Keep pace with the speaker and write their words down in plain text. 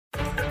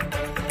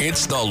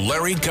It's the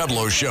Larry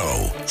Kudlow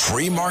Show.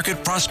 Free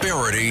market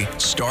prosperity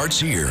starts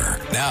here.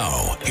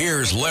 Now,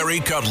 here's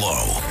Larry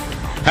Kudlow.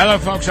 Hello,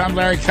 folks. I'm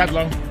Larry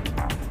Kudlow.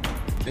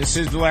 This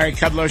is the Larry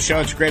Kudlow Show.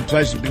 It's a great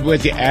pleasure to be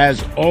with you,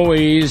 as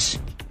always.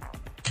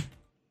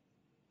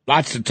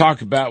 Lots to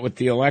talk about with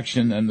the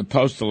election and the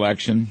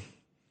post-election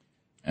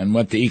and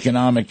what the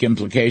economic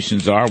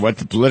implications are, what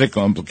the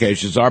political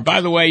implications are.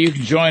 By the way, you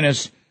can join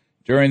us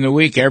during the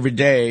week every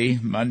day,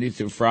 Monday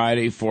through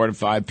Friday, 4 to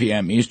 5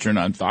 p.m. Eastern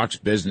on Fox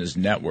Business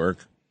Network,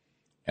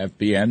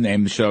 FBN.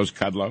 Name the show's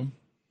Kudlow.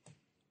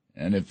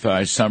 And if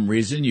for some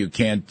reason you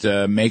can't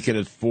make it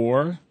at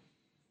 4,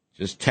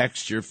 just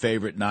text your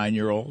favorite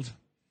 9-year-old,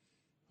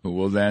 who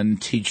will then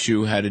teach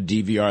you how to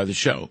DVR the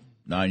show.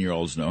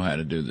 9-year-olds know how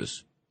to do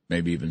this,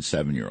 maybe even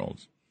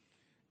 7-year-olds.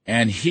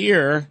 And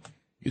here,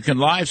 you can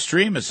live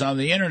stream us on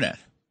the Internet,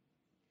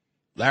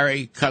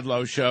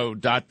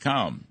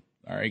 LarryKudlowShow.com.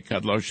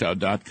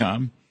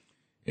 LarryKudlowShow.com.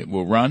 It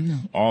will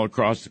run all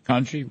across the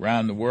country,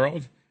 around the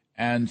world,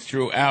 and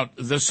throughout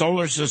the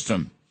solar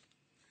system.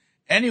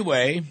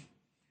 Anyway,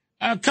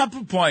 a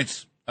couple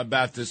points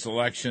about this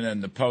election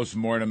and the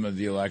post-mortem of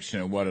the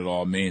election and what it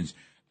all means.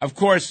 Of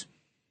course,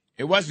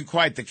 it wasn't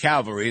quite the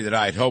cavalry that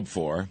I'd hoped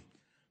for,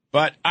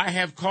 but I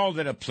have called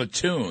it a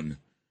platoon.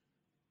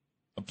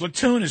 A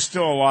platoon is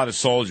still a lot of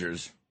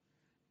soldiers.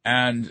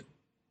 And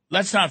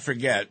let's not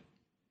forget,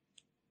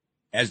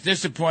 as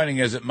disappointing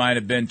as it might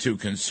have been to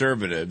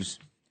conservatives,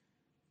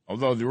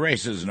 although the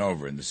race isn't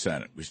over in the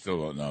Senate, we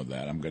still don't know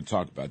that. I'm going to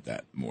talk about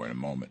that more in a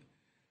moment.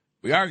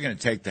 We are going to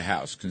take the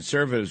House.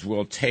 Conservatives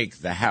will take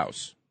the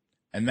House.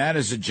 And that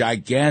is a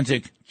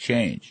gigantic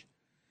change.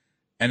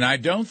 And I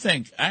don't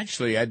think,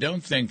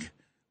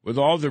 with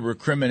all the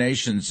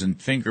recriminations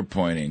and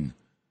finger-pointing,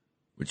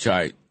 which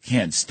I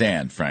can't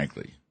stand,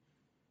 frankly,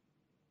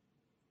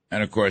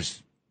 and, of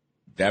course,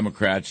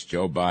 Democrats,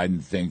 Joe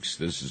Biden thinks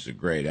this is a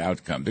great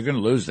outcome. They're going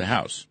to lose the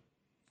House.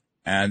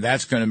 And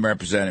that's going to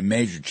represent a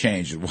major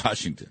change in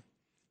Washington.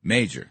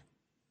 Major.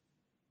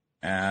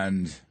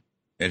 And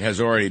it has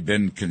already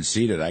been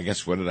conceded. I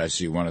guess, what did I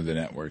see? One of the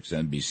networks,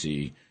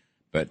 NBC.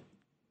 But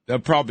they'll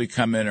probably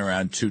come in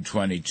around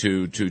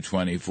 222,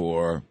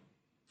 224,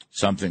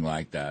 something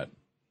like that.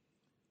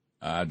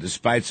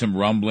 Despite some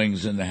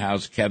rumblings in the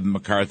House, Kevin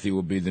McCarthy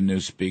will be the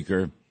new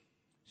speaker.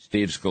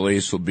 Steve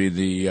Scalise will be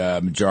the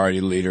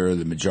majority leader,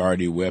 the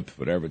majority whip,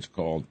 whatever it's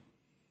called. I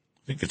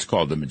think it's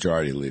called the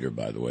majority leader,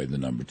 by the way, the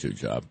number 2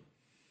 job.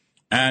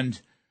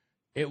 And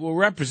it will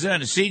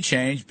represent a sea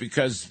change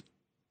because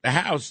the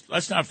House,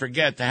 let's not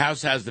forget, the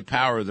House has the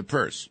power of the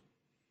purse.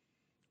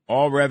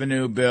 All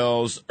revenue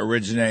bills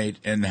originate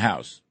in the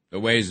House, the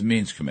Ways and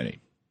Means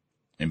Committee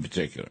in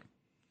particular.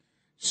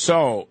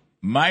 So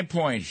my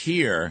point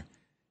here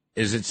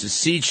is it's a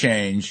sea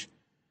change.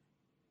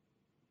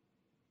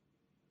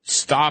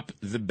 Stop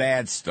the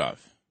bad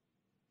stuff.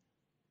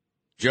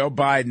 Joe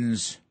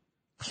Biden's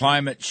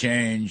climate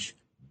change,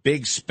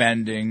 big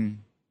spending,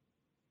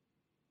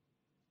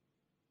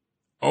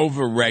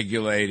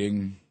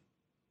 over-regulating.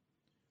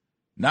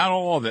 Not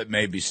all of it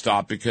may be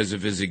stopped because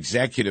of his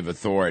executive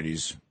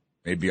authorities,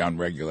 maybe on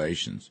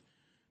regulations.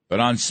 But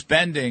on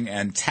spending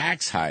and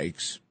tax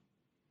hikes,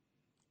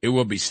 it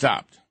will be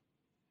stopped.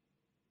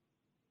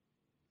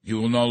 He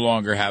will no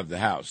longer have the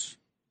House.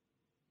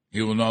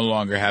 He will no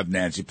longer have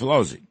Nancy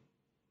Pelosi.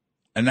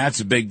 And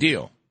that's a big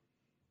deal,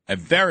 a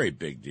very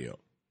big deal.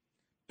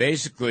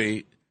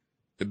 Basically,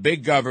 the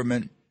big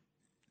government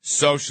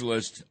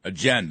socialist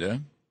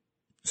agenda,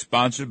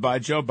 sponsored by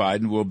Joe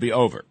Biden, will be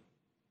over.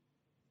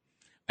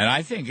 And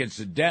I think,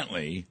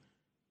 incidentally,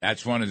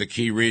 that's one of the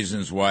key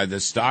reasons why the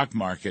stock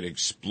market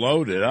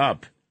exploded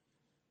up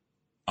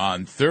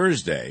on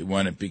Thursday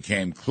when it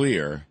became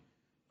clear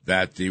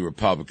that the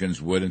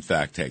Republicans would, in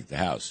fact, take the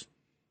House.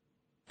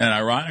 And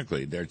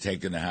ironically, they're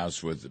taking the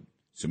House with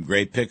some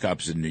great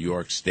pickups in New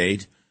York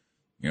State.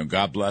 You know,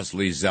 God bless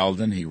Lee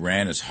Zeldin. He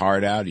ran his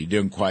heart out. He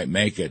didn't quite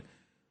make it.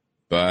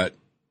 But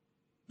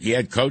he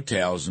had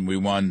coattails, and we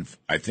won.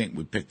 I think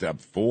we picked up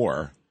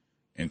 4,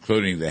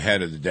 including the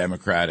head of the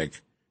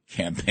Democratic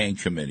Campaign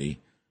Committee,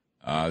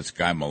 this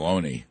guy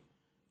Maloney.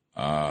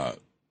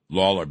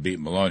 Lawler beat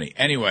Maloney.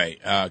 Anyway,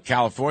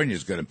 California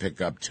is going to pick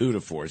up 2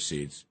 to 4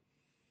 seats.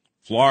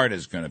 Florida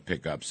is going to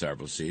pick up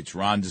several seats.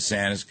 Ron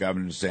DeSantis,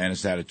 Governor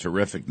DeSantis, had a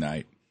terrific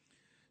night.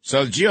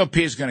 So the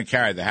GOP is going to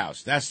carry the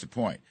House. That's the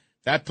point.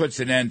 That puts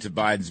an end to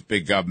Biden's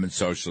big government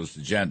socialist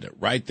agenda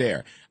right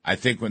there. I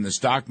think when the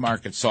stock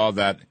market saw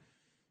that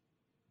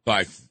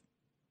by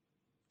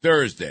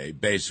Thursday,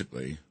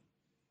 basically,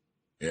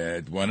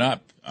 it went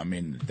up. I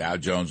mean, the Dow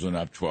Jones went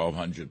up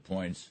 1,200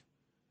 points.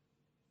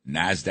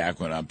 NASDAQ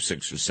went up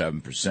 6 or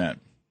 7%.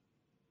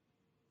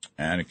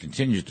 And it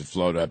continued to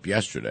float up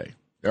yesterday.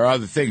 There are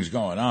other things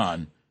going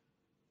on,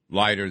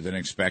 lighter than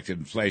expected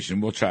inflation.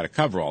 We'll try to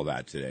cover all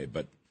that today.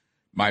 But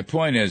my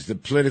point is the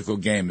political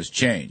game has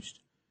changed.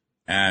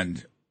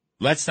 And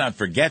let's not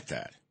forget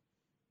that.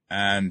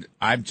 And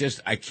I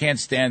can't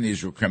stand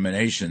these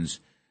recriminations.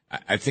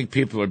 I think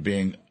people are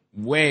being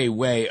way,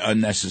 way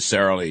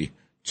unnecessarily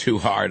too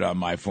hard on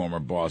my former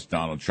boss,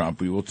 Donald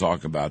Trump. We will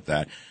talk about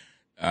that.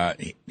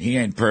 He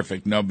ain't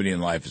perfect. Nobody in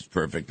life is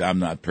perfect. I'm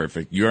not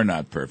perfect. You're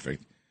not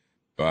perfect.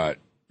 But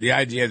the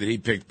idea that he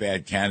picked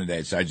bad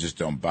candidates, I just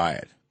don't buy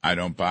it. I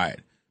don't buy it.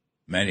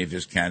 Many of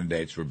his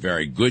candidates were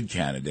very good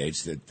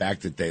candidates. The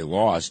fact that they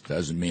lost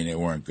doesn't mean they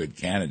weren't good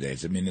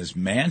candidates. I mean, this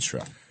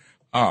mantra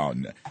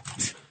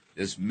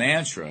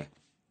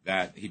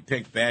that he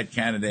picked bad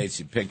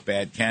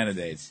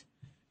candidates,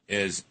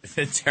 is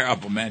a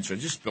terrible mantra.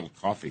 Just spilled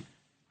coffee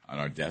on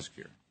our desk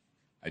here.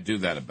 I do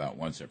that about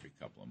once every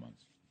couple of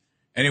months.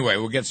 Anyway,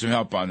 we'll get some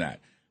help on that.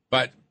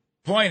 But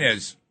point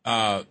is,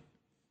 a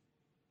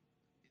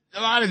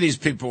lot of these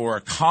people were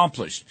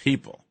accomplished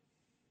people.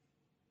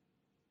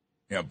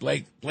 You know,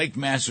 Blake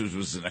Masters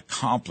was an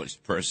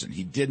accomplished person.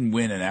 He didn't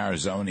win in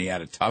Arizona. He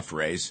had a tough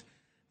race.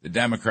 The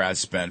Democrats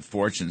spent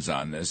fortunes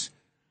on this.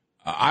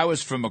 I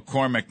was from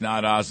McCormick,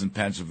 not Oz, in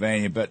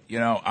Pennsylvania, but, you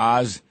know,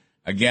 Oz,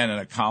 again, an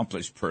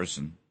accomplished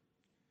person.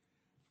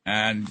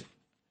 And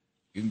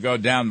you can go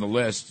down the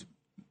list.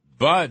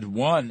 Bud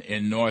won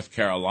in North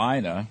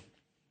Carolina.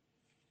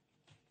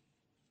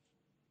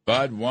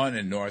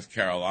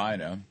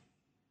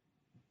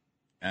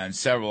 And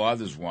several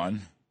others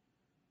won.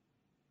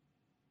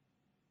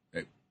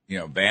 You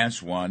know,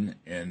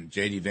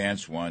 J.D.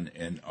 Vance won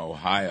in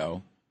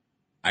Ohio.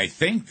 I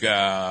think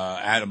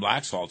Adam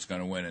Laxalt's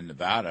going to win in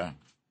Nevada.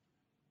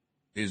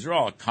 These are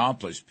all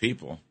accomplished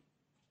people.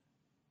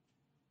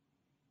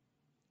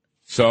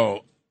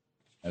 So,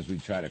 as we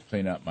try to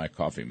clean up my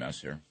coffee mess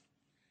here.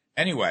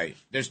 Anyway,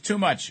 there's too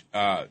much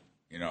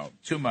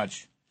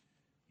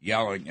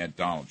yelling at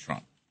Donald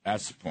Trump.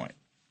 That's the point.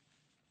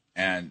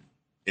 And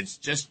it's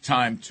just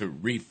time to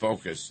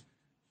refocus.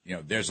 You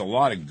know, there's a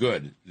lot of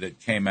good that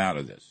came out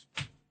of this.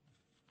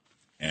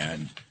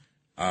 And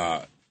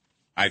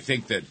I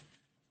think that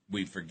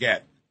we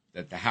forget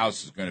that the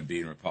House is going to be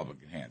in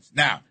Republican hands.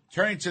 Now,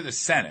 turning to the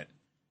Senate,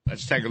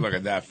 let's take a look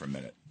at that for a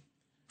minute.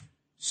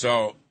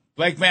 So,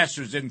 Blake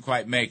Masters didn't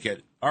quite make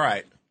it. All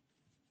right.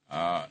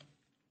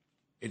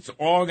 It's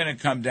all going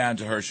to come down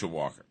to Herschel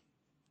Walker.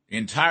 The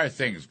entire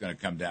thing is going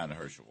to come down to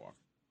Herschel Walker.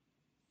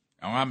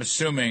 Now, I'm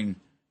assuming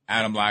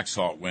Adam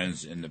Laxalt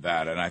wins in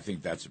Nevada, and I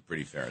think that's a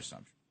pretty fair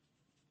assumption.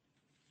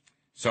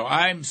 So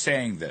I'm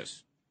saying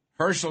this.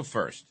 Herschel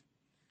first.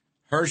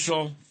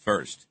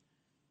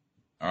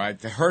 All right,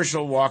 the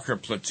Herschel Walker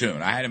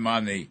platoon. I had him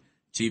on the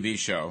TV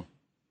show.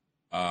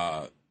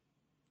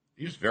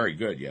 He was very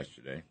good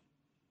yesterday.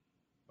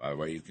 By the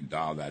way, you can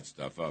dial that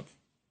stuff up.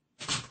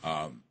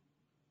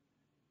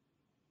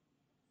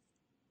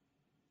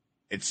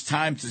 It's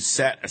time to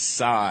set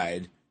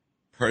aside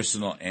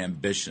personal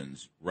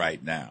ambitions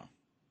right now.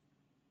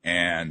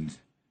 And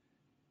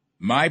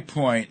my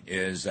point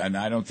is, and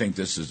I don't think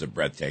this is a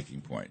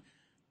breathtaking point,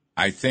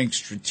 I think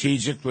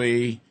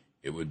strategically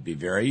it would be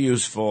very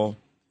useful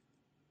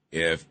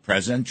if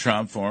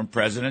former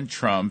President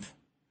Trump,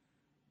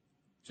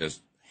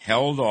 just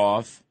held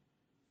off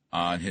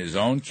on his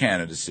own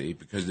candidacy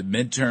because the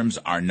midterms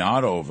are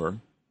not over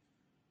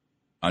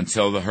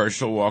until the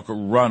Herschel Walker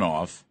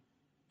runoff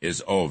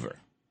is over.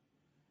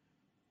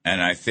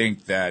 And I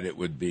think that it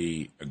would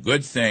be a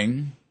good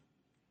thing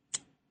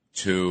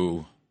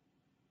to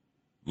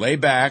lay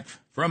back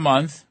for a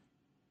month.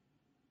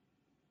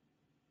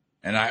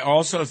 And I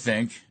also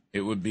think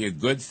it would be a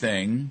good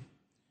thing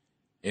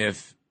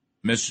if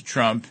Mr.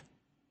 Trump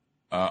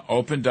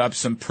opened up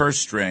some purse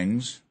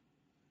strings,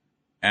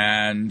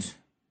 and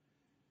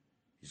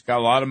he's got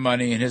a lot of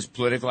money in his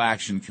political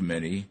action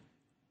committee,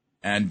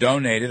 and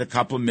donated a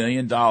couple $1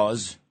 million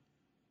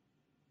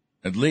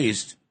at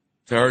least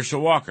to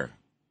Herschel Walker.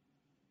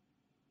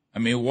 I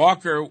mean,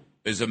 Walker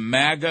is a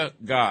MAGA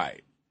guy.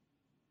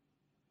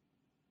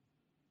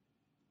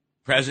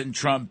 President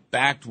Trump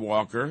backed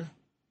Walker.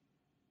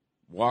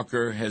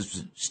 Walker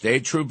has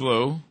stayed true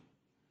blue.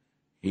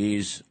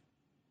 He's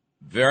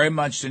very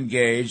much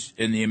engaged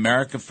in the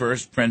America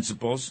First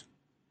principles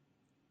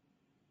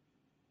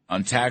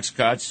on tax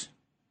cuts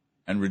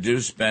and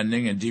reduced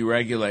spending and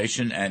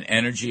deregulation and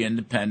energy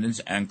independence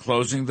and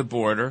closing the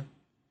border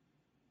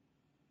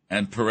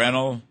and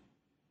parental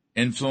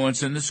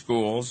influence in the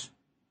schools,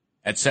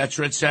 et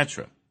cetera, et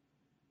cetera.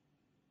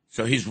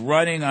 So he's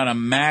running on a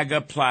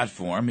MAGA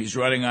platform. He's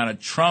running on a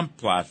Trump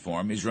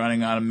platform. He's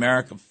running on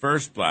America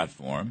First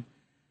platform.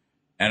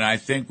 And I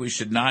think we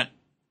should not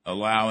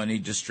allow any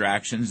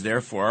distractions.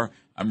 Therefore,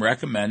 I'm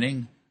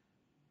recommending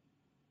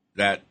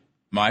that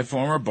my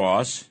former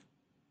boss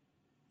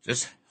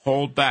just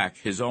hold back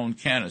his own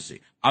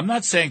candidacy. I'm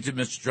not saying to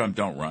Mr. Trump,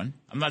 don't run.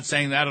 I'm not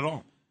saying that at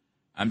all.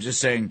 I'm just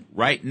saying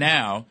right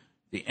now,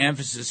 the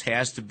emphasis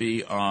has to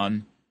be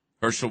on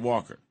Herschel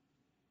Walker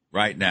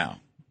right now.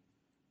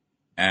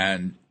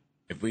 And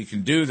if we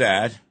can do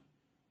that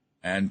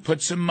and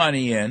put some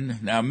money in.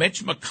 Now,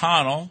 Mitch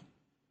McConnell,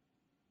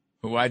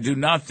 who I do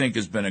not think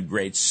has been a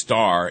great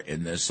star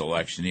in this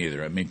election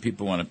either. I mean,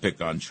 people want to pick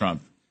on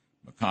Trump.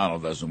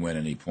 McConnell doesn't win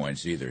any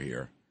points either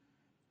here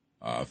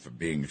for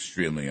being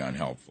extremely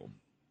unhelpful.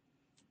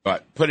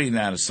 But putting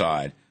that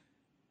aside,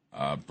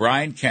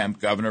 Brian Kemp,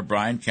 Governor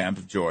Brian Kemp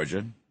of Georgia,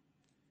 and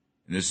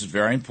this is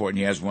very important,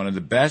 he has one of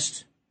the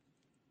best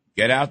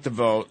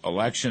get-out-the-vote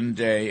election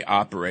day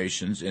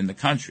operations in the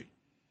country.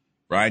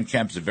 Brian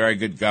Kemp's a very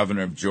good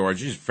governor of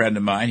Georgia. He's a friend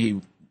of mine.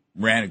 He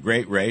ran a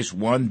great race,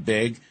 won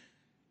big,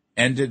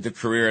 ended the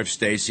career of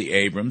Stacey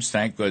Abrams,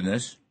 thank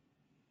goodness.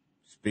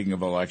 Speaking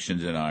of election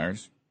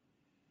deniers.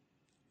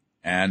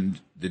 And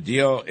the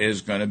deal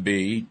is going to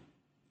be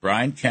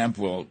Brian Kemp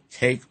will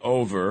take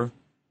over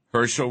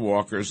Herschel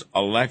Walker's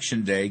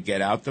Election Day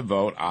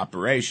get-out-the-vote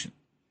operation.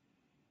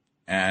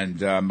 And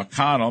Mitch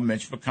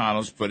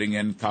McConnell's putting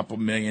in a couple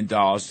 $1 million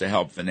to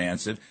help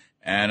finance it.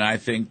 And I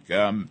think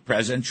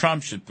President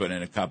Trump should put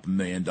in a couple $1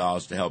 million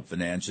to help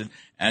finance it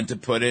and to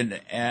put in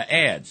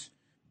ads.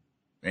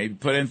 Maybe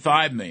put in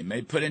 $5 million,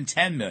 maybe put in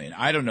 $10 million.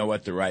 I don't know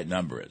what the right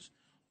number is.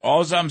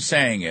 All I'm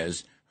saying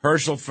is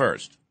Herschel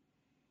first.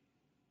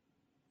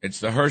 It's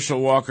the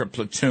Herschel Walker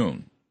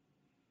platoon.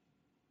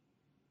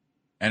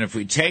 And if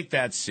we take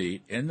that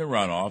seat in the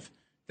runoff,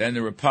 then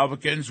the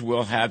Republicans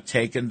will have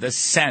taken the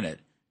Senate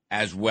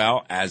as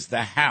well as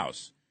the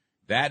House.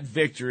 That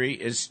victory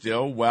is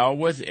still well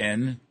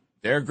within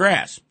their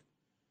grasp.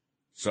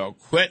 So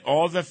quit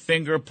all the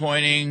finger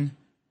pointing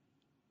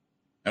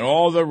and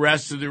all the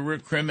rest of the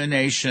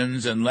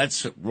recriminations, and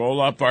let's roll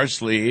up our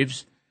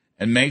sleeves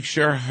and make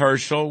sure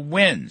Herschel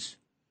wins.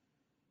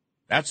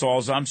 That's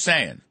all I'm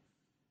saying.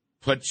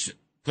 Put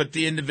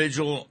the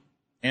individual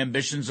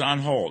ambitions on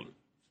hold.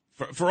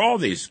 For all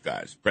these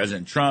guys,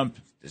 President Trump,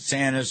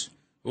 DeSantis,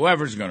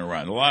 whoever's going to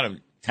run, a lot of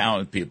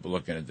talented people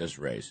looking at this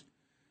race.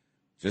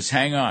 Just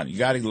hang on. You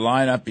got to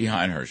line up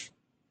behind Herschel.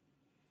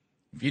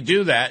 If you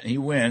do that and he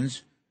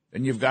wins,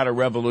 then you've got a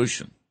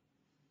revolution.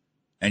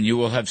 And you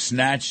will have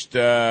snatched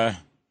victory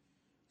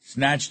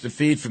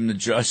from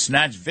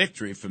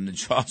the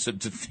jaws of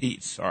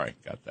defeat. Sorry,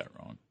 got that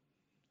wrong.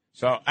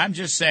 So I'm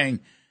just saying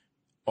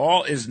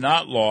all is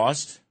not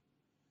lost.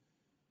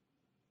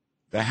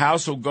 The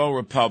House will go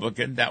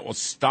Republican. That will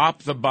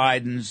stop the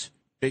Biden's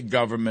big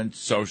government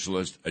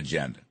socialist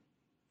agenda.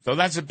 So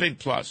that's a big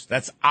plus.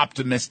 That's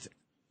optimistic.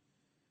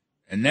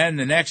 And then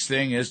the next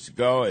thing is to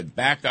go and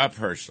back up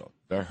Herschel,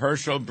 the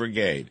Herschel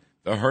Brigade,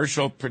 the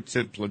Herschel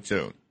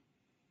Platoon.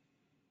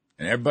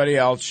 And everybody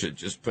else should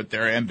just put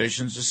their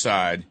ambitions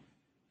aside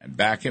and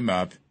back him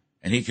up,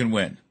 and he can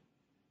win.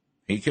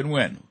 He can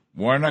win.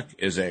 Warnock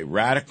is a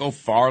radical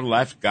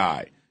far-left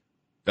guy.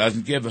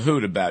 Doesn't give a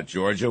hoot about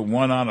Georgia.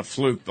 Won on a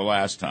fluke the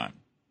last time.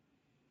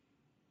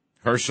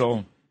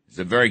 Herschel is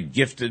a very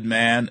gifted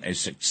man, a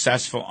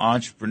successful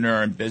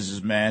entrepreneur and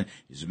businessman.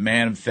 He's a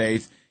man of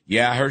faith.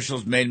 Yeah,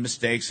 Herschel's made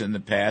mistakes in the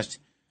past,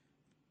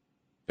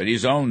 but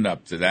he's owned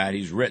up to that.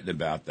 He's written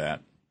about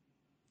that.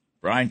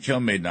 Brian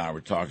Kilmeade and I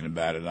were talking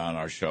about it on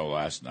our show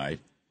last night.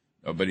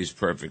 Nobody's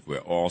perfect. We're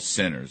all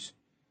sinners.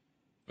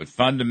 But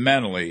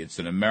fundamentally, it's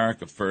an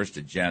America First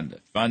agenda.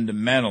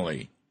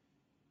 Fundamentally,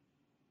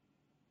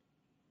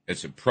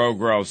 it's a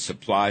pro-growth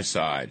supply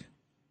side,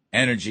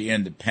 energy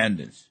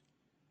independence,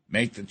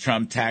 make the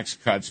Trump tax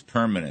cuts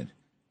permanent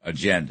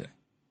agenda.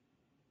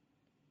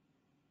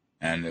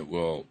 And it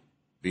will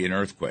be an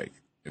earthquake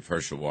if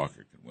Herschel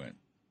Walker can win.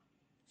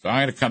 So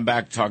I'm going to come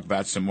back and talk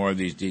about some more of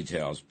these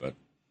details, but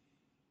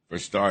for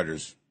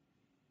starters,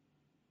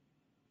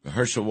 the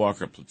Herschel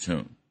Walker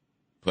platoon.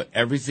 Put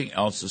everything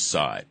else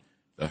aside.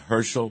 The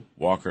Herschel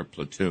Walker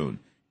platoon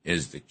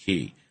is the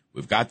key.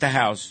 We've got the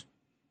House.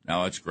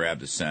 Now let's grab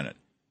the Senate.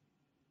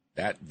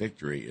 That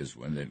victory is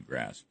within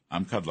grasp.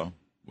 I'm Kudlow.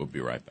 We'll be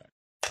right back.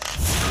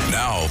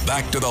 Now,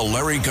 back to the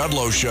Larry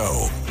Kudlow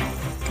Show.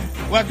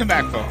 Welcome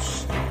back,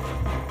 folks.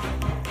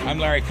 I'm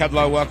Larry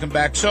Kudlow. Welcome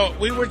back. So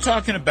we were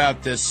talking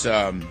about this,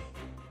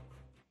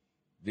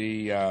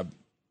 the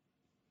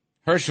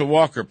Herschel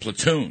Walker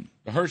platoon,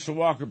 the Herschel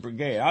Walker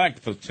Brigade. I like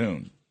the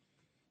platoon.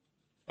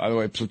 By the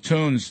way,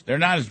 platoons, they're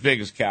not as big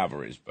as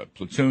cavalries, but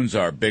platoons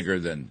are bigger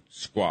than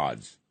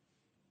squads,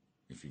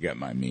 if you get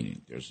my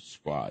meaning. There's a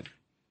squad,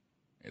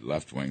 a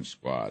left-wing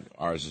squad.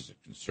 Ours is a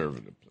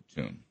conservative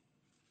platoon.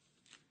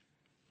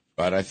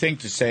 But I think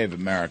to save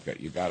America,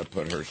 you got to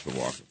put Herschel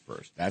Walker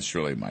first. That's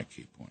really my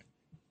key point.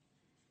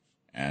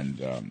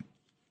 And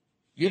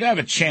you'd have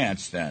a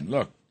chance then.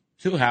 Look,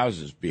 two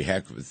houses be a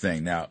heck of a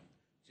thing. Now,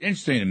 it's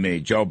interesting to me,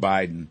 Joe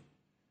Biden,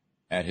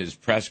 at his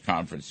press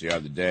conference the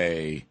other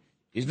day,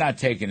 he's not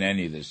taking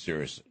any of this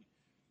seriously.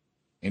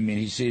 I mean,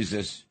 he sees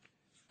this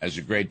as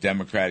a great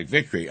Democratic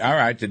victory. All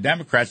right, the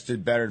Democrats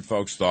did better than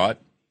folks thought.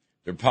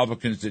 The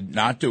Republicans did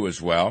not do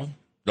as well.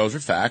 Those are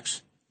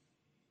facts.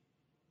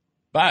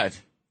 But,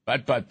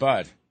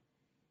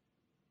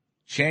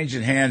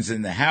 changing hands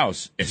in the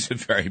House is a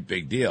very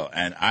big deal.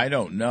 And I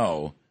don't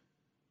know,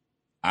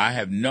 I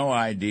have no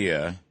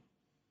idea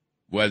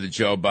whether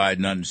Joe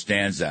Biden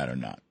understands that or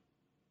not.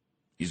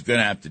 He's going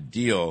to have to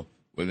deal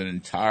with an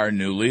entire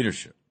new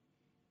leadership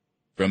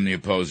from the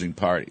opposing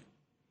party.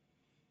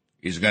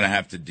 He's going to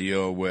have to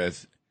deal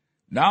with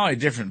not only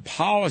different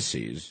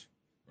policies,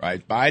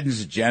 right?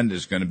 Biden's agenda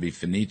is going to be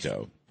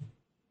finito.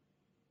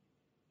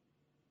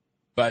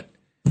 But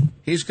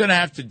he's going to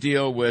have to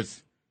deal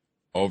with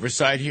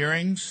oversight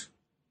hearings,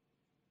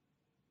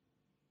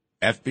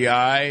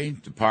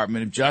 FBI,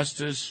 Department of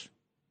Justice,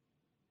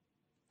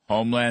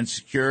 Homeland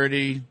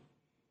Security,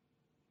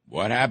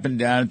 what happened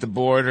down at the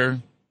border,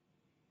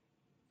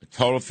 a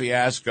total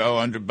fiasco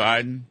under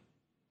Biden,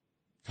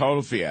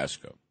 total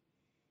fiasco.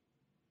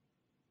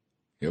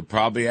 He'll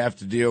probably have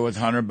to deal with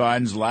Hunter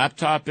Biden's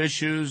laptop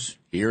issues,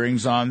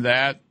 hearings on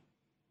that.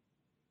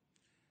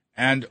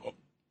 And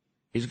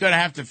he's going to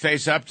have to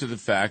face up to the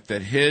fact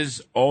that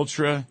his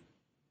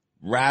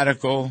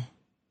ultra-radical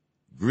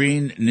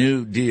Green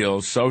New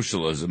Deal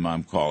socialism,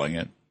 I'm calling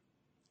it,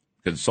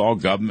 because it's all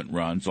government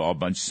run, it's all a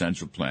bunch of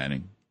central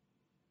planning.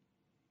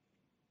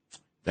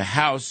 The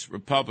House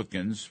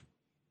Republicans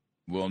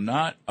will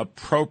not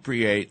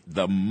appropriate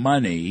the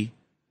money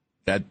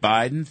that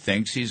Biden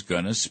thinks he's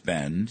going to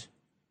spend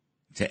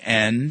to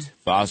end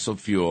fossil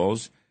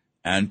fuels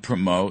and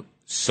promote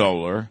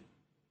solar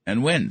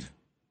and wind.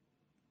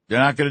 They're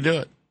not going to do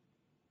it.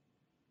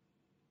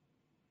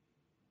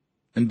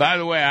 And by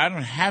the way, I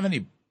don't have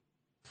any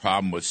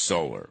problem with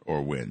solar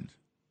or wind,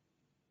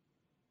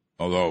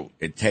 although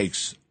it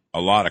takes a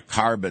lot of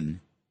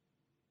carbon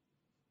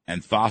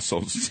and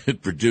fossils to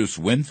produce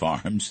wind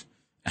farms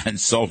and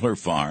solar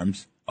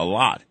farms, a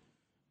lot.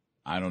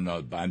 I don't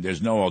know,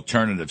 there's no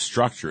alternative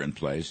structure in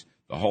place.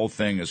 The whole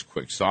thing is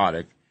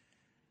quixotic.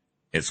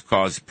 It's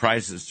caused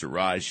prices to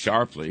rise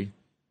sharply.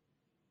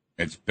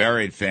 It's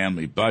buried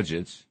family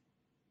budgets.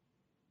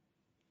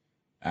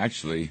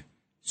 Actually,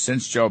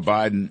 since Joe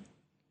Biden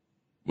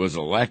was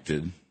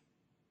elected,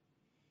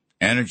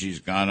 energy's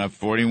gone up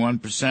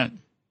 41%.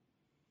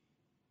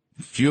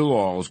 Fuel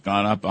oil's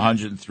gone up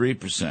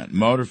 103%.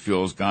 Motor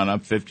fuel's gone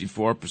up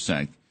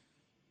 54%.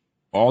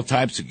 All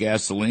types of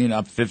gasoline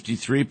up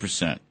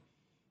 53%.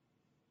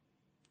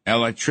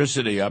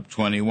 Electricity up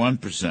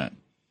 21%.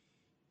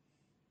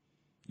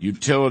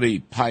 Utility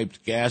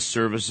piped gas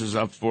services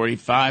up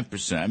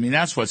 45%. I mean,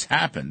 that's what's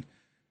happened.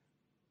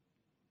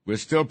 We're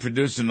still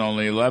producing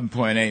only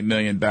 11.8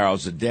 million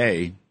barrels a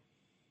day.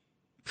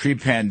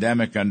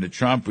 Pre-pandemic under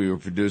Trump, we were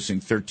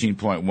producing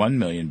 13.1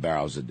 million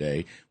barrels a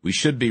day. We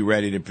should be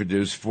ready to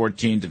produce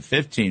 14 to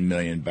 15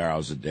 million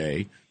barrels a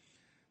day.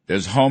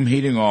 There's home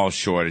heating oil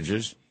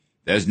shortages.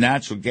 There's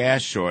natural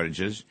gas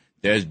shortages.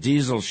 There's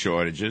diesel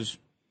shortages.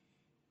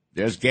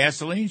 There's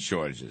gasoline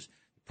shortages.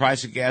 The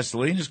price of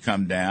gasoline has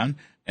come down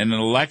in an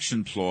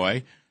election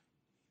ploy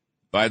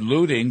by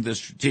looting the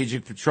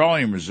Strategic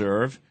Petroleum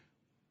Reserve,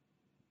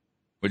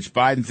 which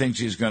Biden thinks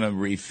he's going to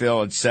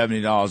refill at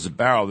 $70 a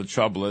barrel. The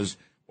trouble is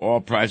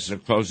oil prices are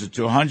closer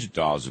to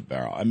 $100 a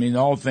barrel. I mean, the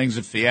whole thing's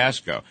a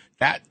fiasco.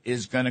 That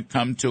is going to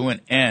come to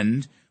an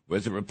end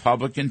with a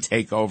Republican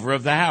takeover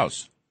of the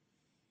House.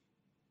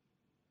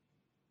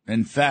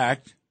 In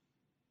fact,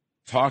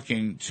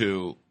 talking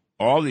to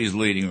all these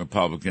leading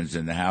Republicans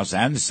in the House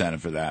and the Senate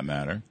for that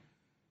matter,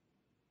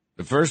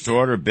 the first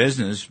order of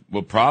business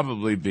will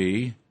probably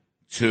be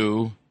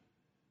to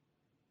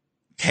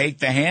take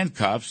the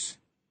handcuffs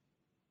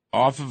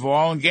off of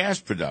oil and gas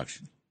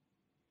production.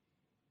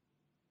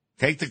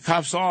 Take the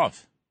cuffs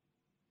off.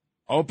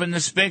 Open the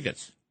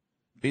spigots.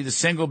 Be the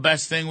single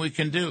best thing we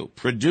can do.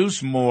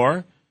 Produce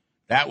more.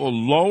 That will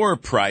lower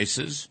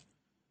prices.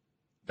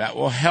 That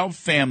will help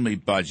family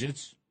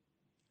budgets.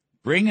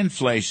 Bring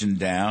inflation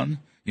down.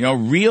 You know,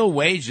 real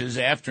wages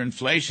after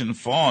inflation have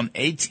fallen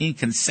 18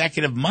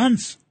 consecutive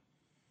months.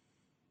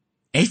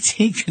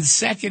 18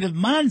 consecutive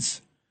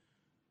months.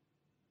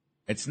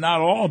 It's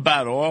not all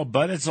about oil,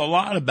 but it's a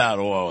lot about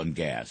oil and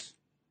gas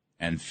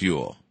and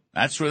fuel.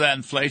 That's where that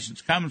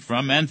inflation's coming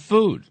from, and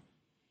food.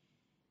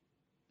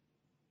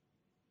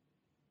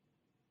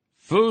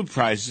 Food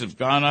prices have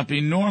gone up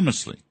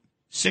enormously,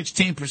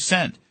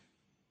 16%.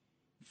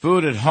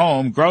 Food at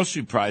home,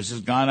 grocery prices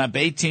have gone up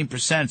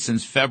 18%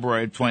 since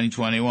February of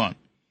 2021.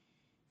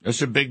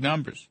 Those are big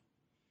numbers.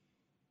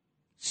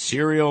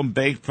 Cereal and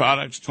baked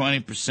products,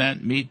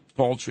 20%. Meat,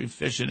 poultry,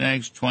 fish, and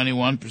eggs,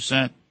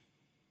 21%.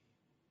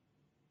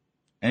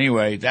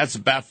 Anyway, that's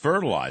about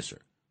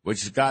fertilizer,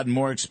 which has gotten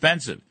more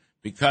expensive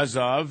because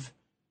of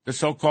the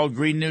so-called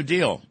Green New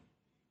Deal.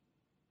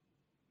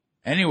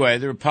 Anyway,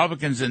 the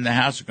Republicans in the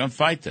House are going to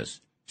fight this.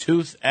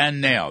 Tooth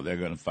and nail, they're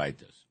going to fight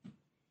this.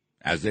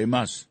 As they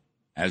must.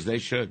 As they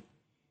should.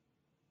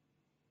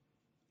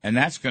 And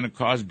that's going to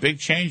cause big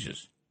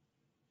changes.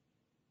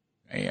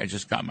 Hey, I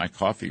just got my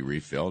coffee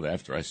refilled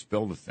after I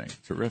spilled the thing.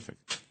 Terrific.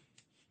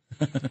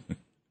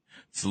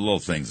 It's the little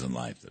things in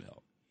life that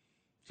help.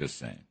 Just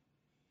saying.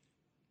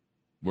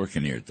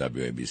 Working here at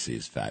WABC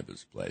is a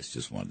fabulous place.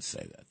 Just wanted to say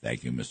that.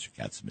 Thank you, Mr.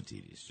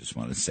 Katsimatidis. Just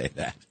wanted to say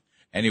that.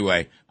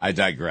 Anyway, I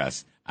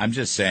digress. I'm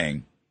just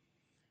saying,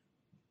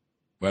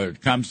 whether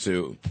it comes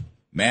to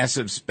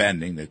massive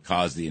spending that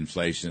caused the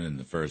inflation in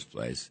the first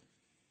place,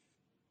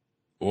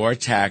 or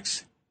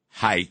tax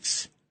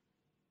hikes,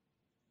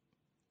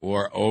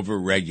 or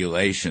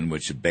over-regulation,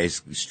 which have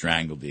basically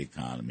strangled the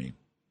economy,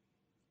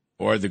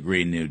 or the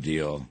Green New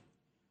Deal,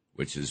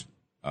 which has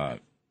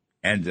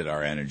ended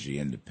our energy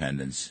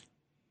independence,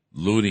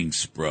 looting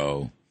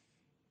Spro,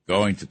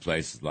 going to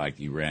places like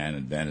Iran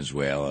and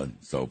Venezuela and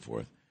so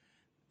forth.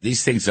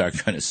 these things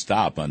aren't going to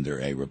stop under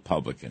a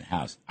Republican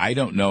House. I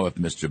don't know if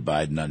Mr.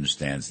 Biden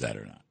understands that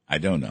or not. I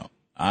don't know.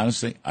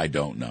 Honestly, I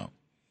don't know.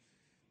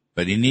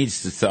 But he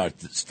needs to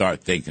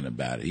start thinking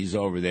about it. He's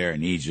over there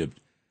in Egypt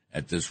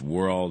at this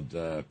world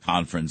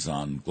conference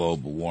on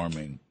global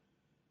warming,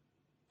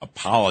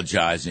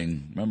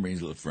 apologizing. Remember,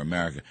 he's for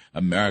America.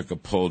 America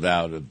pulled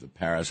out of the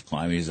Paris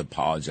climate. He's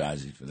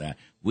apologizing for that.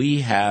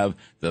 We have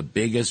the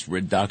biggest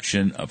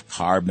reduction of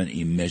carbon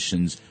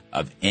emissions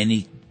of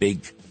any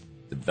big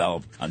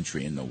developed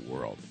country in the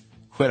world.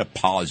 Quit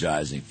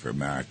apologizing for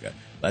America.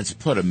 Let's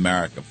put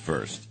America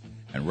first.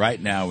 And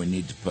right now we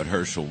need to put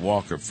Herschel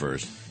Walker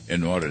first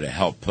in order to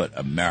help put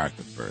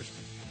America first.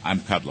 I'm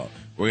Kudlow.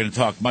 We're going to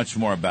talk much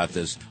more about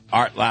this.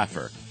 Art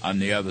Laffer on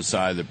the other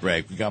side of the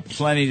break. We got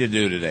plenty to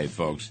do today,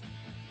 folks.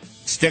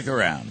 Stick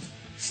around.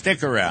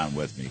 Stick around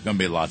with me. It's going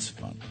to be lots of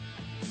fun.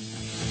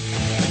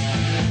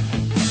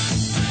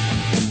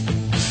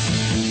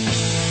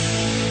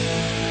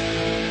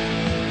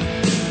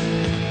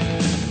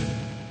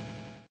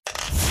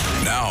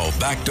 Now,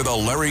 back to the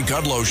Larry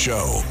Kudlow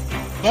Show.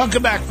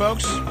 Welcome back,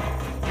 folks.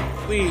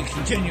 We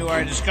continue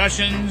our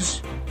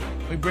discussions.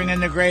 We bring in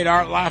the great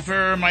Art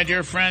Laffer, my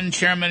dear friend,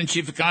 chairman and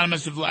chief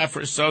economist of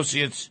Laffer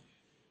Associates,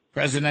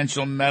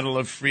 Presidential Medal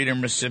of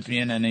Freedom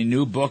recipient, and a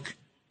new book,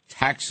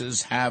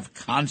 Taxes Have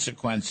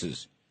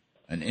Consequences,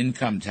 an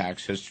income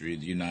tax history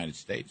of the United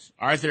States.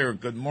 Arthur,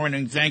 good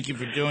morning. Thank you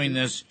for doing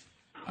this.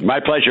 My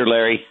pleasure,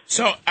 Larry.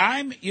 So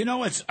I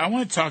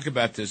want to talk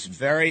about this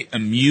very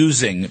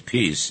amusing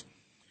piece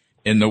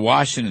in the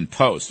Washington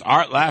Post.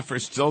 Art Laffer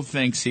still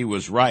thinks he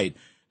was right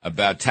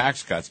about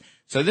tax cuts.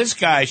 So this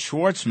guy,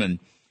 Schwartzman,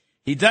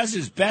 he does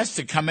his best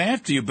to come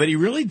after you, but he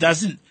really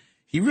doesn't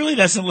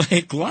lay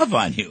a glove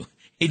on you.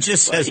 He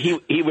just says he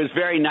was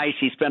very nice.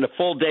 He spent a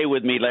full day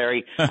with me,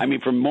 Larry. I mean,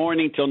 from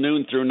morning till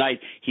noon through night.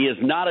 He is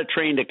not a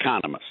trained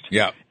economist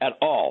at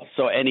all.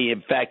 So,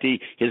 in fact,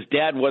 his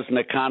dad was an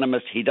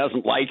economist. He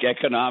doesn't like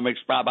economics,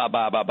 blah, blah,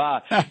 blah, blah, blah.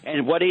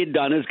 And what he'd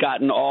done is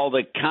gotten all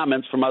the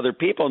comments from other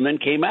people and then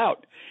came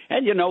out.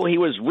 And, he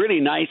was really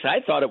nice. I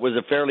thought it was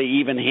a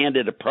fairly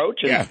even-handed approach.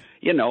 And,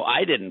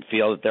 I didn't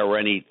feel that there were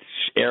any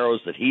arrows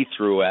that he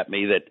threw at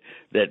me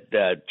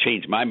that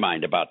changed my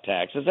mind about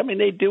taxes. I mean,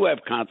 they do have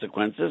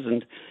consequences.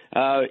 And,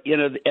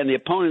 and the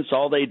opponents,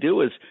 all they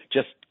do is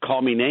just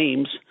call me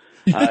names.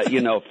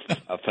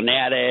 A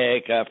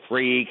fanatic, a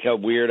freak, a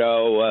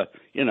weirdo,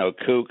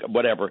 kook,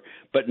 whatever.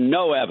 But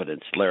no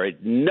evidence, Larry,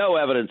 no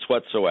evidence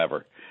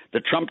whatsoever. The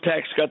Trump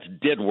tax cuts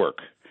did work.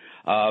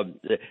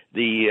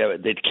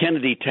 The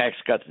Kennedy tax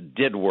cuts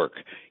did work.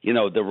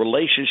 The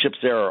relationships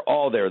there are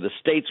all there. The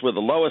states with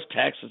the lowest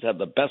taxes have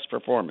the best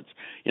performance.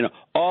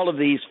 All of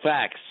these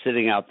facts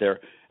sitting out there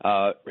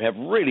have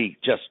really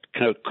just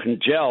kind of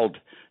congealed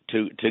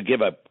to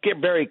give a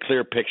very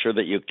clear picture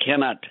that you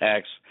cannot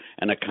tax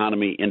an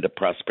economy into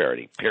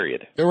prosperity,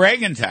 period. The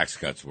Reagan tax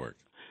cuts worked.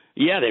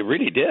 Yeah, they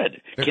really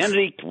did.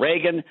 Kennedy,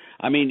 Reagan,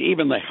 I mean,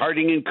 even the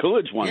Harding and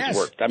Coolidge ones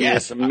worked. I mean,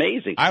 it's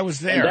amazing. I was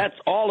there. And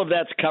all of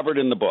that's covered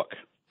in the book.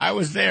 I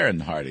was there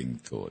in Harding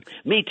and Coolidge.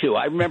 Me too.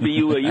 I remember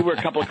you. You were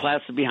a couple of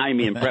classes behind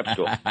me in prep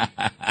school.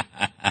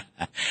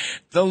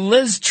 The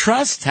Liz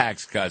Truss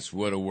tax cuts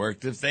would have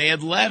worked if they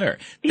had let her.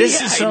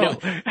 This is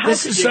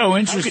so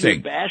interesting. How can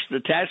you bash the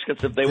tax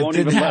cuts if they won't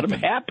even let them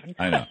happen?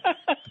 I know.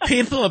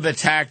 People have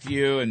attacked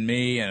you and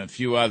me and a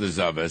few others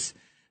of us.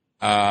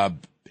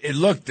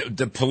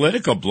 The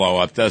political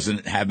blow-up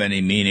doesn't have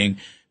any meaning.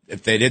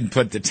 If they didn't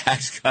put the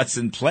tax cuts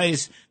in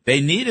place,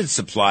 they needed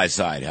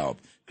supply-side help.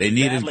 They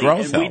needed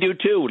growth help. We do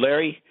too,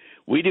 Larry.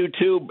 We do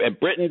too.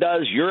 Britain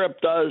does. Europe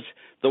does.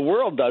 The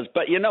world does.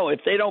 But, if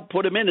they don't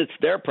put them in, it's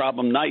their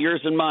problem, not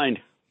yours and mine.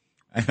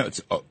 I know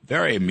it's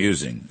very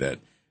amusing that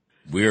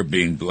we're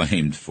being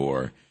blamed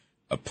for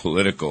a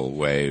political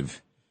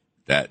wave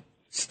that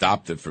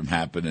stopped it from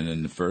happening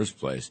in the first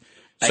place.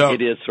 So,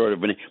 it is sort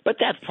of, but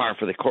that's par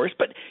for the course.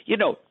 But,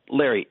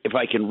 Larry, if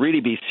I can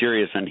really be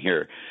serious on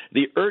here,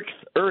 the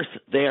earth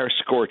they are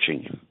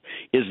scorching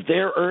is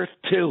their earth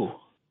too.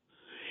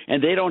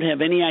 And they don't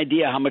have any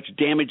idea how much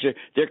damage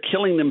they're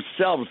killing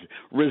themselves.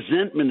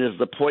 Resentment is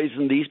the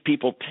poison these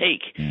people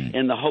take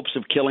in the hopes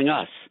of killing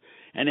us.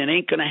 And it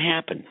ain't going to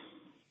happen.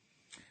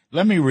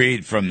 Let me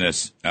read from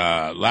this.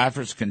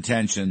 Laffer's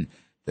contention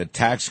that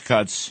tax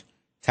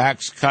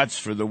cuts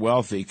for the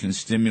wealthy can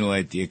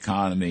stimulate the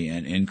economy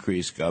and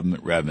increase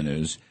government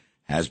revenues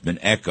has been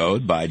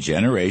echoed by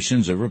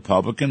generations of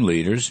Republican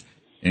leaders,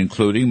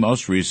 including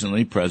most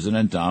recently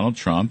President Donald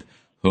Trump,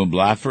 whom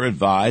Laffer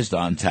advised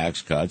on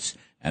tax cuts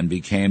and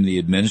became the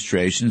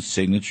administration's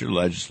signature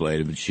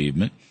legislative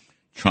achievement.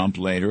 Trump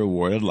later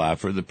awarded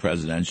Laffer the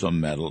Presidential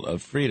Medal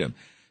of Freedom.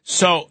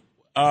 So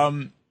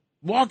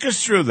walk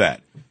us through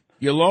that.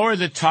 You lower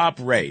the top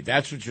rate.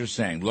 That's what you're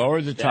saying.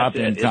 Lower the top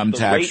income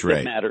tax rate.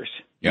 That matters.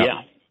 Yep.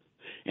 Yeah.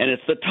 And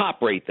it's the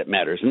top rate that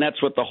matters. And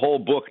that's what the whole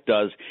book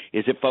does,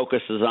 is it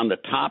focuses on the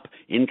top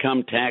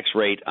income tax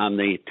rate on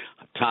the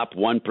top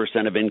 1%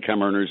 of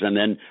income earners and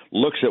then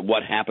looks at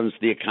what happens to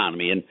the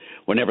economy. And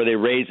whenever they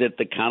raise it,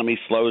 the economy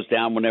slows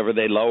down. Whenever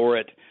they lower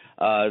it,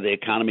 The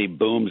economy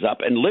booms up,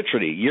 and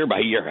literally year by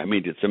year, I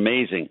mean, it's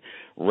amazing.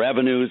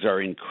 Revenues are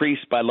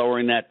increased by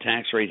lowering that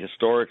tax rate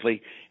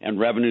historically, and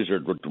revenues are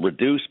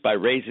reduced by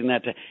raising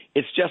that.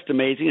 It's just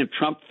amazing, and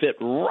Trump fit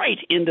right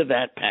into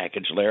that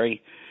package,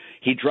 Larry.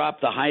 He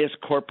dropped the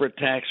highest corporate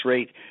tax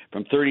rate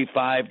from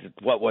 35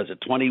 to,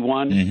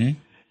 21?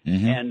 Mm-hmm.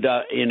 Mm-hmm. And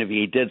if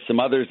he did some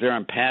others there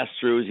on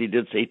pass-throughs.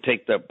 He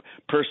take the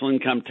personal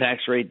income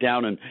tax rate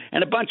down and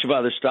a bunch of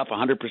other stuff,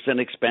 100%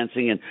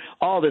 expensing and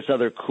all this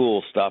other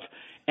cool stuff.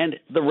 And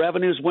the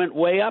revenues went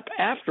way up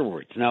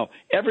afterwards. Now,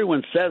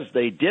 everyone says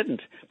they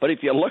didn't, but if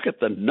you look at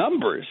the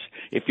numbers,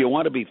 if you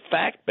want to be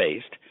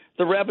fact-based,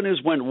 the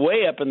revenues went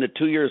way up in the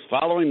 2 years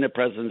following the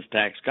president's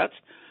tax cuts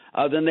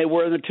than they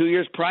were in the 2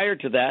 years prior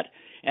to that,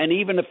 and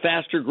even a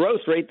faster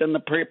growth rate than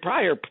the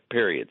prior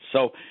period.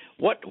 So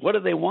what do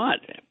they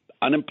want?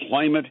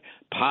 Unemployment,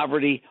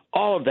 poverty,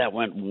 all of that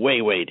went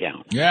way, way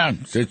down. Yeah,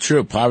 it's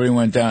true. Poverty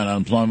went down,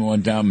 unemployment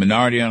went down,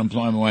 minority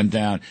unemployment went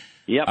down.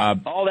 Yep,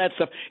 all that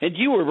stuff. And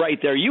you were right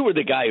there. You were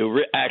the guy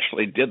who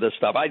actually did the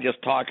stuff. I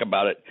just talk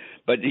about it,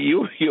 but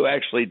you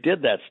actually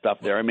did that stuff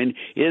there. I mean,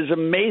 it is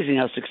amazing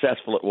how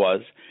successful it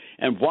was,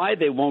 and why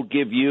they won't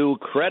give you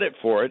credit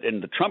for it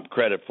and the Trump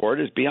credit for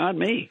it is beyond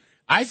me.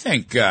 I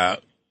think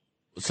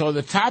so.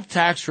 The top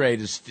tax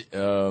rate is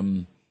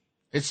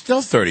it's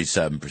still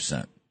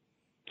 37%.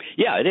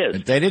 Yeah, it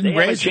is. They haven't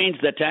raise changed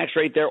the tax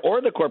rate there or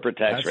the corporate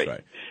tax rate.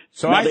 Right.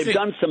 So now, they've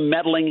done some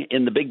meddling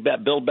in the big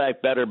Build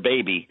Back Better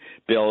baby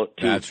bill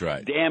to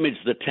damage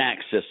the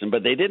tax system,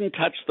 but they didn't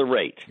touch the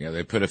rate. Yeah,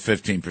 they put a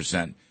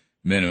 15%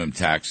 minimum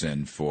tax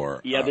in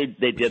for. Yeah, they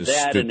did that,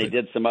 stupid. And they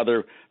did some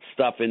other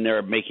stuff in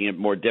there, making it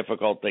more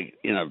difficult. The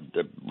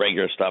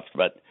regular stuff,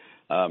 but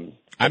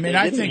I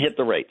didn't hit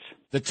the rates.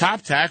 The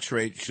top tax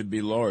rate should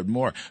be lowered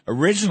more.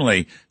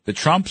 Originally, the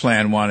Trump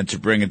plan wanted to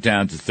bring it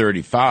down to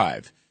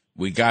 35.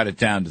 We got it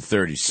down to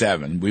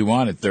 37. We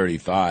wanted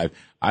 35.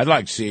 I'd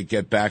like to see it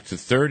get back to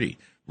 30.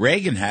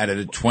 Reagan had it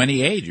at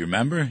 28. You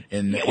remember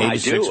in the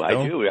 86 bill?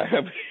 I do.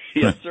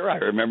 Yes, sir. I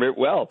remember it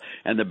well.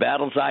 And the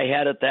battles I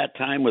had at that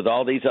time with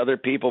all these other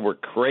people were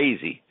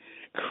crazy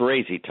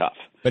tough.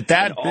 But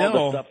that and bill,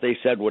 all the stuff they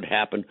said would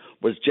happen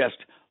was just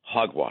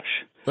hogwash.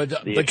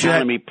 But the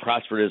economy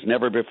prospered as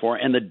never before,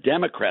 and the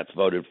Democrats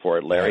voted for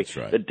it, Larry. That's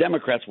right. The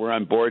Democrats were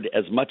on board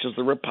as much as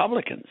the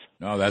Republicans.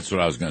 No, that's what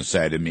I was going to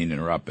say. I didn't mean to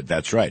interrupt, but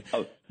that's right.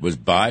 It was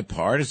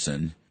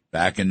bipartisan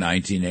back in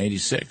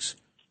 1986.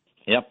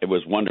 Yep, it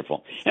was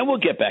wonderful. And we'll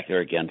get back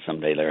there again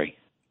someday, Larry.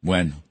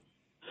 When?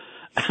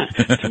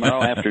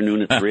 Tomorrow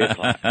afternoon at 3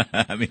 o'clock.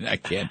 I mean, I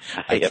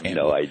have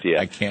no idea.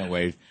 I can't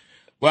wait.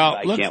 Well,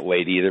 I can't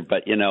wait either,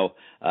 but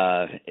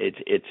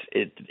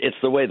it's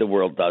the way the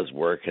world does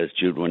work, as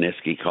Jude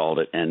Wanniski called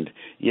it, and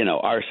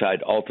our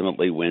side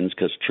ultimately wins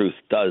because truth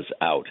does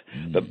out.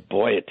 But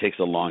boy, it takes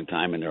a long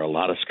time, and there are a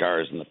lot of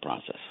scars in the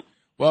process.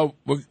 Well,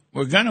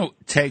 we're going to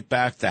take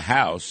back the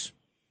House.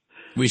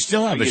 We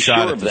still have a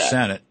shot at the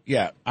Senate.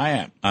 Yeah, I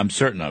am. I'm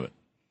certain of it.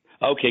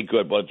 Okay,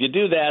 good. Well, if you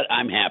do that,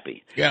 I'm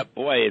happy. Yep.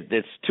 Boy,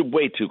 it's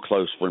way too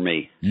close for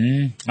me.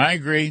 I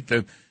agree.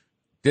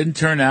 Didn't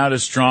turn out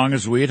as strong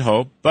as we had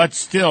hoped, but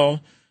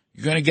still,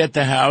 you're going to get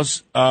the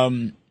House.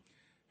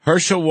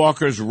 Herschel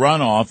Walker's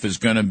runoff is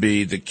going to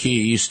be the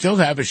key. You still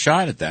have a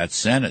shot at that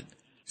Senate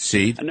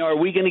seat. No, are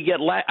we going to get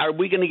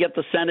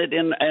the Senate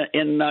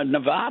in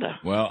Nevada?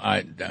 Well,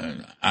 I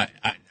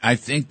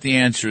think the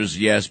answer is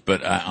yes,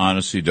 but I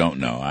honestly don't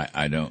know.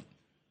 I don't.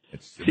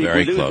 It's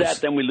very close. If we lose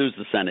that, then we lose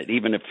the Senate,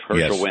 even if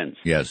Herschel wins.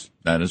 Yes,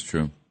 that is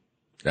true.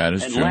 That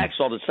is true. And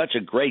Laxalt is such a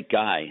great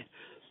guy.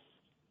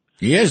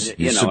 He is.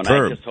 He's superb.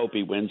 And I just hope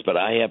he wins, but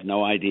I have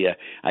no idea.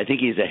 I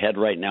think he's ahead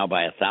right now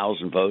by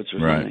 1,000 votes or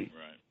something. Right.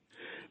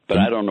 But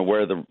I don't know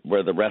where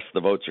the rest of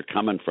the votes are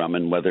coming from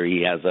and whether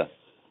he has a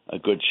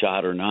good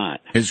shot or not.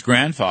 His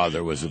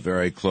grandfather was a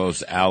very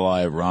close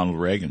ally of Ronald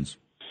Reagan's.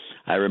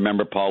 I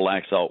remember Paul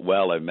Laxalt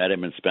well. I met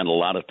him and spent a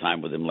lot of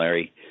time with him,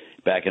 Larry,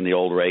 back in the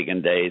old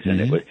Reagan days.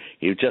 And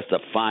he was just a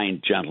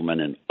fine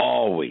gentleman and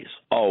always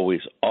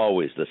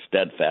the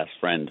steadfast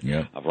friend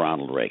of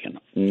Ronald Reagan.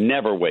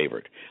 Never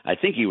wavered. I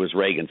think he was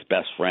Reagan's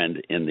best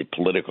friend in the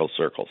political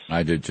circles.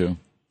 I did, too.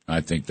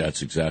 I think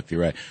that's exactly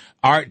right.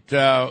 Art,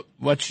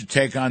 what's your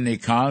take on the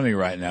economy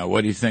right now?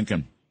 What are you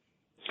thinking?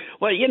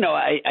 Well,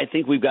 I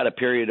think we've got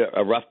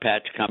a rough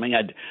patch coming.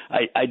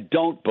 I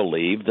don't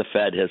believe the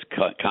Fed has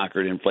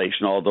conquered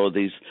inflation, although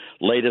these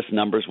latest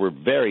numbers were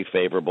very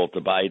favorable to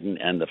Biden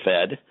and the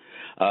Fed.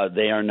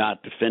 They are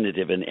not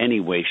definitive in any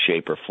way,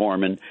 shape, or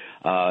form. And,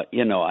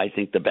 I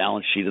think the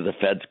balance sheet of the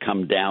Fed's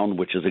come down,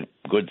 which is a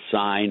good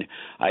sign.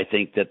 I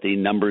think that the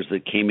numbers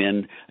that came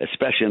in,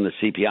 especially in the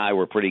CPI,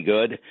 were pretty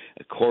good.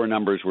 The core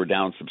numbers were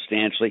down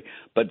substantially.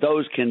 But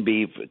those can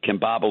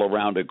bobble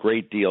around a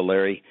great deal,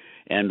 Larry,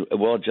 and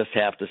we'll just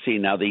have to see.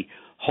 Now, the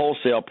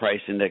wholesale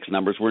price index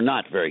numbers were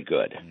not very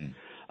good.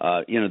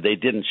 They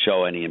didn't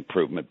show any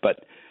improvement.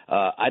 But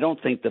I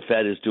don't think the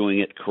Fed is doing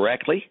it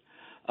correctly.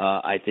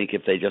 I think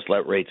if they just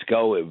let rates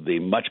go, it would be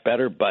much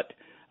better, but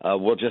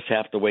we'll just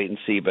have to wait and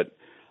see. But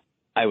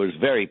I was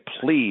very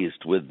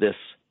pleased with this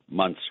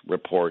month's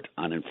report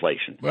on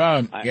inflation.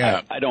 Well,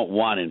 yeah. I don't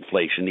want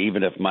inflation,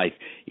 even if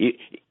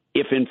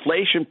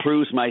inflation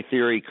proves my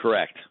theory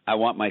correct, I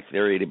want my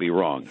theory to be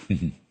wrong.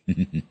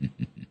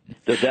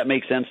 Does that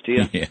make sense to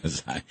you?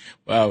 Yes.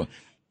 Well,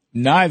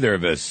 neither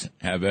of us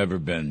have ever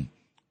been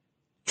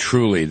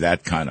truly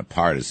that kind of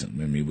partisan.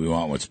 I mean, we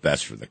want what's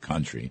best for the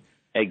country.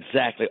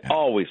 Exactly.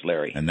 Always,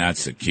 Larry. And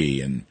that's the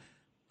key. And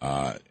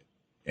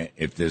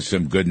if there's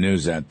some good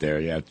news out there,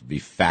 you have to be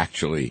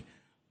factually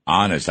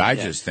honest. I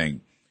just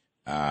think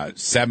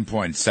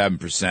 7.7%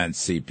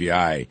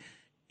 CPI,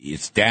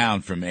 it's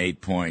down from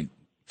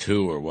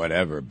 8.2 or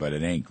whatever, but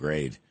it ain't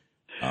great.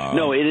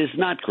 No, it is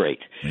not great.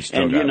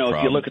 And,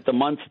 if you look at the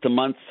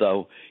month-to-month,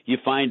 though, you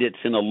find it's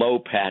in a low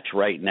patch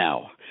right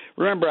now.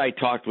 Remember I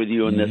talked with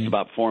you on this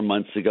about 4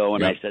 months ago,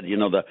 and I said,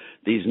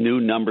 these new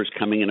numbers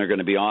coming in are going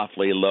to be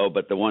awfully low,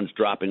 but the ones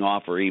dropping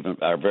off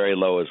are very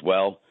low as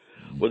well.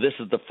 Well, this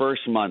is the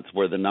first month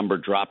where the number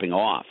dropping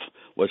off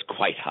was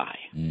quite high.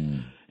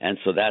 And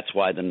so that's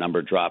why the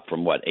number dropped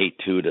from,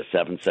 8.2 to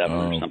 7.7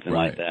 or something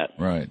like that.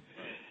 Right.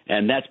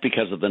 And that's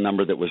because of the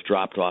number that was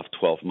dropped off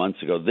 12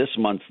 months ago. This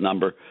month's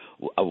number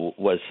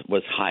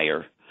was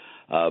higher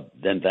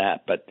than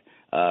that. But,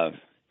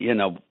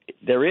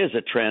 there is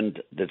a trend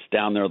that's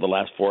down there the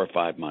last 4 or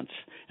 5 months.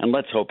 And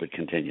let's hope it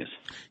continues.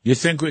 You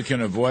think we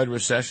can avoid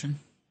recession?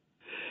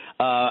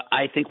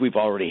 I think we've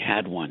already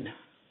had one.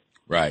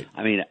 Right.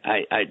 I mean,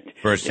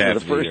 first half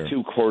of the first year.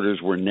 2 quarters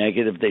were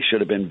negative. They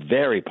should have been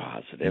very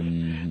positive.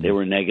 They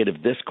were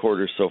negative. This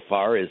quarter so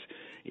far is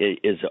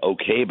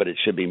okay, but it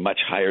should be much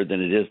higher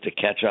than it is to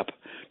catch up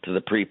to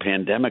the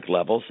pre-pandemic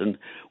levels. And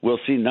we'll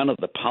see none of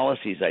the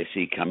policies I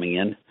see coming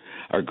in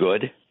are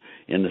good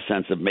in the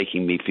sense of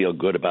making me feel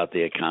good about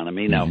the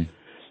economy. Now,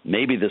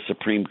 maybe the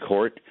Supreme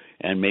Court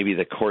and maybe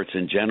the courts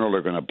in general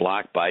are going to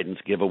block Biden's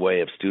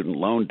giveaway of student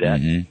loan debt.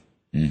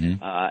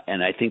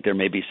 And I think there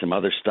may be some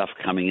other stuff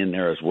coming in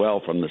there as well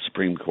from the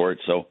Supreme Court.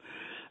 So,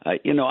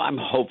 I'm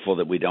hopeful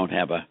that we don't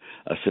have a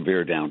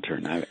severe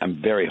downturn.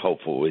 I'm very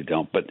hopeful we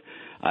don't, but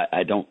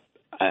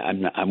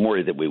I'm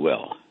worried that we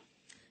will.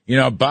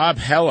 Bob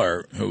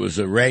Heller, who was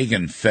a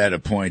Reagan Fed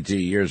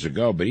appointee years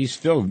ago, but he's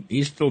still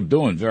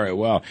doing very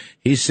well.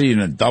 He's seeing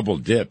a double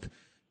dip.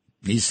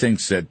 He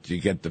thinks that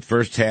you get the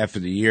first half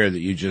of the year that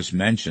you just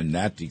mentioned,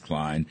 that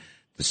decline.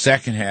 The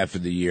second half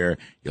of the year,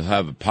 you'll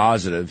have a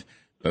positive,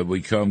 but we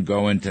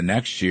go into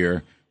next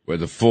year where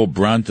the full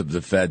brunt of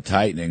the Fed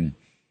tightening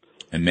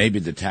and maybe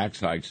the tax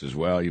hikes as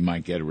well, you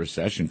might get a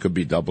recession. Could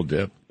be double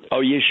dip. Oh,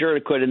 you sure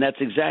it could, and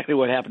that's exactly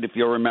what happened, if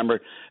you'll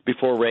remember,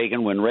 before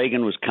Reagan. When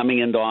Reagan was coming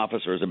into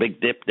office, there was a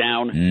big dip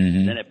down,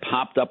 then it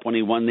popped up when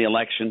he won the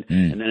election,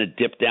 and then it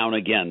dipped down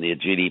again, the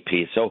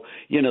GDP. So,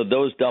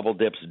 those double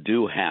dips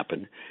do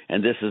happen,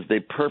 and this is the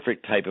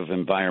perfect type of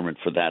environment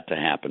for that to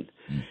happen.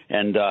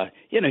 And,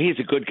 he's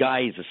a good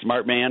guy, he's a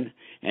smart man,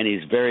 and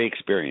he's very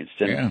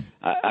experienced, and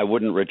I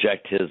wouldn't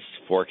reject his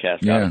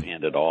forecast out of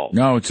hand at all.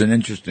 No, it's an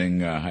interesting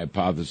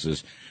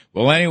hypothesis.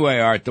 Well, anyway,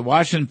 Art, the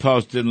Washington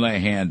Post didn't lay a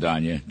hand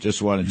on you.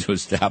 Just wanted to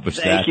establish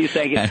that.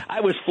 Thank you.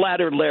 I was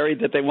flattered, Larry,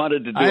 that they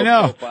wanted to do a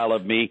profile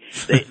of me.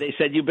 They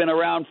said, you've been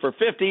around for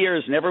 50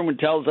 years, and everyone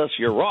tells us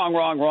you're wrong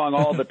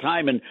all the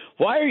time, and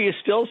why are you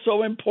still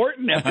so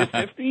important after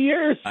 50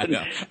 years? I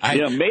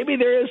know. Maybe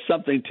there is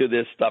something to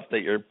this stuff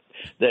that you're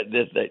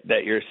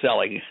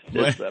selling.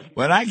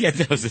 When I get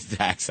those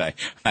attacks,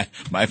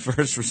 my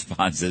first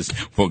response is,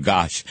 well,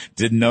 gosh,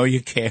 didn't know you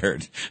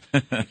cared.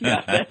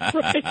 Yeah, that's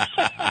right.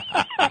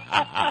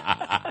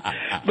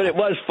 But it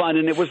was fun,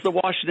 and it was the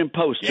Washington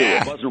Post too.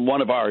 It wasn't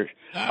one of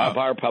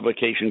our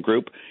publication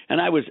group,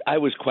 and I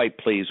was quite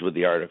pleased with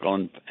the article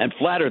and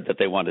flattered that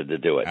they wanted to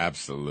do it.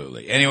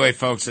 Absolutely. Anyway,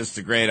 folks, it's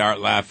the great Art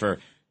Laffer.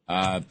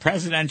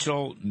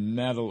 Presidential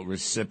medal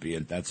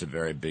recipient. That's a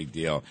very big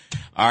deal.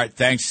 All right.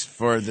 Thanks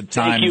for the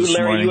time. Thank you, this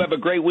Larry. morning. You have a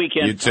great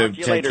weekend. You too.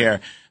 Take later.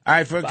 Care. All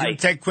right, folks, we're going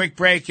to take a quick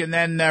break, and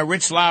then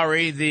Rich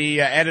Lowry,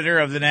 the editor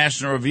of the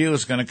National Review,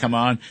 is going to come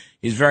on.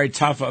 He's very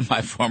tough on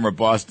my former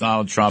boss,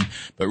 Donald Trump,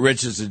 but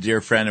Rich is a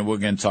dear friend, and we're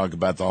going to talk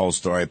about the whole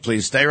story.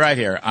 Please stay right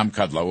here. I'm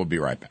Kudlow. We'll be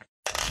right back.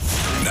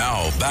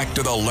 Now, back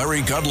to the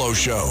Larry Kudlow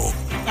Show.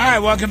 All right,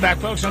 welcome back,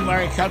 folks. I'm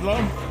Larry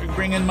Kudlow. We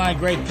bring in my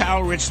great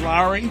pal, Rich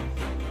Lowry,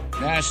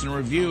 National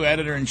Review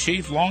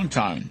Editor-in-Chief,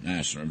 longtime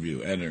National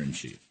Review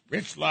Editor-in-Chief.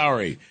 Rich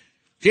Lowry.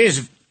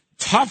 Geez,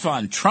 tough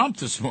on Trump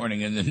this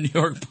morning in the New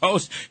York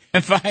Post.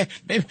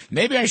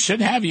 Maybe I should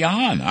have you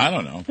on. I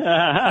don't know.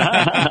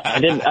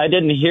 I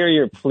didn't hear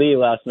your plea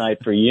last night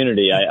for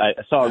unity.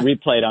 I saw it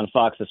replayed on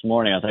Fox this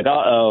morning. I was like,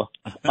 uh-oh.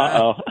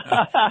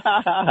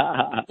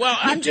 Well,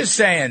 I'm just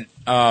saying,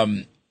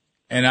 and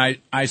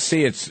I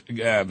see it's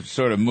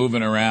sort of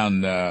moving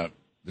around the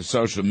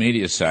social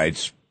media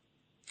sites,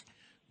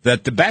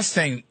 that the best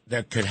thing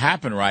that could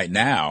happen right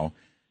now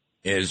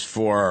is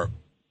for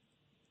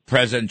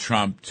President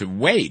Trump to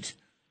wait.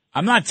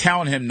 I'm not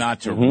telling him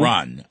not to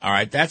run, all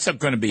right? That's not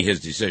going to be his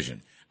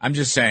decision. I'm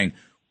just saying,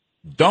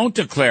 don't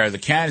declare the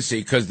candidacy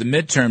because the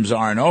midterms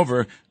aren't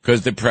over,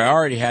 because the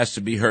priority has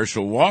to be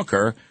Herschel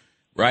Walker,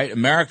 right?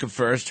 America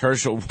first,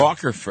 Herschel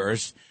Walker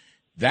first.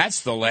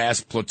 That's the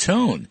last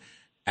platoon.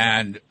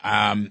 And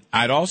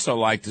I'd also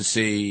like to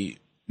see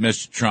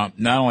Mr. Trump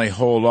not only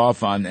hold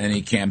off on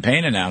any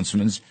campaign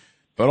announcements,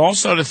 but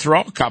also to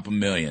throw a couple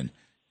million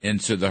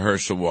into the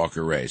Herschel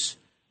Walker race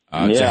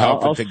to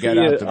help it to get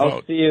out the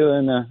vote.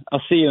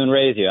 I'll see you and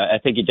raise you. I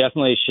think he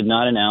definitely should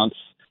not announce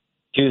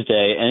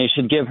Tuesday, and he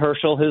should give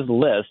Herschel his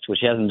list, which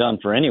he hasn't done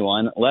for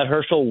anyone. Let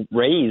Herschel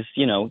raise,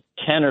 $10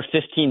 or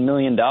 $15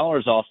 million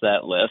off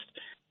that list.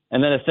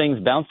 And then if things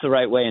bounce the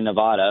right way in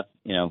Nevada,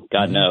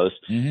 God knows,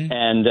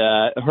 and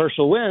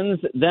Herschel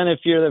wins, then if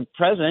you're the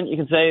president, you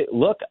can say,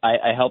 look,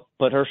 I helped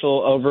put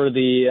Herschel over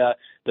the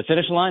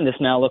finish line. This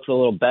now looks a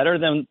little better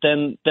than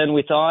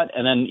we thought.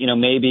 And then,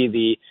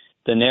 maybe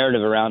the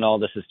narrative around all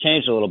this has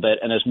changed a little bit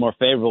and is more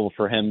favorable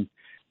for him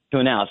to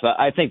announce. But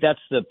I think that's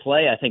the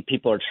play. I think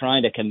people are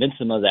trying to convince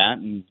him of that,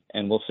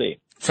 and we'll see.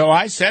 So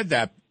I said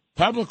that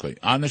publicly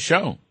on the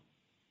show.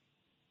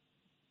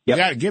 You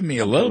got to give me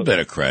a little bit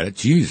of credit.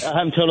 Jeez.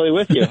 I'm totally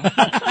with you. You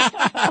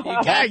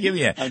got to give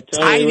me a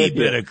tiny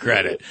bit of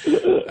credit.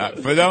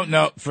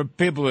 For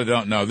people who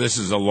don't know, this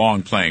is a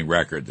long playing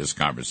record, this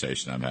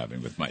conversation I'm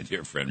having with my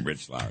dear friend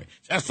Rich Lowry.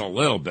 Just a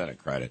little bit of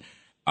credit.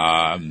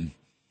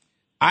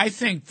 I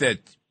think that,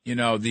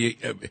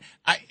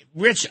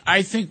 Rich,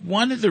 I think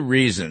one of the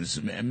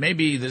reasons,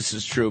 maybe this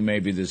is true,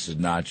 maybe this is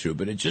not true,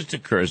 but it just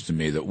occurs to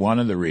me that one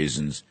of the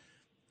reasons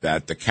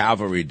that the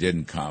cavalry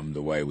didn't come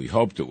the way we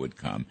hoped it would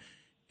come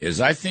is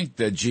I think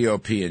the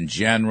GOP in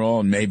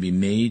general, and maybe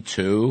me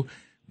too,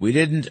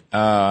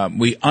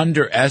 we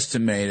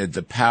underestimated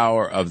the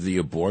power of the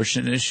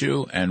abortion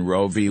issue and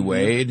Roe v.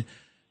 Wade.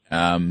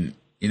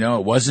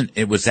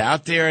 It was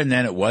out there and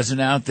then it wasn't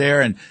out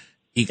there, and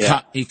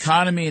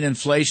economy and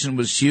inflation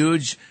was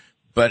huge,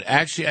 but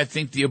actually I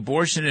think the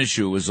abortion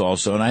issue was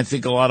also, and I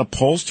think a lot of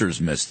pollsters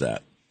missed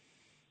that.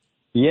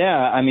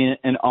 Yeah,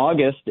 in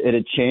August, it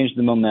had changed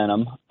the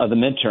momentum of the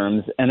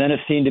midterms, and then it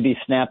seemed to be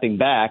snapping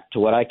back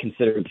to what I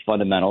considered the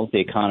fundamentals, the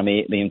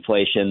economy, the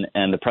inflation,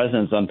 and the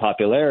president's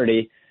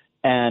unpopularity.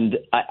 And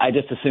I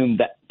just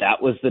assumed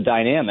that was the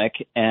dynamic,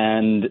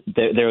 and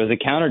there was a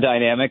counter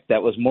dynamic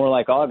that was more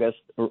like August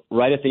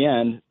right at the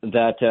end,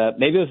 that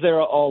maybe it was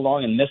there all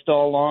along and missed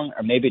all along,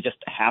 or maybe it just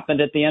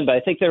happened at the end. But I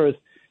think there was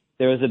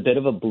a bit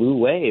of a blue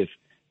wave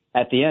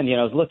at the end.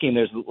 I was looking,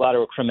 there's a lot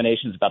of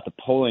recriminations about the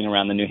polling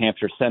around the New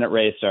Hampshire Senate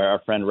race. Our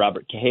friend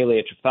Robert Cahaley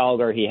at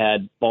Trafalgar, he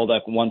had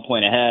Baldock 1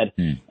 point ahead,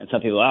 and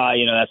some people,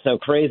 that's so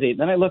crazy.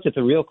 Then I looked at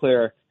the Real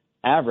Clear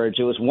average.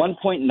 It was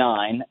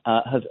 1.9,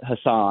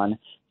 Hassan.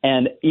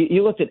 And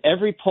you looked at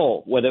every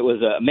poll, whether it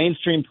was a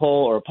mainstream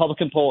poll or a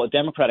Republican poll, a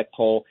Democratic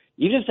poll,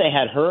 even if they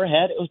had her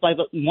ahead, it was by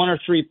 1 or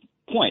 3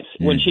 points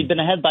when she'd been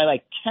ahead by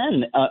like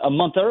 10 a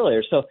month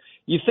earlier. So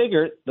you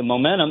figure the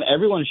momentum,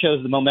 everyone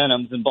shows the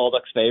momentum's in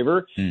Baldock's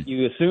favor.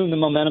 You assume the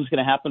momentum's going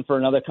to happen for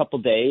another couple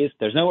days.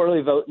 There's no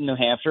early vote in New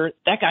Hampshire.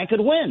 That guy could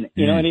win,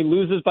 and he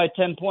loses by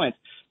 10 points.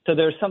 So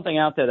there's something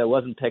out there that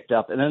wasn't picked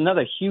up. And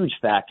another huge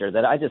factor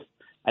that I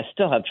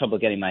still have trouble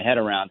getting my head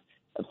around.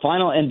 The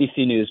final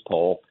NBC News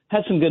poll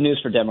had some good news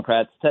for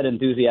Democrats, said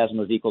enthusiasm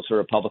was equal to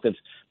Republicans,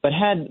 but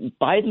had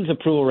Biden's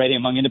approval rating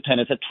among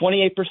independents at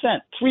 28%,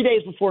 3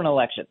 days before an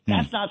election.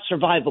 That's not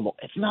survivable.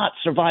 It's not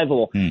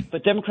survivable.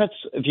 But Democrats,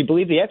 if you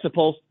believe the exit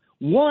polls,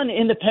 won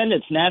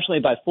independents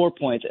nationally by 4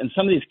 points. And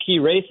some of these key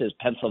races,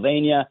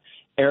 Pennsylvania,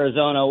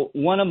 Arizona,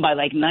 won them by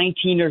like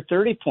 19 or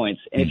 30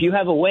 points. And if you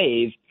have a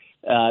wave,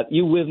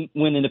 you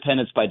win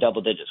independents by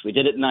double digits. We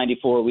did it in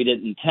 94. We did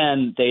it in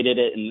 10. They did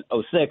it in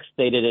 06.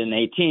 They did it in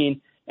 18.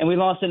 And we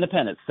lost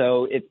independents.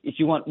 So if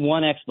you want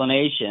one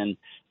explanation,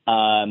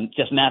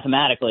 just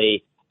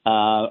mathematically,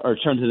 or in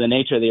terms of the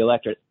nature of the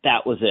electorate,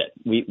 that was it.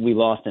 We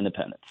lost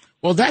independents.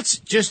 Well, that's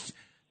just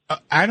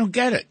I don't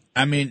get it.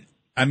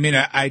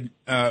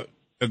 I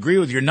agree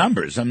with your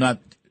numbers. I'm not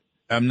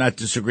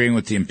disagreeing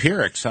with the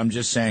empirics. I'm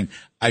just saying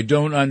I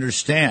don't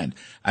understand.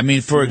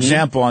 For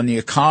example, on the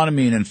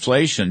economy and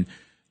inflation,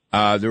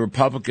 the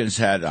Republicans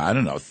had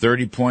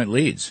 30-point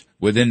leads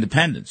with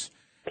independents,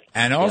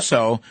 and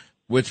also.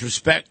 With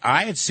respect,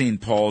 I had seen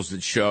polls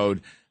that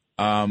showed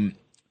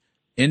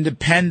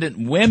independent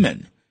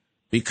women,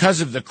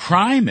 because of the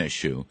crime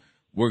issue,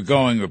 were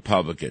going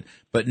Republican.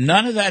 But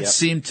none of that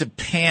seemed to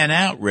pan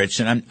out,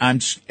 Rich, and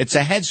it's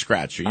a head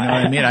scratcher. You know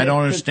what I mean? I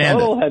don't understand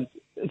it.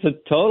 It's a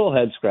total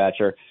head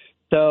scratcher.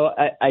 So,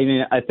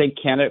 I think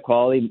candidate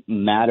quality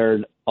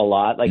mattered a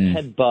lot. Like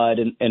Ted Budd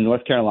in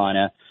North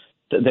Carolina,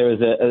 there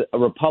was a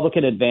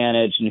Republican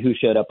advantage in who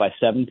showed up by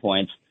 7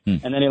 points,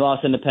 and then he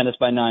lost independents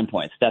by 9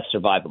 points. That's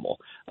survivable.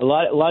 A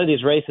lot of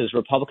these races,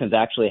 Republicans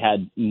actually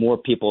had more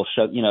people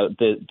show.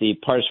 The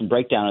partisan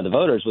breakdown of the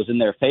voters was in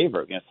their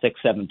favor,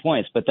 6, 7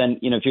 points. But then,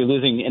 if you're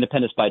losing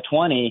independents by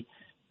 20,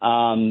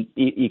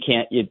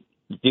 you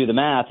do the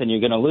math and you're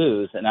going to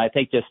lose. And I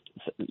think just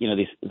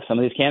some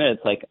of these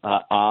candidates like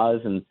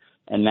Oz and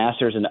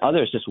Masters and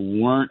others just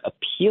weren't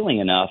appealing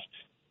enough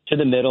to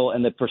the middle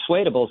and the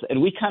persuadables.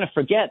 And we kind of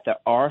forget there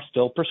are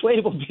still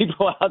persuadable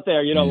people out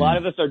there. A lot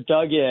of us are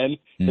dug in.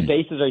 The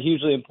bases are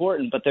hugely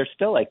important, but there's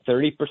still like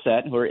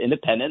 30% who are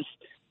independents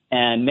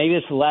And maybe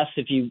it's less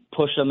if you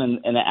push them and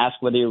ask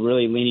whether you're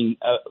really leaning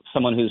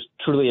someone who's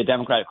truly a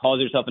Democrat,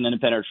 calls yourself an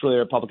independent, or truly a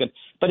Republican.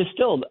 But it's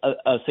still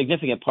a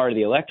significant part of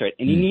the electorate,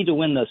 and you need to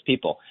win those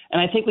people.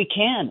 And I think we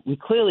can. We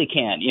clearly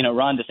can. You know,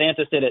 Ron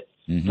DeSantis did it.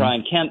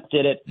 Brian Kemp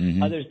did it.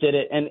 Others did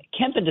it. And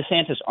Kemp and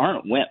DeSantis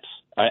aren't wimps.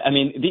 Right? I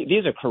mean,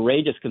 these are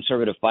courageous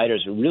conservative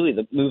fighters who really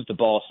move the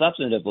ball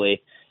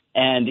substantively.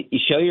 And you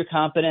show you're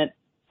competent.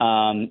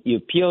 You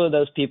appeal to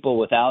those people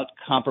without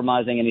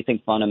compromising anything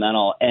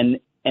fundamental. And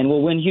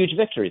we'll win huge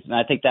victories. And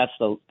I think that's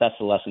the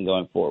lesson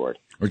going forward.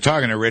 We're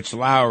talking to Rich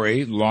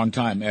Lowry,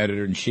 longtime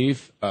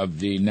editor-in-chief of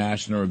the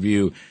National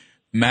Review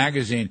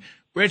magazine.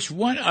 Rich,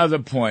 one other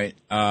point,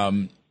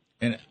 and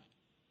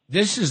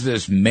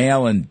this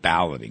mail-in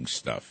balloting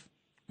stuff,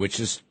 which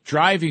is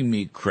driving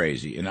me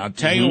crazy. And I'll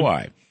tell you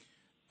why.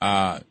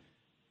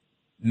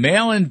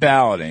 Mail-in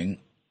balloting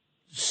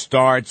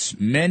starts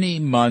many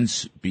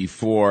months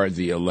before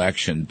the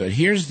election. But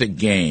here's the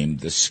game,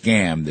 the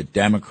scam that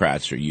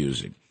Democrats are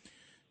using.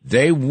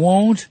 They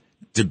won't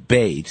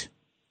debate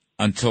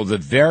until the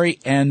very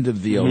end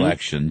of the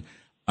election,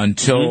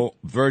 until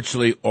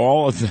virtually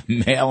all of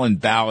the mail-in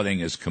balloting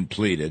is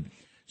completed.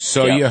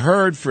 So you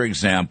heard, for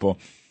example,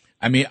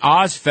 I mean,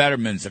 Oz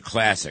Fetterman's a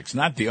classic. It's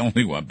not the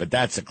only one, but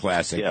that's a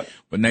classic.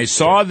 When they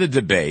saw the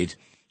debate,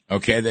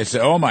 okay, they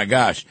said, oh, my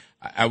gosh,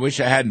 I wish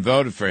I hadn't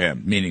voted for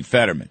him, meaning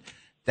Fetterman.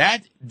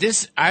 I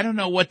don't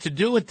know what to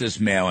do with this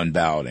mail-in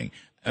balloting.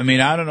 I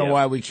mean, I don't know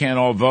why we can't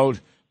all vote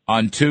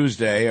on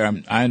Tuesday.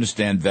 I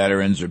understand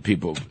veterans or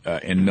people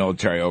in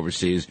military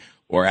overseas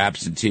or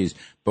absentees.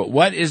 But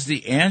what is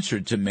the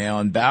answer to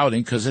mail-in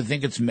balloting? Because I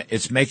think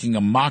it's making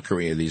a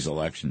mockery of these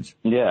elections.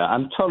 Yeah,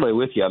 I'm totally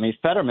with you. I mean,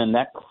 Fetterman,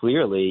 that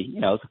clearly,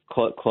 it's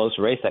a close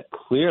race. That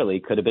clearly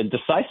could have been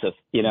decisive,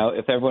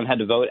 if everyone had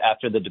to vote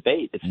after the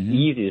debate. It's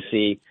easy to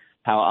see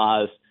how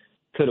Oz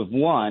could have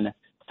won.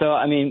 So,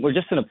 I mean, we're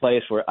just in a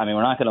place where,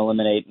 we're not going to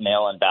eliminate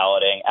mail-in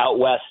balloting. Out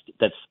west,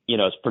 that's,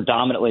 it's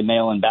predominantly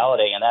mail-in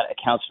balloting, and that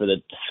accounts for the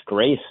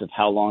disgrace of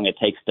how long it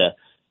takes to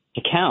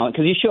count.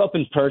 Because you show up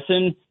in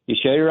person, you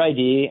show your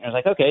ID, and it's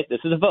like, okay, this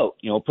is a vote.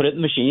 We'll put it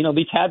in the machine, it'll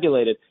be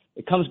tabulated.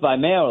 It comes by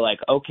mail, like,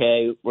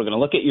 okay, we're going to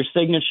look at your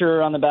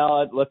signature on the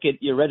ballot, look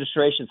at your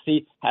registration,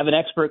 have an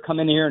expert come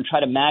in here and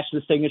try to match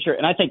the signature.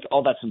 And I think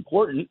all that's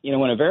important,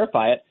 want to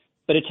verify it.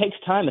 But it takes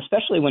time,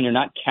 especially when you're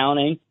not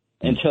counting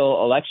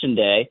until Election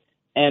Day.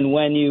 And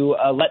when you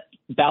let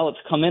ballots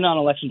come in on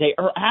Election Day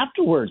or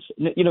afterwards,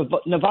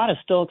 Nevada's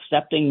still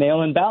accepting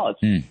mail-in ballots.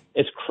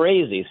 It's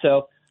crazy.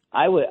 So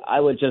I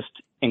would just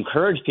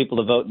encourage people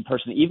to vote in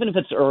person, even if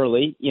it's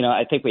early.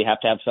 I think we have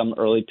to have some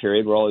early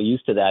period. We're all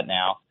used to that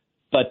now.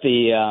 But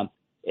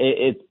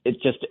it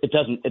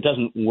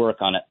doesn't work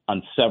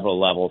on several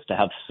levels to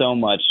have so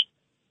much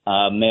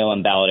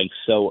mail-in balloting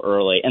so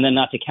early, and then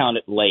not to count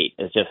it late.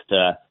 It's just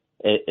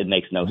it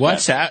makes no sense.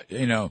 What's that?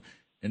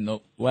 In the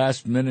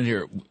last minute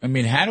here, I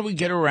mean, how do we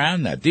get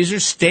around that? These are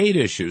state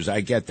issues.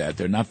 I get that.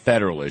 They're not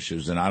federal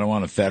issues, and I don't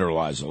want to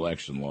federalize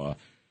election law,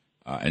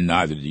 and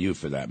neither do you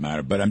for that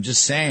matter. But I'm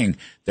just saying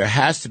there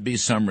has to be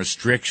some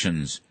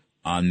restrictions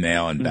on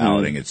mail-in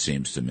balloting, it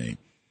seems to me.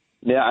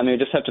 Yeah, we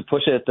just have to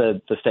push it at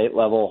the state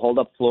level, hold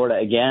up Florida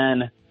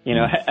again,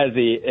 as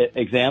the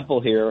example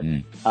here.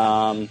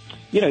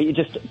 You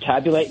just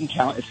tabulate and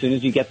count as soon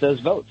as you get those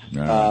votes.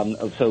 So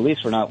at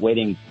least we're not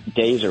waiting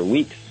days or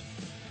weeks.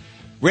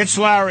 Rich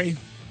Lowry,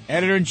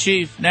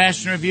 editor-in-chief,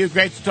 National Review.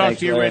 Great to talk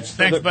to you, Larry. Rich.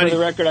 Thanks, buddy. For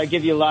the record, I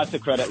give you lots of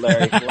credit,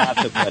 Larry.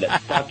 Lots of credit.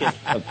 Buckets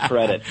of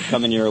credit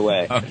coming your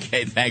way.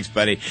 Okay, thanks,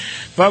 buddy.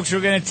 Folks, we're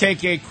going to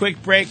take a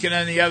quick break, and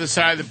on the other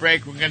side of the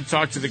break, we're going to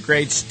talk to the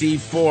great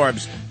Steve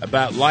Forbes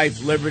about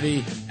life,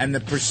 liberty, and the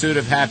pursuit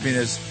of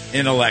happiness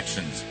in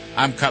elections.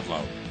 I'm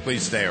Kudlow.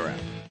 Please stay around.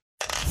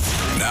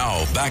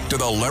 Now, back to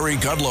the Larry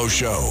Kudlow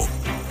Show.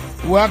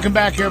 Welcome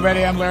back,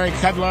 everybody. I'm Larry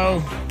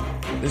Kudlow.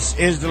 This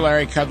is the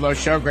Larry Kudlow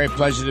Show. Great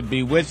pleasure to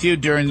be with you.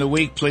 During the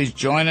week, please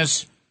join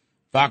us.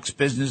 Fox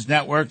Business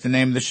Network. The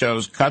name of the show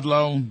is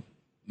Kudlow,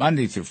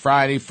 Monday through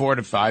Friday, 4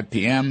 to 5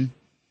 p.m.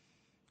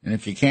 And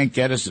if you can't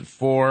get us at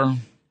 4,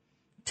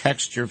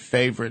 text your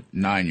favorite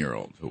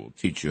 9-year-old who will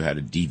teach you how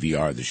to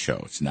DVR the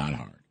show. It's not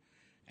hard.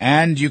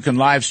 And you can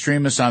live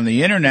stream us on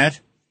the Internet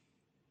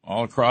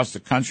all across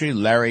the country,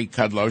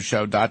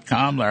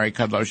 LarryKudlowShow.com,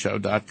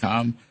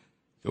 LarryKudlowShow.com.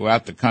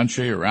 Throughout the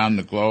country, around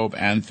the globe,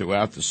 and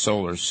throughout the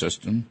solar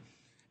system.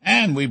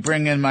 And we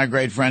bring in my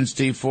great friend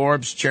Steve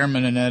Forbes,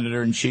 chairman and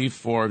editor-in-chief,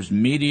 Forbes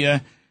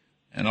Media,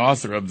 and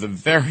author of the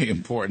very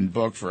important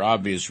book, for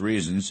obvious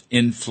reasons,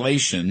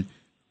 Inflation,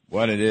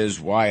 What It Is,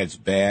 Why It's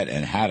Bad,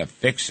 and How to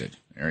Fix It.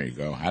 There you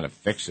go, How to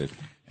Fix It.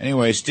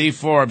 Anyway, Steve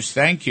Forbes,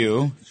 thank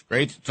you. It's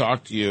great to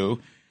talk to you.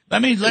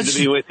 Good to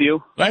be with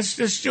you. Let's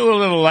just do a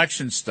little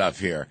election stuff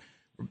here.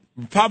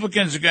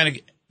 Republicans are going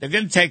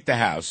to take the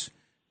House.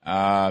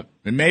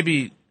 And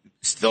maybe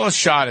still a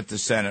shot at the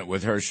Senate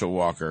with Herschel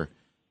Walker,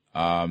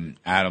 Adam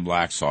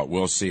Laxalt.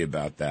 We'll see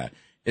about that.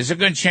 Is it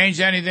going to change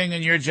anything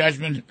in your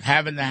judgment,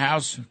 having the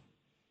House?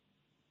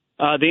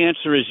 The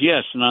answer is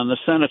yes. And on the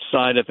Senate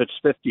side, if it's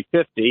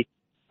 50-50,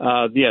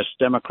 yes,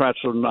 Democrats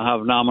will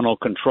have nominal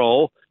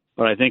control.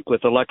 But I think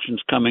with elections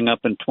coming up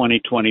in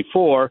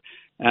 2024,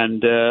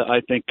 and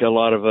I think a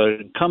lot of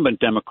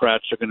incumbent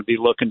Democrats are going to be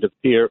looking to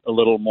appear a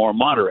little more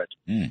moderate.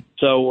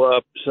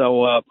 So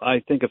I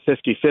think a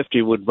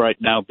 50-50 would right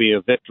now be a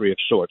victory of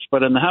sorts.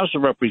 But in the House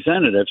of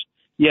Representatives,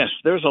 yes,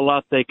 there's a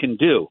lot they can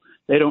do.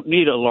 They don't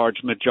need a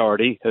large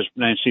majority, as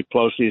Nancy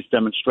Pelosi has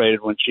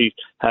demonstrated when she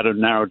had a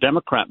narrow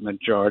Democrat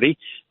majority.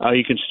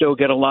 You can still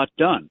get a lot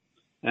done.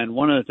 And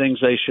one of the things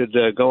they should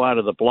go out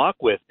of the block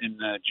with in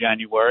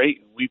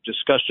January, we've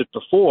discussed it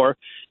before,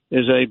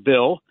 is a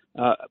bill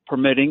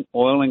permitting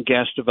oil and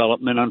gas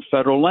development on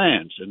federal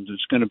lands. And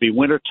it's going to be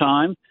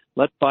wintertime.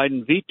 Let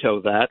Biden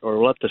veto that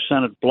or let the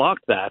Senate block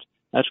that.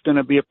 That's going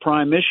to be a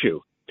prime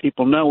issue.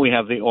 People know we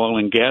have the oil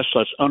and gas.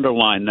 Let's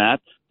underline that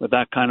with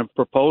that kind of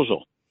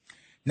proposal.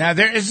 Now,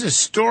 there is a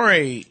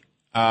story,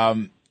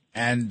 and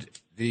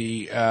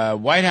the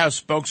White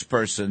House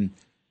spokesperson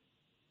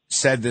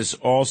said this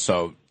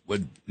also,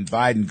 with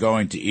Biden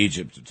going to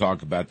Egypt to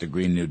talk about the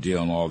Green New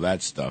Deal and all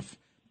that stuff.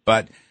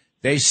 But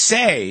they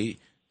say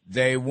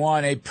they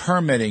want a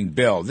permitting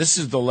bill. This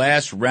is the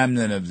last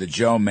remnant of the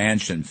Joe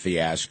Manchin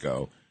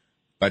fiasco.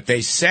 But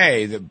they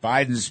say that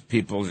Biden's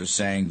people are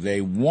saying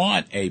they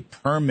want a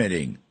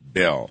permitting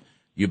bill.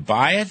 You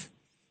buy it?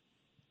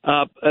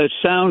 It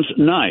sounds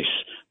nice.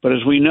 But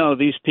as we know,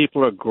 these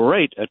people are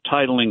great at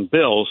titling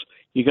bills.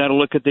 You got to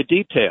look at the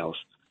details.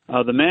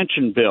 The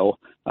Manchin bill,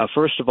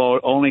 first of all,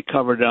 only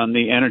covered on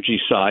the energy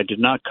side, did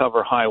not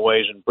cover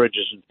highways and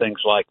bridges and things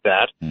like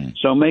that.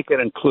 So make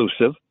it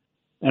inclusive.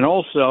 And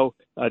also,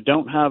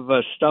 don't have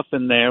stuff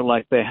in there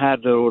like they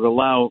had that would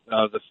allow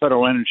the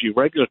Federal Energy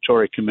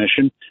Regulatory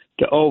Commission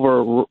to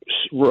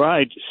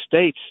override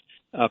states'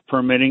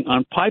 permitting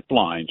on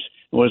pipelines.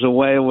 It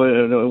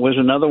was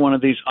another one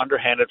of these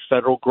underhanded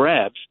federal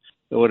grabs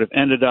that would have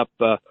ended up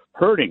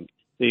hurting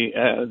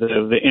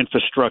the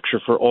infrastructure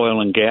for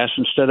oil and gas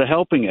instead of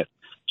helping it.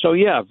 So,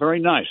 yeah, very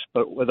nice.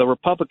 But the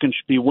Republicans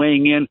should be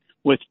weighing in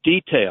with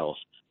details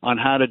on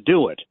how to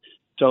do it.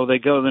 So they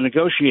go to the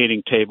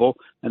negotiating table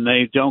and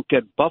they don't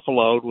get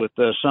buffaloed with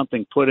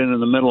something put in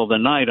the middle of the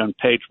night on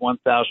page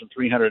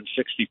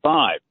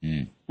 1,365.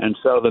 And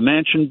so the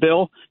Manchin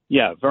bill,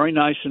 yeah, very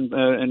nice and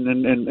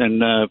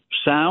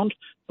sound.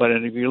 But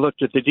if you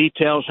looked at the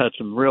details, had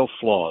some real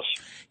flaws.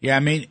 Yeah, I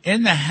mean,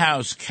 in the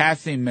House,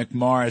 Kathy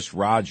McMorris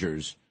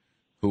Rogers,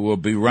 who will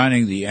be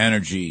running the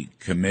Energy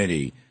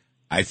Committee,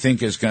 I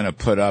think is going to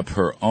put up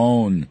her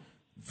own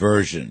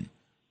version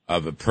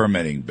of a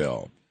permitting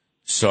bill.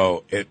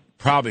 So it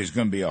probably is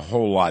going to be a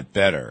whole lot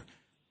better.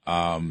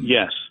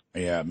 Yes.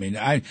 Yeah, I mean,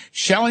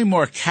 Shelley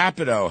Moore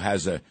Capito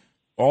has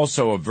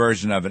also a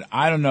version of it.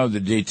 I don't know the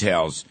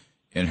details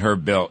in her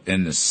bill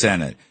in the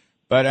Senate.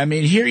 But, I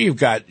mean, here you've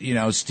got,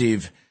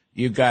 Steve,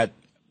 you've got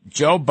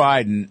Joe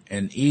Biden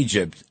in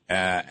Egypt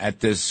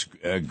at this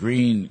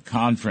green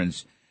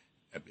conference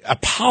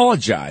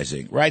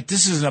apologizing, right?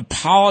 This is an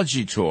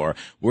apology tour.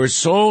 We're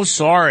so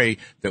sorry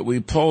that we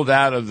pulled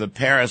out of the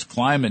Paris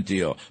climate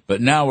deal,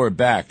 but now we're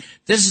back.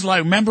 This is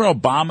like, remember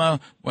Obama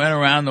went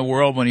around the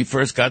world when he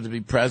first got to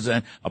be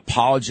president,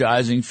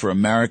 apologizing for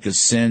America's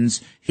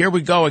sins? Here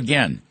we go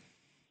again.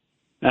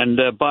 And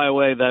by the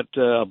way, that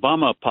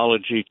Obama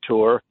apology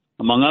tour,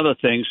 among other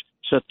things,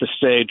 set the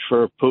stage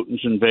for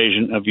Putin's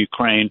invasion of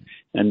Ukraine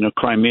and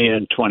Crimea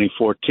in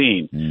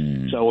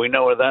 2014. So we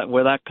know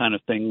where that kind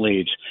of thing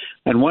leads.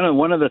 And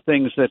one of the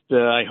things that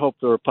I hope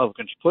the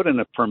Republicans put in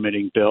a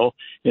permitting bill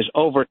is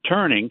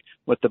overturning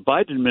what the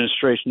Biden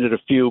administration did a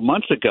few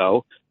months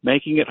ago,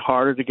 making it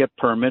harder to get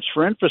permits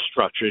for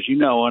infrastructure. As you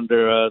know,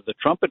 under the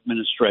Trump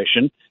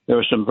administration, there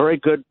were some very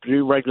good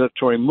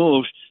regulatory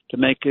moves to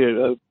make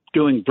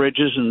doing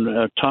bridges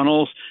and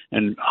tunnels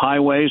and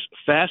highways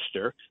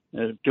faster,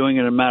 doing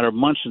it in a matter of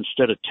months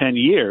instead of 10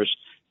 years.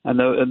 And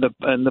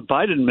the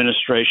Biden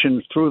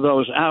administration threw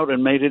those out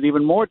and made it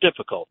even more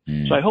difficult.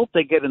 So I hope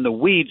they get in the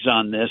weeds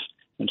on this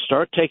and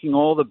start taking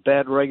all the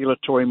bad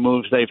regulatory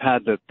moves they've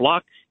had that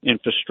block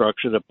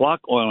infrastructure, that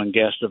block oil and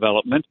gas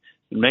development,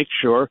 and make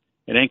sure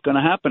it ain't going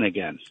to happen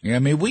again. Yeah, I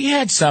mean, we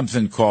had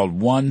something called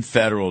one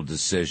federal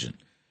decision.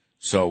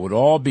 So it would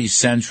all be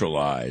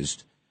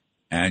centralized,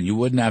 and you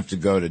wouldn't have to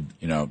go to,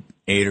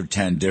 8 or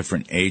 10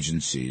 different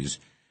agencies.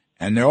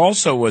 And there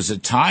also was a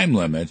time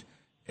limit.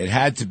 It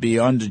had to be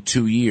under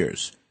 2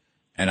 years.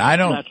 And I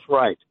don't... That's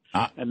right.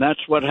 And that's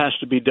what has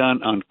to be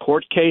done on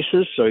court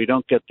cases, so you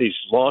don't get these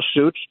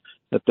lawsuits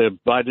that the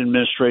Biden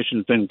administration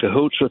has been in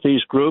cahoots with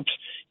these groups.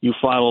 You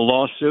file a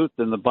lawsuit,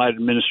 then the Biden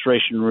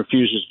administration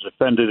refuses to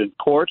defend it in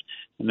court,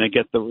 and they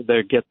get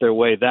their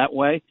way that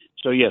way.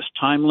 So, yes,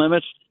 time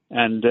limits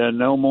and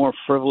no more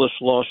frivolous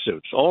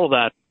lawsuits. All of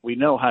that, we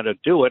know how to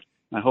do it.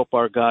 I hope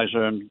our guys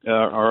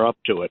are up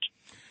to it.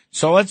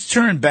 So let's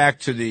turn back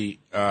to the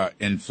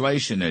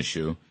inflation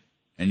issue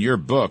and your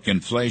book,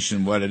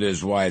 Inflation, What It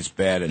Is, Why It's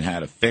Bad, and How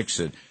to Fix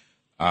It.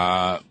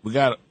 We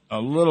got a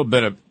little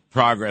bit of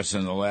progress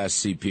in the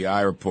last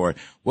CPI report.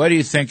 What are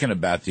you thinking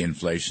about the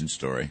inflation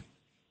story?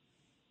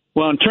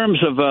 Well, in terms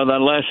of that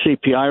last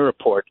CPI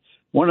report,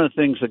 one of the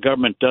things the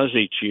government does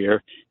each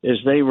year is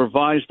they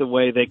revise the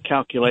way they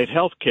calculate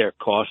health care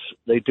costs.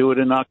 They do it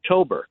in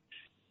October.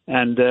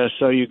 And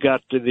so you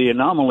got the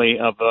anomaly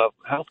of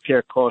health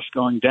care costs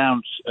going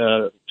down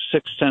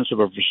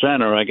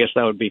 0.6%, or I guess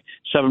that would be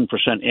 7%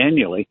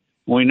 annually.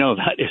 We know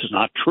that is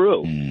not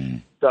true.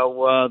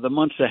 So the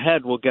months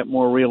ahead will get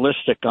more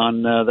realistic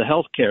on the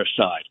health care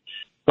side.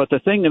 But the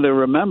thing to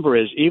remember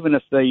is even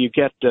if you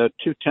get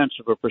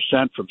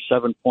 0.2% from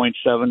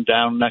 7.7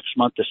 down next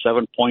month to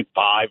 7.5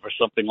 or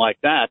something like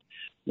that,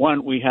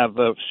 one, we have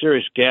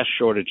serious gas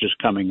shortages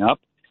coming up,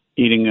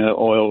 heating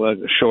oil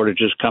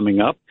shortages coming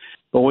up.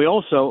 But we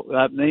also,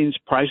 that means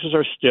prices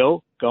are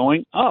still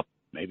going up,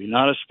 maybe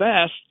not as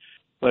fast.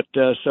 But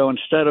so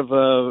instead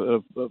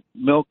of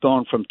milk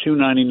going from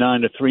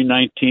 $2.99 to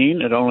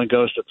 $3.19, it only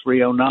goes to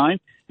 $3.09.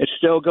 It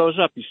still goes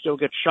up. You still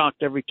get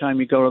shocked every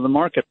time you go to the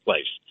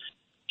marketplace.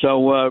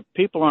 So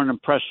people aren't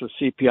impressed with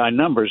CPI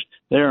numbers.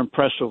 They're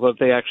impressed with what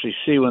they actually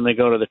see when they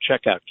go to the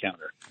checkout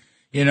counter.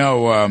 You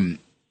know,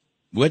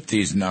 with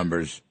these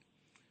numbers,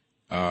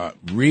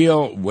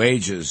 real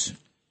wages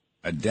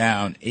are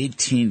down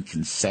 18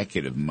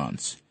 consecutive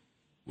months,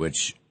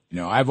 which, you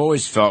know, I've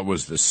always felt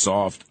was the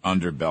soft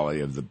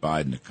underbelly of the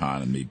Biden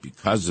economy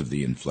because of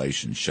the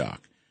inflation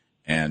shock.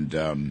 And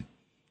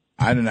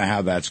I don't know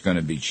how that's going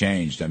to be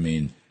changed. I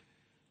mean,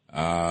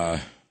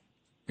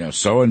 you know,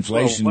 so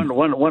inflation.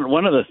 Well,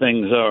 one of the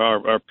things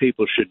our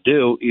people should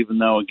do, even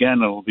though,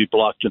 again, it will be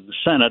blocked in the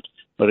Senate,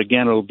 but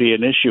again, it will be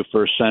an issue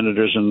for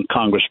senators and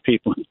Congress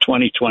people in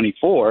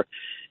 2024,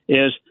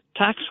 is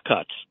tax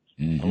cuts.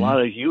 A lot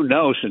of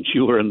since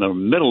you were in the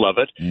middle of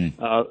it,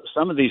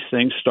 some of these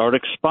things start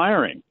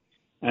expiring.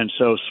 And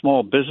so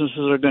small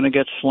businesses are going to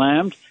get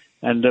slammed.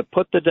 And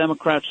put the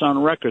Democrats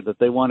on record that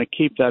they want to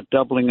keep that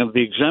doubling of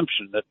the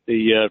exemption that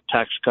the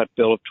tax cut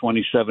bill of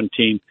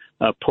 2017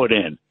 put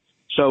in.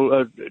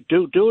 So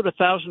do it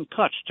 1,000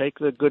 cuts. Take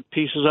the good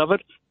pieces of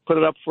it, put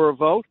it up for a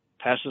vote,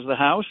 passes the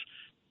House,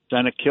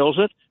 Senate kills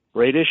it.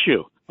 Great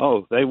issue.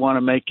 Oh, they want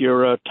to make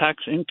your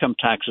income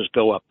taxes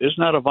go up. Isn't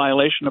that a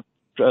violation of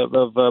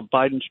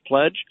Biden's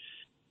pledge?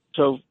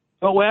 So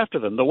go after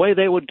them the way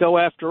they would go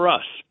after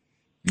us.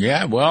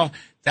 Yeah, well,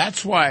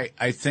 that's why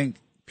I think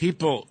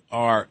people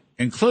are,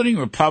 including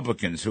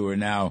Republicans who are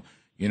now,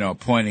 you know,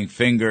 pointing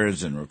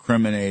fingers and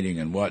recriminating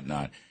and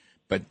whatnot.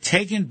 But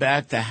taking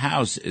back the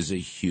House is a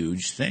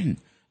huge thing.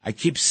 I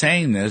keep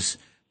saying this,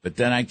 but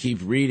then I keep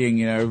reading,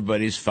 you know,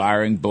 everybody's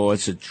firing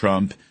bullets at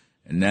Trump,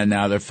 and then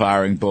now they're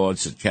firing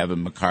bullets at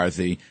Kevin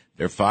McCarthy.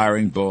 They're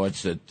firing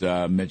bullets at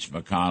Mitch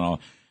McConnell.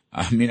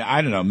 I mean,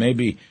 I don't know.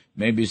 Maybe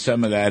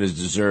some of that is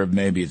deserved.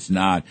 Maybe it's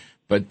not.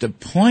 But the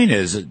point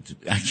is,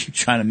 I keep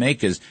trying to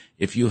make is,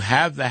 if you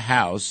have the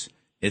House,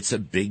 it's a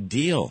big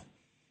deal.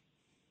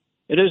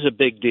 It is a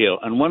big deal.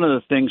 And one of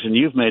the things, and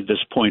you've made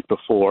this point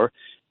before,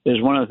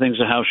 is one of the things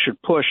the House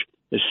should push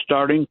is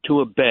starting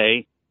to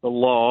obey the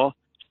law,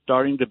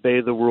 starting to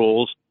obey the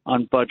rules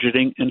on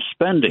budgeting and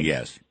spending.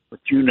 Yes.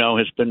 Which, you know,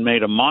 has been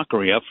made a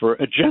mockery of for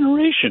a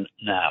generation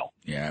now.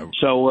 Yeah.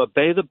 So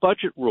obey the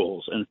budget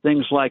rules and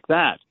things like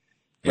that.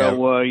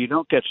 So you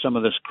don't get some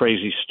of this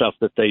crazy stuff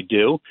that they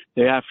do.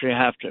 They actually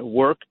have to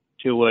work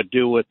to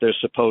do what they're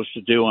supposed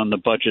to do on the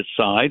budget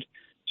side.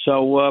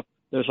 So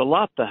there's a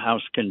lot the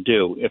House can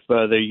do if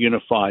they're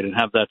unified and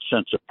have that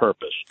sense of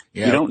purpose.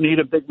 Yeah. You don't need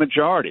a big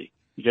majority.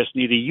 You just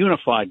need a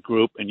unified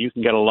group, and you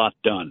can get a lot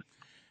done.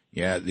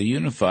 Yeah, the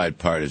unified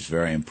part is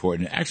very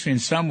important. Actually, in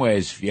some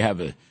ways, if you have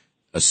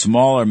a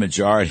smaller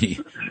majority,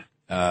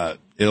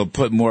 it'll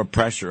put more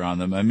pressure on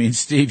them. I mean,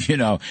 Steve, you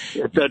know.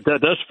 That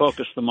does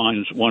focus the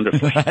minds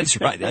wonderfully. That's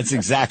right. That's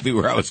exactly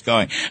where I was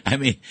going. I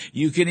mean,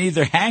 you can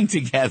either hang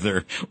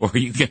together or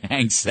you can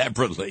hang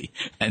separately.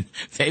 And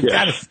they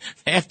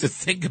have to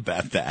think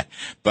about that.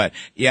 But,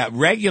 yeah,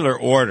 regular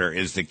order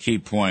is the key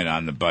point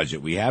on the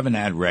budget. We haven't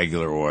had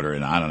regular order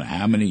in I don't know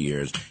how many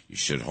years. You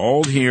should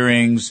hold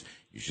hearings.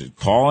 You should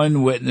call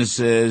in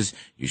witnesses.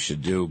 You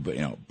should do, you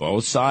know,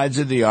 both sides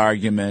of the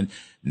argument.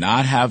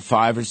 Not have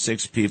 5 or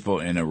 6 people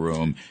in a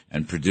room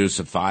and produce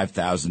a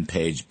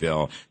 5,000-page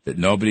bill that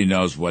nobody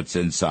knows what's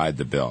inside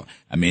the bill.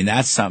 I mean,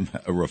 that's a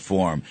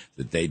reform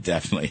that they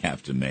definitely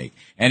have to make.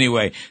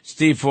 Anyway,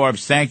 Steve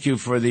Forbes, thank you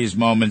for these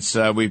moments.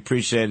 We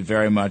appreciate it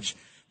very much.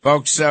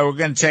 Folks, we're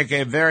going to take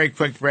a very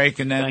quick break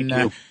and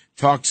then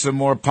talk some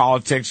more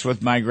politics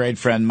with my great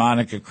friend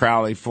Monica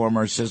Crowley,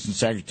 former Assistant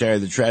Secretary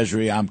of the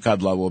Treasury. I'm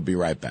Kudlow. We'll be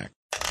right back.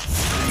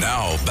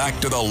 Now, back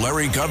to the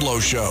Larry Kudlow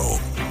Show.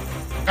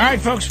 All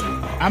right, folks,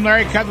 I'm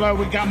Larry Kudlow.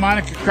 We got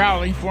Monica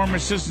Crowley, former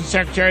Assistant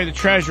Secretary of the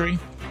Treasury,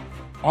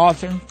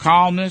 author,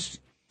 columnist,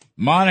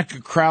 Monica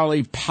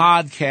Crowley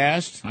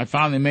podcast. I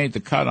finally made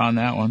the cut on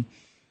that one.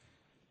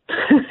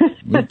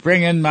 We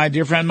bring in my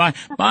dear friend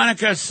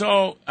Monica.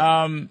 So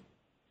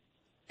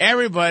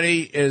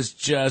everybody is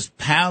just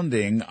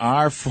pounding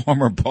our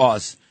former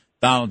boss,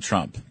 Donald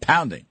Trump.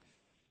 Pounding,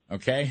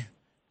 okay?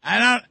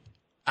 I'm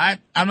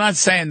not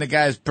saying the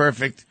guy's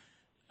perfect.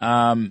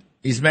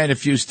 He's made a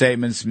few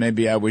statements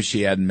maybe I wish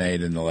he hadn't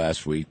made in the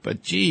last week,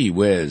 but gee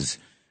whiz,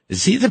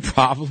 Is he the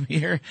problem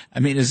here? I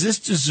mean, is this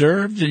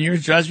deserved in your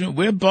judgment?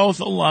 We're both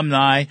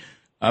alumni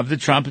of the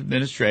Trump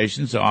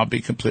administration, so I'll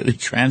be completely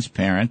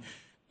transparent.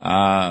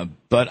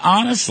 But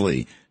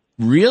honestly,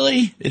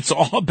 really, it's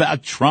all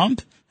about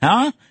Trump?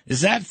 Huh?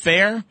 Is that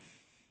fair?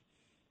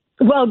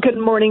 Well, good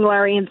morning,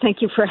 Larry, and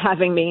thank you for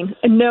having me.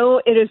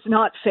 No, it is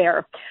not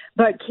fair.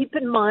 But keep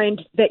in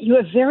mind that you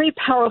have very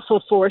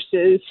powerful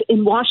forces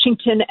in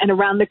Washington and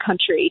around the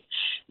country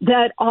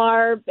that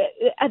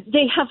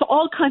they have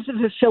all kinds of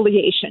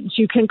affiliations.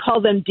 You can call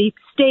them deep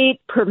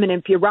state,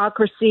 permanent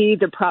bureaucracy,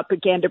 the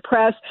propaganda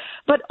press,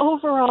 but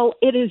overall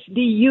it is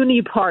the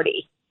uni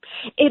party.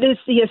 It is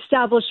the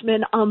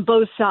establishment on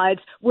both sides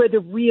where the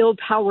real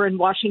power in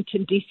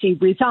Washington, D.C.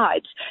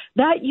 resides.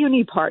 That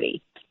uni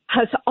party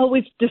has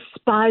always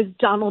despised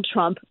Donald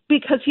Trump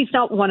because he's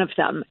not one of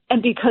them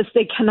and because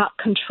they cannot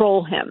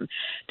control him.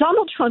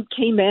 Donald Trump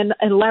came in,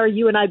 and Larry,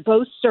 you and I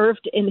both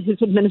served in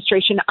his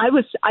administration. I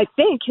was, I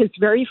think, his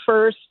very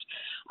first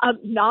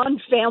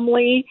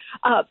non-family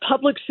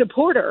public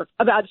supporter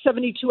about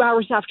 72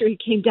 hours after he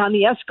came down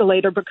the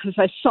escalator, because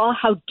I saw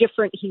how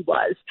different he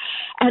was.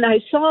 And I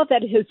saw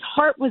that his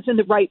heart was in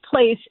the right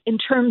place in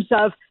terms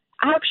of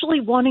actually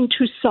wanting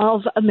to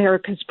solve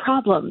America's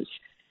problems.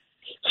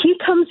 He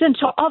comes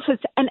into office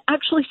and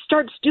actually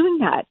starts doing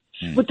that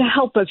with the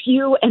help of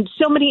you and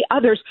so many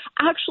others,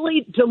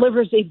 actually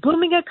delivers a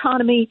booming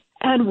economy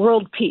and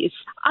world peace.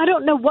 I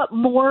don't know what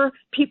more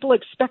people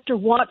expect or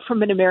want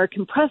from an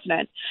American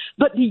president,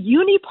 but the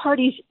uni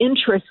party's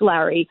interests,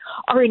 Larry,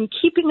 are in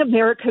keeping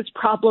America's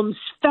problems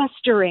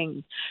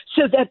festering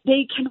so that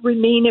they can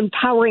remain in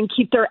power and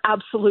keep their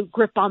absolute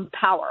grip on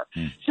power.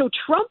 So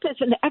Trump is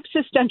an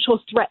existential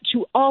threat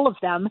to all of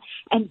them,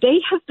 and they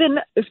have been,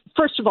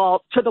 first of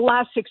all, for the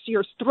last 6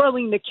 years,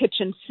 throwing the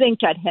kitchen sink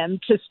at him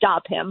to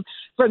stop him,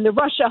 from the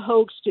Russia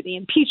hoax to the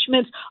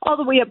impeachments, all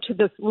the way up to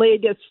this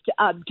latest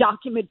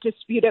document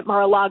dispute at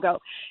Mar-a-Lago.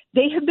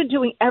 They have been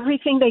doing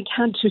everything they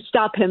can to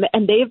stop him,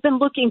 and they have been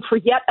looking for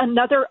yet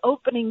another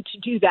opening to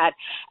do that.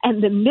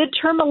 And the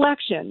midterm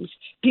elections,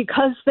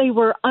 because they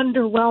were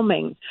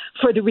underwhelming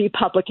for the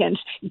Republicans,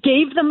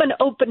 gave them an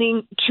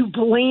opening to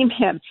blame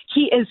him.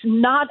 He is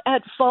not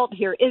at fault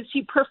here. Is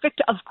he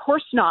perfect? Of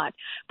course not.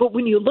 But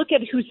when you look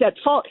at who's at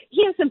fault,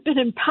 he hasn't been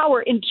in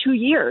power in 2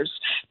 years.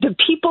 The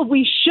people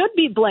we should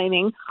be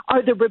blaming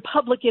are the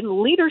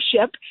Republican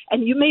leadership,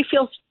 and you may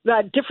feel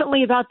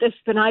differently about this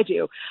than I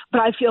do,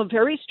 but I feel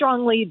very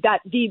strongly that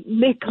the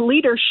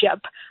McLeadership,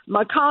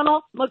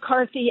 McConnell,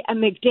 McCarthy,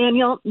 and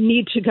McDaniel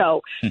need to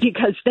go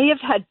because they have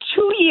had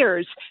 2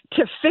 years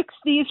to fix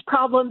these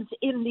problems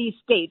in these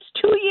states,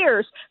 2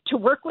 years to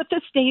work with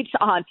the states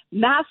on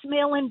mass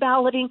mail-in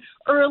balloting,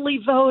 early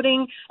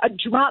voting,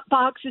 drop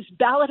boxes,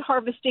 ballot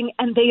harvesting,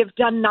 and they have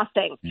done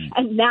nothing.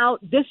 And now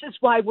this is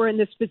why we're in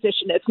this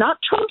position. It's not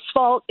Trump's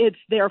fault. It's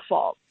their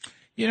fault.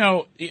 You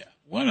know,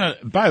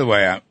 by the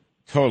way, I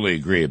totally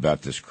agree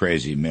about this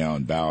crazy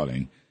mail-in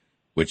balloting,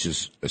 which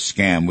is a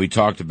scam. We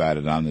talked about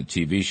it on the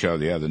TV show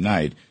the other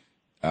night.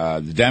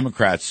 The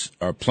Democrats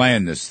are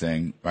playing this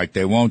thing like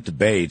they won't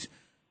debate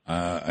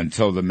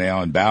until the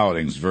mail-in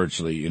balloting is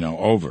virtually,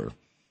 over.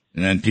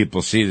 And then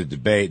people see the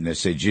debate and they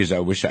say, geez, I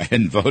wish I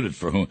hadn't voted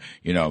for,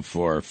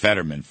 for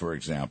Fetterman, for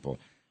example.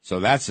 So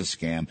that's a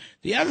scam.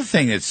 The other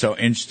thing that's so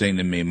interesting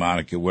to me,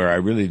 Monica, where I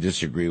really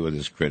disagree with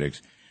his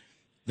critics,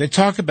 they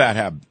talk about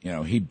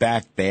how, he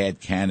backed bad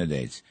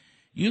candidates.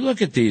 You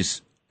look at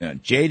these,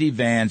 J.D.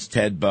 Vance,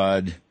 Ted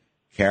Budd,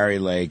 Kari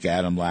Lake,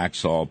 Adam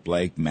Laxalt,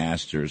 Blake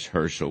Masters,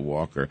 Herschel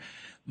Walker.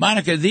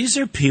 Monica, these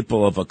are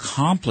people of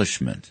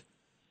accomplishment.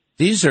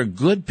 These are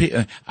good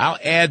people. I'll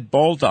add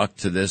Bolduc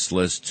to this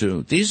list,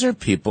 too. These are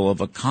people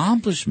of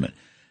accomplishment.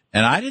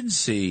 And I didn't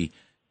see,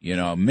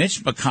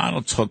 Mitch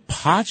McConnell took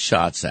pot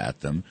shots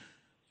at them.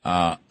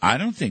 I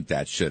don't think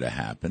that should have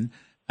happened.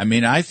 I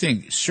mean, I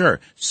think, sure,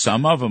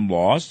 some of them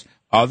lost.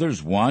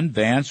 Others won.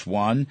 Vance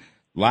won.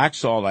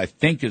 Laxalt, I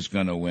think, is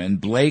going to win.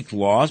 Blake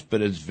lost,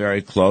 but it's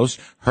very close.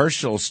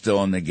 Herschel's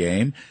still in the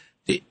game.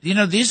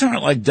 These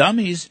aren't like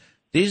dummies.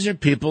 These are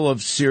people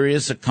of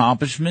serious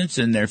accomplishments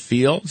in their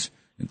fields,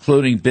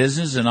 including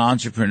business and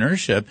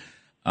entrepreneurship.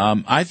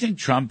 I think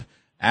Trump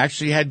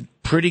actually had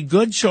pretty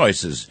good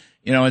choices.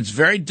 It's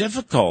very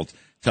difficult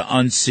to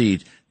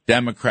unseat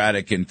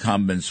Democratic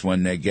incumbents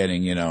when they're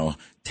getting,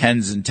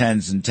 tens and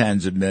tens and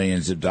tens of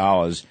millions of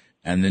dollars,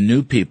 and the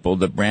new people,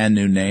 the brand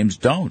new names,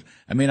 don't.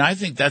 I mean, I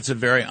think that's a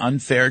very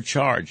unfair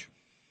charge.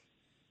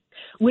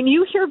 When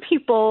you hear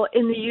people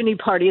in the uni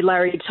party,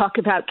 Larry, talk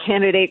about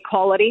candidate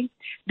quality,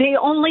 they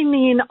only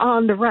mean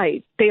on the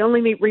right. They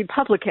only mean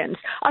Republicans.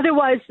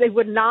 Otherwise, they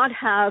would not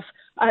have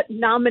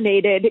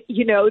nominated,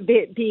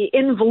 the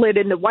invalid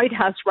in the White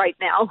House right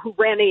now who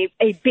ran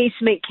a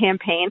basement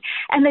campaign,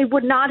 and they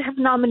would not have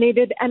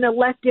nominated and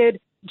elected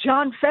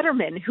John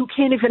Fetterman, who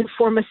can't even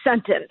form a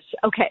sentence.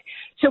 Okay,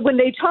 so when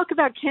they talk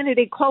about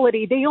candidate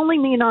quality, they only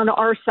mean on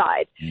our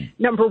side,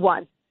 number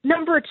one.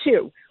 Number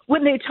two,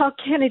 when they talk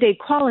candidate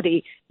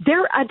quality,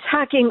 they're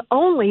attacking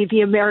only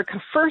the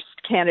America First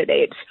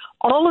candidates,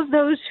 all of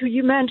those who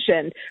you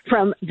mentioned,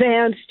 from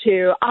Vance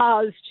to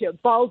Oz to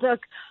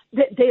Baldock,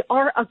 they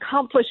are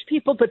accomplished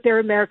people, but they're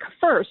America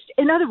first.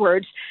 In other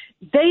words,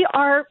 they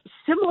are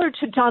similar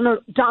to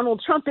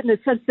Donald Trump in the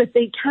sense that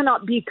they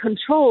cannot be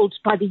controlled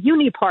by the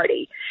Uni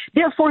Party.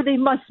 Therefore, they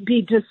must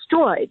be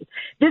destroyed.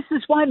 This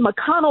is why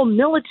McConnell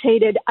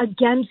militated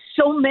against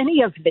so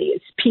many of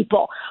these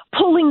people,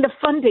 pulling the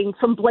funding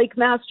from Blake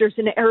Masters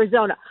in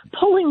Arizona,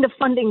 pulling the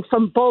funding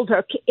from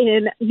Baldock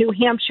in New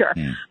Hampshire,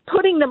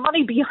 putting the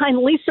money behind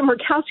Lisa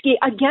Murkowski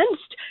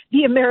against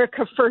the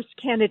America First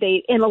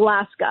candidate in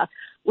Alaska.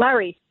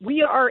 Larry,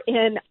 we are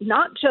in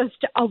not just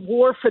a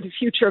war for the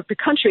future of the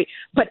country,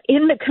 but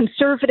in the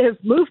conservative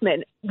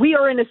movement, we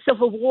are in a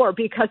civil war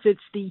because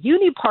it's the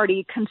Uni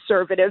Party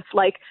conservatives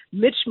like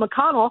Mitch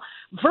McConnell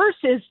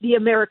versus the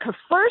America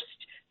First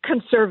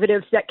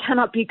conservatives that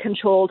cannot be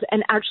controlled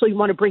and actually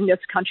want to bring this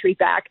country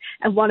back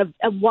and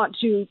want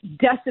to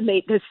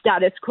decimate the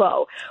status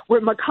quo, where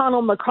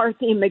McConnell,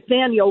 McCarthy, and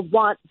McDaniel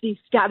want the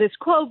status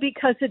quo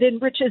because it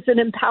enriches and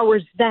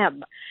empowers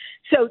them.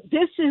 So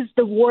this is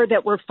the war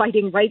that we're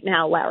fighting right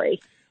now, Larry.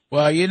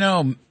 Well, you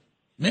know,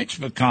 Mitch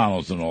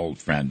McConnell's an old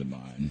friend of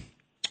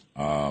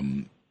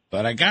mine.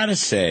 But I got to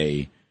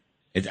say,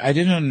 I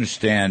didn't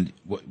understand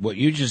what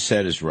you just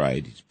said is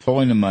right. He's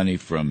pulling the money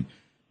from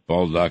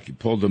Baldock. He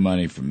pulled the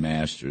money from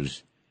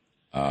Masters.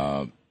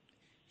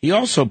 He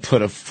also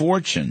put a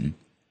fortune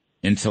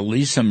into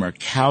Lisa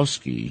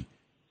Murkowski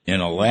in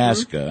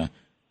Alaska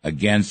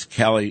against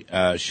Kelly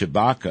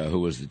Shabaka, who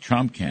was the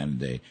Trump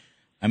candidate.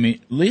 I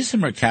mean, Lisa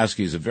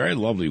Murkowski is a very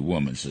lovely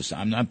woman, so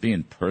I'm not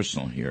being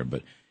personal here,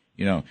 but,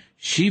 you know,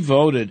 she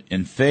voted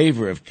in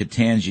favor of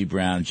Ketanji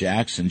Brown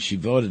Jackson. She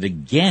voted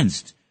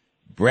against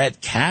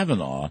Brett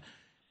Kavanaugh.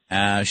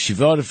 She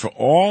voted for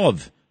all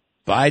of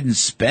Biden's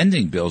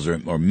spending bills,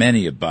 or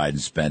many of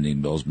Biden's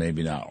spending bills,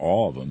 maybe not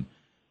all of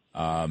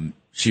them.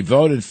 She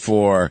voted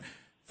for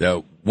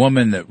the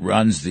woman that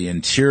runs the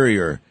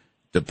Interior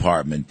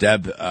Department,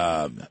 Deb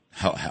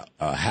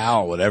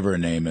Howell, whatever her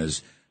name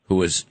is,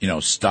 who has, you know,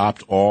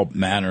 stopped all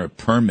manner of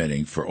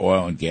permitting for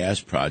oil and gas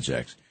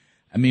projects.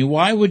 I mean,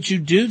 why would you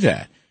do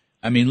that?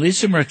 I mean,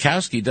 Lisa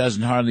Murkowski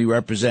doesn't hardly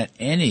represent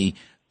any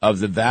of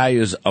the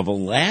values of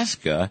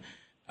Alaska.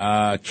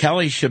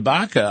 Kelly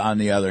Shabaka, on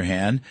the other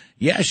hand,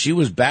 yeah, she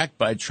was backed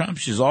by Trump.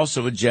 She's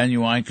also a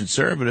genuine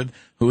conservative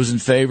who was in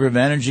favor of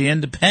energy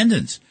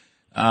independence.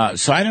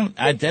 So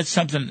that's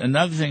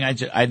another thing I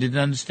didn't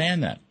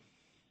understand that.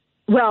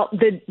 Well,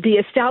 the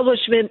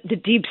establishment, the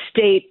deep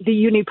state, the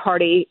Uni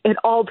Party, it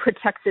all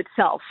protects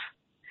itself.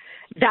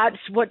 That's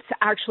what's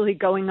actually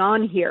going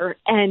on here.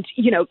 And,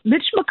 you know,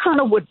 Mitch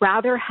McConnell would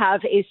rather have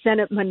a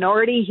Senate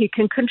minority he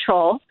can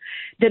control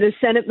than a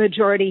Senate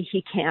majority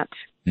he can't.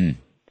 And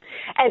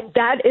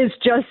that is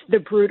just the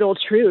brutal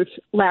truth,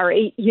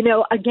 Larry. You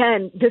know,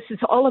 again, this is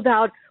all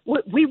about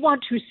we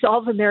want to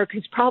solve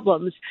America's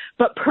problems,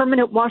 but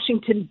permanent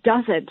Washington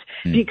doesn't,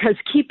 because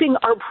keeping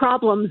our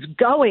problems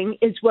going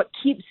is what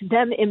keeps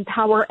them in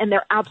power and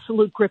their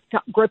absolute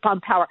grip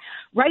on power.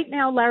 Right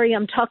now, Larry,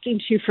 I'm talking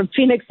to you from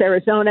Phoenix,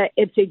 Arizona.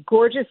 It's a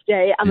gorgeous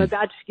day. I'm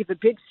about to give a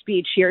big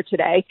speech here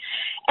today.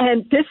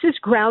 And this is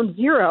ground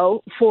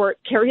zero for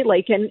Kari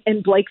Lake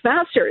and Blake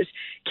Masters.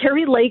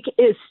 Kari Lake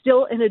is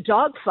still in a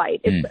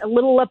dogfight. It's a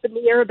little up in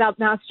the air about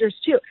Masters,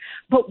 too.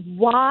 But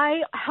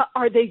why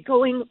are they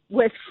going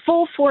with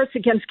full force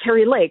against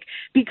Kari Lake?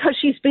 Because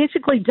she's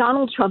basically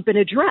Donald Trump in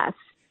a dress,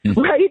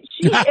 right?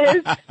 She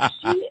is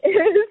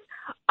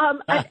an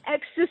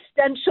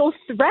existential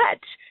threat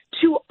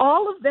to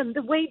all of them,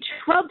 the way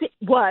Trump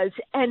was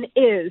and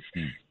is.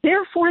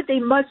 Therefore, they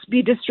must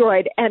be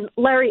destroyed. And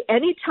Larry,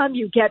 anytime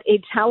you get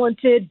a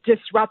talented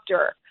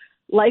disruptor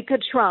like a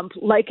Trump,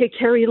 like a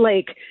Kari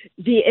Lake,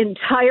 the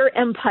entire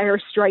empire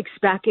strikes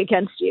back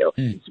against you.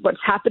 It's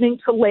what's happening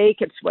to Lake.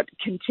 It's what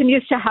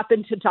continues to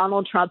happen to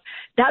Donald Trump.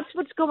 That's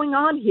what's going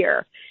on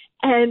here.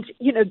 And,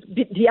 you know,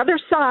 the other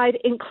side,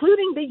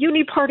 including the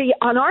Uni Party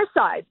on our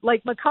side,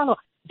 like McConnell,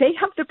 they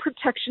have the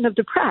protection of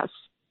the press.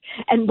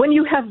 And when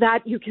you have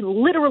that, you can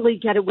literally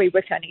get away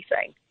with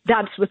anything.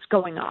 That's what's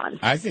going on.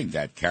 I think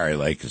that Kari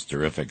Lake is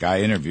terrific.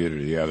 I interviewed her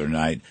the other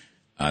night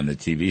on the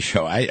TV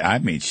show. I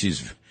mean,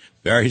 she's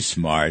very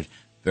smart,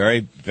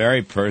 very,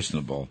 very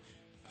personable,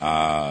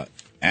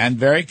 and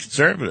very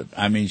conservative.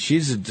 I mean,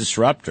 she's a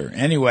disruptor.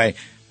 Anyway,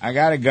 I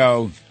got to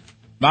go.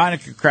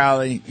 Monica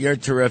Crowley, you're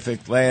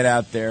terrific. Lay it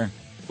out there.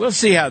 We'll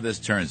see how this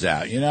turns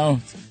out. You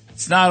know,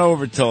 it's not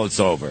over till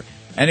it's over.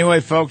 Anyway,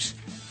 folks,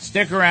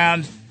 stick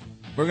around.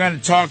 We're going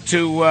to talk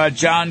to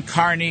John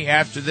Carney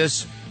after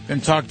this. We're going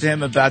to talk to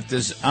him about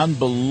this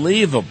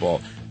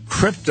unbelievable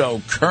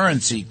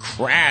cryptocurrency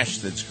crash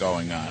that's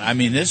going on. I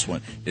mean, this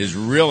one is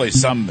really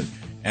something.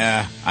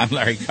 I'm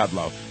Larry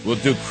Kudlow. We'll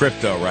do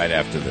crypto right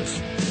after this.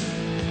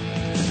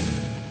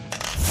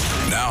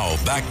 Now,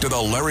 back to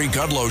the Larry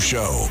Kudlow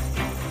Show.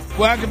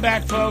 Welcome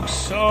back, folks.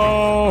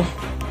 So,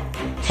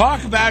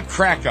 talk about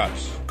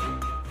crack-ups.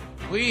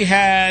 We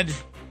had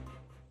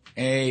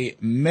a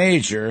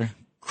major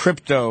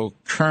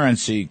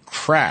cryptocurrency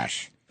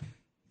crash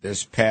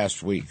this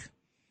past week.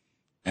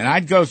 And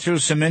I'd go through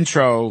some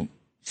intro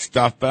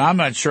stuff, but I'm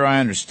not sure I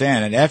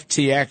understand it.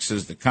 FTX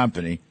is the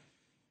company,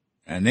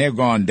 and they've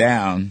gone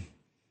down,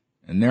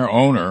 and their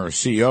owner or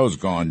CEO's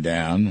gone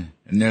down,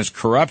 and there's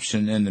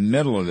corruption in the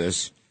middle of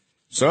this.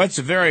 So it's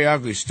a very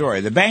ugly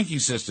story. The banking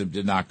system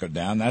did not go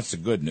down. That's the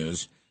good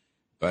news.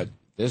 But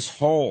this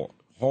whole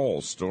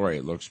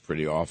story looks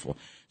pretty awful.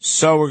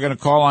 So we're going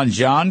to call on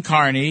John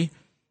Carney,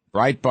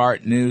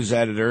 Breitbart news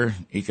editor,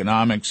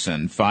 economics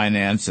and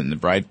finance, and the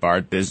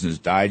Breitbart Business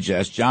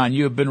Digest. John,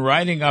 you have been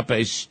writing up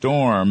a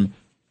storm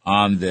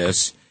on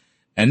this,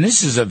 and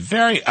this is a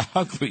very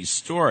ugly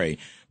story.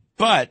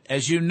 But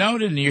as you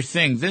note in your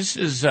thing, this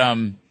is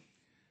did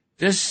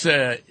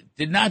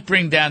not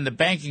bring down the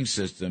banking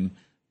system.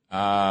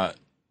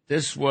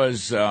 This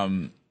was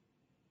a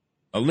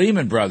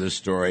Lehman Brothers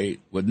story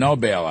with no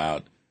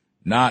bailout,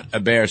 not a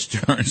Bear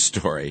Stearns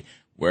story,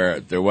 where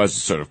there was a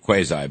sort of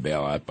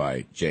quasi-bailout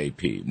by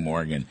J.P.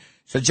 Morgan.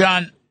 So,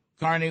 John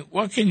Carney,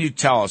 what can you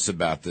tell us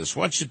about this?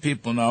 What should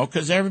people know?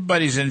 Because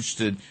everybody's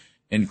interested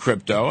in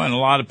crypto, and a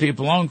lot of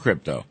people own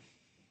crypto.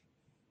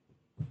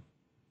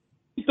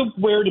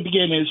 Where to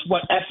begin is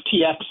what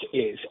FTX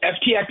is.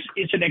 FTX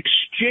is an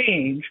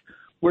exchange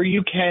where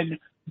you can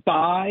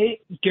buy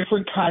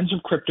different kinds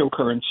of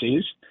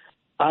cryptocurrencies.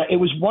 It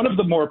was one of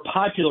the more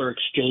popular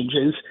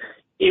exchanges.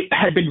 It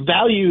had been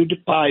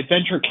valued by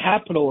venture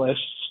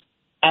capitalists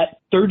at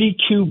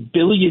 $32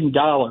 billion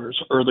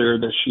earlier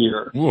this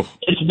year. Oof.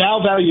 It's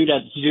now valued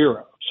at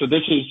zero. So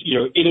this is,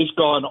 it has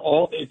gone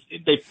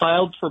they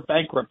filed for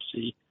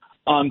bankruptcy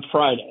on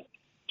Friday.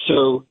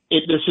 So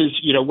this is,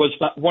 was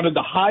one of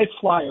the high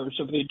flyers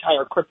of the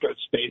entire crypto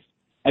space,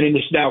 and it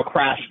has now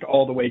crashed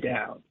all the way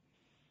down.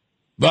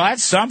 Well,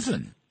 that's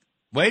something.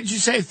 What did you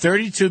say,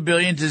 32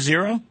 billion to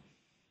zero?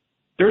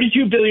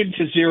 32 billion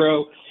to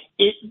zero.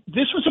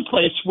 This was a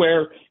place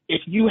where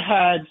if you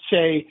had,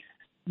 say,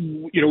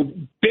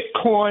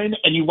 Bitcoin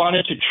and you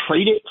wanted to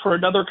trade it for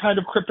another kind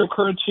of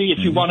cryptocurrency, if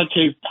you wanted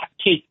to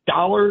take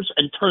dollars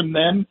and turn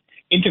them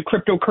into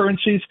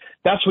cryptocurrencies,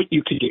 that's what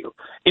you could do.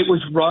 It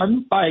was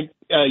run by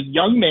a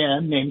young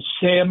man named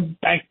Sam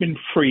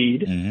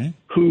Bankman-Fried,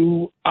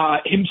 who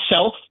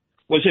himself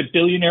was a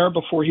billionaire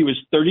before he was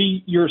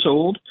 30 years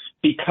old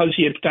because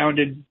he had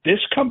founded this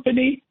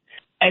company.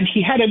 And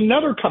he had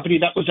another company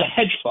that was a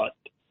hedge fund,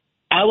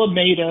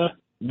 Alameda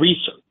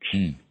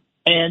Research.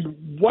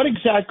 And what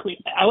exactly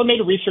 –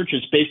 Alameda Research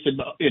is based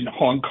in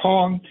Hong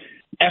Kong.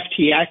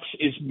 FTX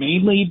is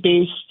mainly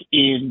based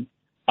in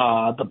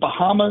the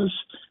Bahamas,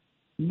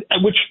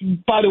 which,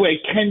 by the way,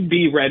 can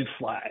be red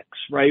flags,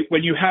 right?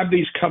 When you have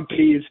these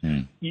companies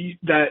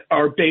that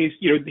are based –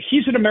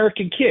 he's an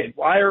American kid.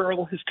 Why are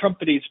all his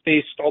companies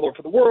based all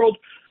over the world?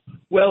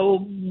 Well,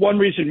 one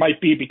reason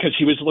might be because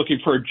he was looking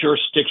for a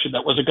jurisdiction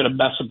that wasn't going to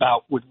mess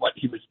about with what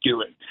he was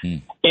doing.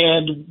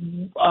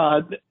 And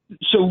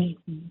so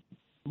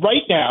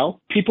right now,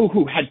 people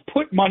who had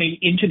put money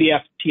into the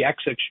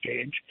FTX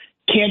exchange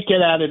can't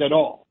get at it at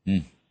all.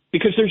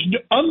 Because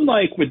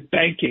unlike with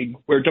banking,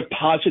 where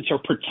deposits are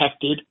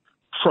protected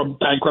from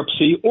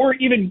bankruptcy, or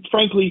even,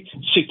 frankly,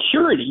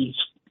 securities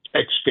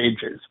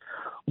exchanges,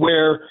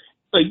 where,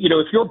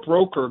 if your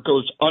broker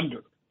goes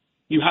under,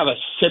 you have a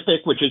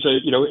SIPC, which is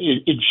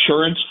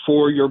insurance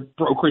for your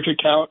brokerage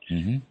account.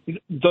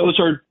 Those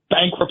are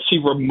bankruptcy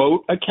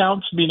remote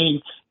accounts,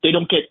 meaning they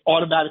don't get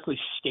automatically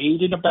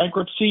stayed in a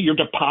bankruptcy. Your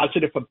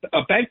deposit, if a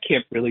bank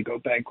can't really go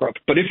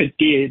bankrupt, but if it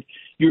did,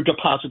 your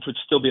deposits would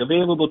still be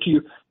available to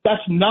you.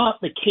 That's not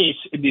the case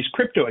in these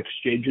crypto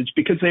exchanges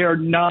because they are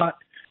not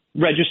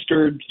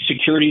registered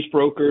securities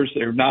brokers.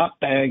 They're not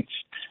banks.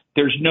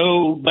 There's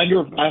no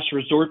lender of last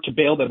resort to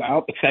bail them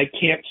out. The Fed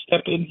can't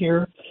step in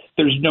here.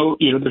 There's no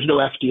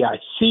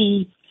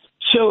FDIC.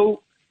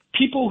 So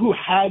people who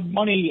had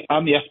money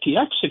on the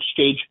FTX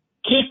exchange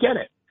can't get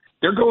it.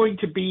 They're going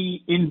to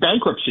be in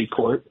bankruptcy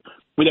court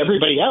with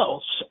everybody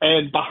else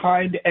and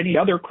behind any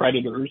other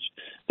creditors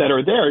that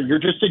are there. You're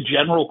just a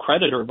general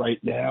creditor right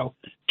now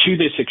to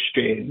this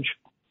exchange.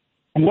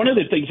 And one of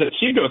the things that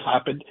seemed to have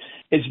happened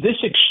is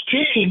this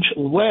exchange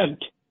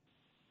lent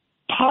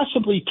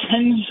possibly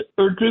 $10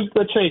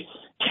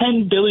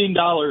 billion,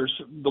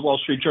 the Wall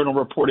Street Journal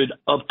reported,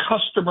 of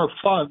customer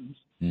funds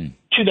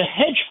to the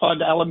hedge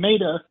fund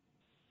Alameda,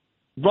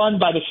 run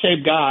by the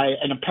same guy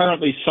and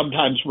apparently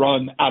sometimes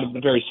run out of the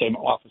very same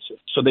offices.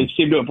 So they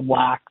seem to have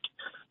lacked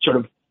sort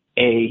of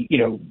a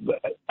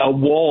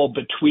wall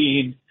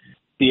between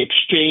the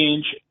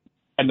exchange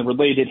and the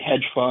related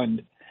hedge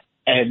fund.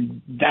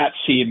 And that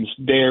seems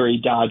very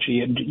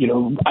dodgy. And,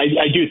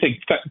 I do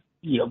think,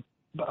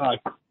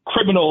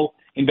 criminal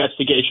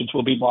investigations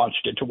will be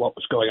launched into what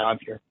was going on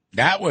here.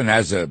 That one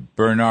has a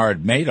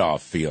Bernard Madoff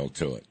feel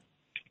to it.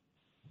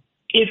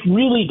 It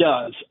really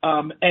does.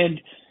 And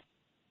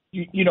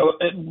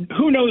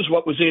who knows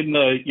what was in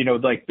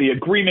the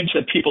agreements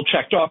that people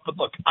checked off. But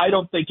look, I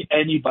don't think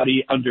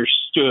anybody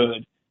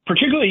understood,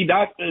 particularly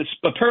not as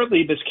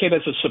apparently this came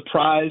as a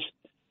surprise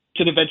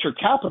to the venture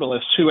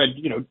capitalists who had,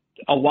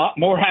 a lot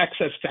more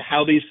access to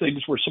how these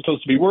things were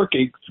supposed to be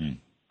working,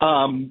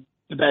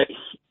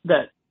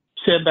 that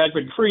Sam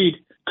Bankman-Fried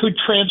could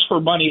transfer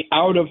money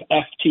out of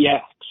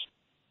FTX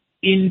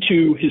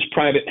into his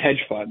private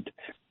hedge fund.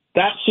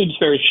 That seems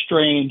very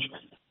strange.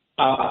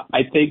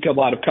 I think a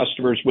lot of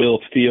customers will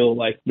feel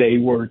like they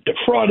were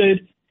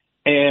defrauded,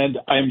 and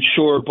I'm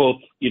sure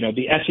both,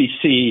 the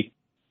SEC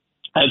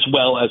as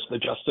well as the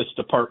Justice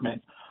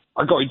Department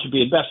are going to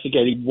be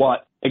investigating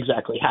what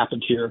exactly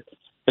happened here.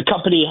 The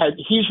company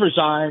he's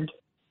resigned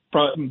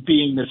from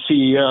being the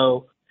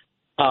CEO,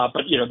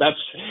 but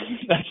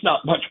that's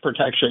not much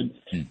protection.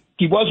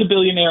 He was a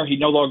billionaire. He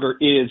no longer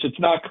is. It's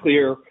not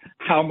clear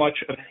how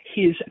much of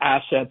his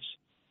assets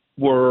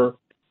were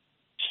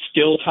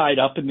still tied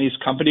up in these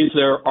companies.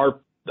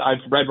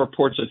 I've read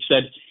reports that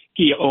said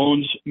he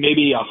owns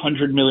maybe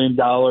 $100 million,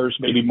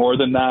 maybe more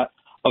than that,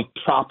 of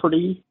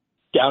property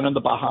down in the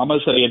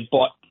Bahamas that he had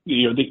bought,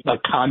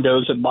 like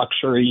condos and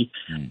luxury,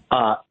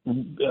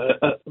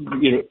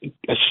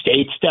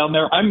 estates down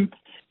there. I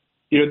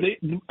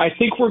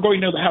think we're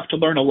going to have to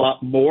learn a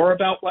lot more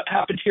about what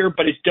happened here,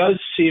 but it does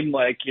seem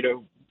like,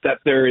 that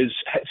there's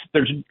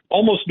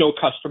almost no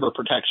customer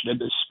protection in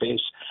this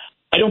space.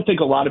 I don't think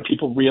a lot of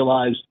people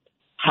realize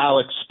how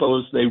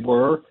exposed they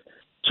were.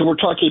 So we're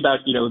talking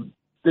about,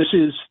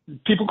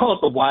 people call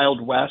it the Wild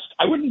West.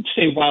 I wouldn't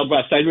say Wild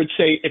West. I would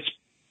say it's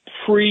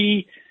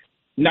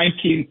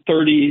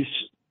pre-1930s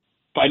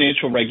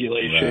financial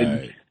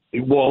regulation,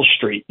 Wall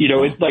Street.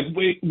 It's like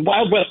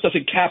Wild West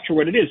doesn't capture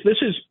what it is.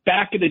 This is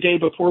back in the day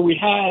before we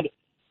had,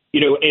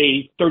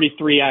 a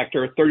 33 Act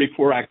or a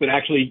 34 Act that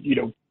actually,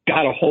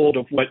 got a hold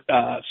of what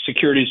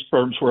securities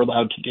firms were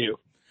allowed to do.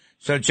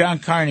 So, John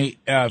Carney,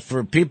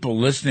 for people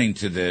listening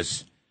to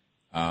this,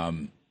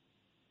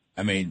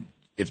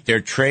 if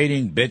they're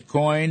trading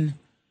Bitcoin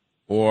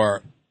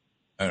or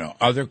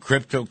other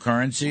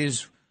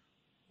cryptocurrencies,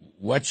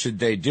 what should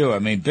they do?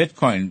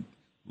 Bitcoin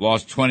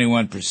lost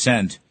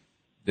 21%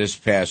 this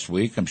past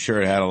week. I'm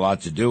sure it had a lot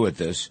to do with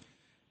this.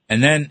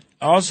 And then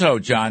also,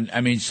 John,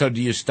 so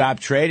do you stop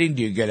trading?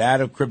 Do you get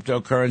out of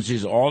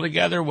cryptocurrencies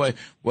altogether?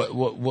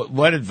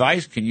 What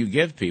advice can you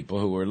give people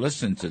who are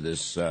listening to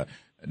this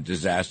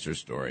disaster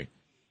story?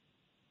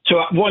 So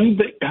one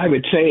thing I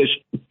would say is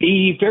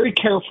be very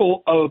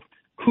careful of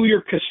who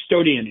your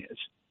custodian is.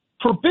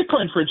 For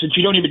Bitcoin, for instance,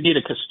 you don't even need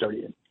a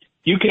custodian.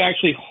 You can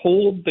actually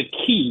hold the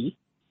key,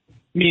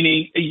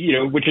 meaning,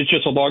 which is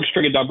just a long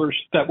string of numbers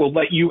that will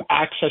let you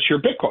access your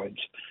Bitcoins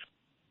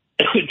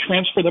and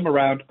transfer them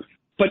around.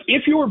 But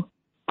if your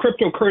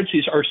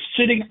cryptocurrencies are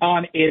sitting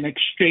on an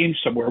exchange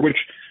somewhere, which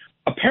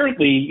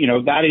apparently,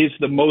 that is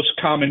the most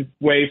common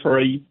way for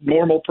a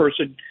normal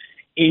person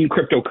in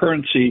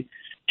cryptocurrency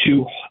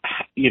to,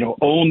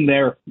 own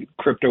their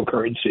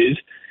cryptocurrencies,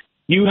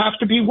 you have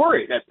to be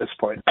worried at this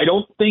point. I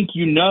don't think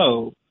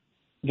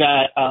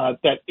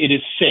that it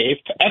is safe.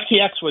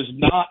 FTX was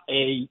not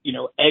a,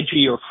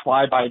 edgy or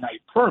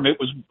fly-by-night firm. It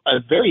was a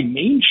very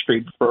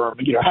mainstream firm,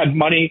 had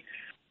money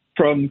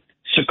from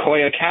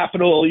Sequoia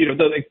Capital,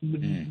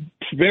 the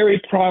very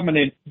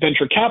prominent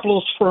venture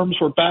capitalist firms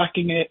were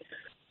backing it.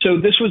 So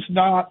this was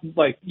not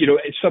like,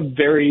 some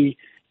very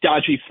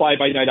dodgy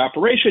fly-by-night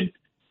operation.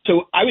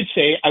 So I would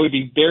say I would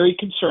be very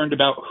concerned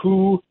about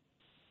who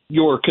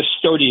your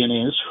custodian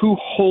is, who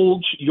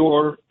holds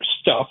your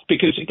stuff,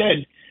 because,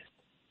 again,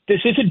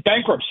 this isn't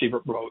bankruptcy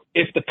mode.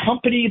 If the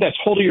company that's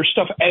holding your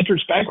stuff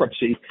enters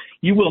bankruptcy,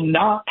 you will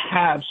not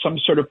have some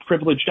sort of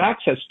privileged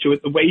access to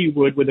it the way you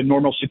would with a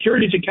normal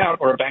securities account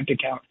or a bank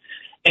account.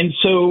 And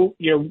so,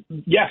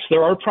 yes,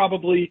 there are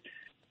probably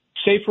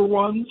safer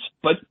ones,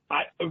 but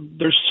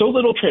there's so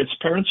little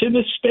transparency in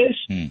this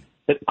space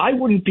that I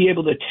wouldn't be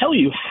able to tell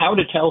you how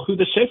to tell who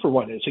the safer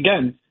one is.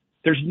 Again,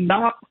 there's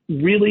not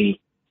really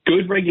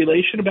good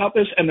regulation about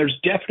this, and there's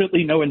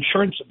definitely no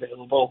insurance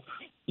available.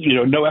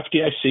 No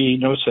FDIC,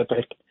 no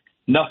SIPC,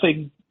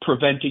 nothing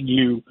preventing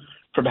you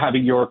from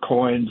having your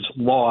coins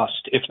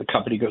lost if the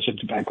company goes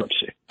into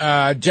bankruptcy.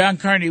 John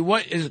Carney,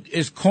 what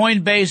is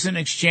Coinbase an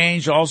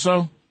exchange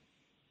also?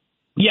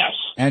 Yes.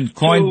 And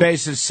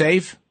Coinbase is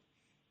safe?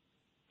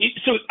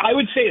 So I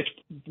would say it's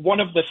one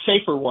of the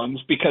safer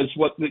ones because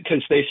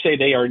they say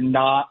they are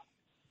not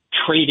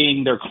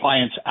trading their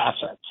clients'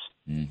 assets.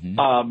 Mm-hmm.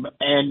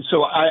 And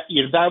so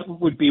that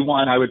would be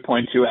one I would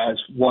point to as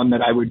one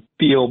that I would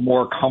feel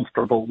more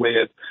comfortable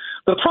with.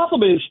 The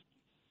problem is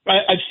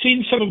I've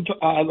seen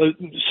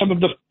some of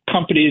the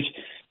companies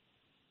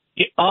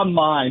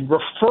online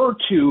refer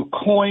to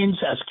coins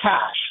as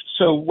cash.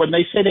 So when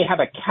they say they have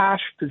a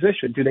cash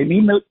position, do they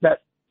mean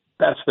that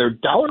that's their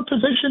dollar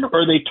position,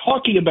 or are they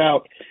talking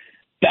about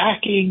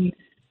backing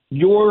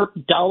your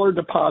dollar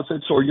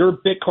deposits or your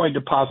Bitcoin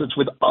deposits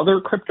with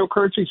other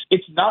cryptocurrencies?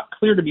 It's not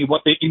clear to me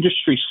what the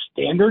industry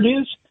standard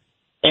is.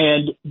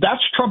 And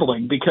that's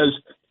troubling because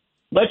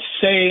let's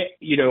say,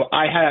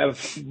 I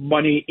have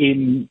money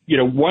in,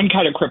 one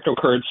kind of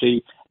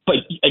cryptocurrency,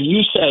 and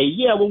you say,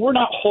 yeah, well, we're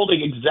not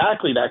holding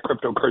exactly that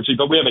cryptocurrency,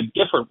 but we have a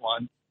different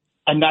one,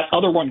 and that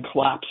other one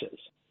collapses.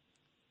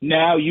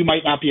 Now you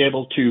might not be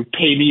able to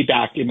pay me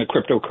back in the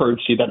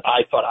cryptocurrency that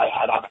I thought I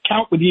had on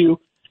account with you.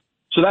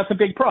 So that's a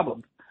big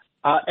problem.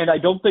 And I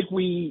don't think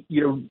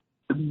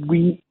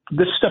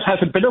this stuff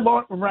hasn't been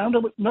around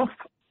enough.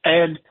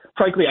 And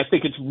frankly, I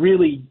think it's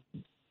really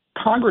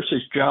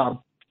Congress's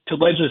job to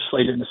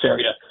legislate in this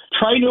area.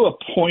 Trying to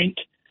appoint,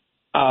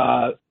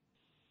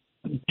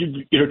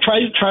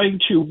 trying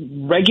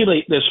to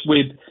regulate this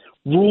with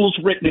rules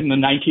written in the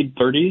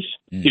 1930s,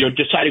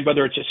 deciding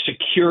whether it's a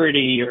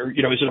security or,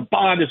 is it a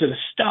bond, is it a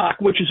stock,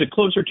 which is it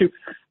closer to?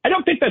 I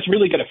don't think that's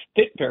really going to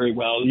fit very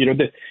well.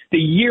 The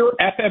year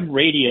FM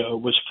radio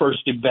was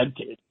first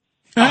invented,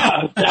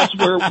 that's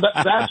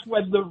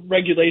when the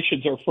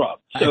regulations are from.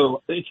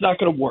 So it's not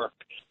going to work.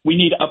 We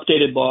need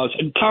updated laws,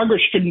 and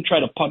Congress shouldn't try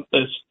to punt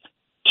this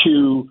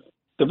to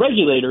the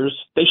regulators.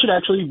 They should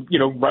actually,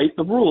 write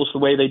the rules the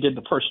way they did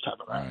the first time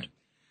around. Right.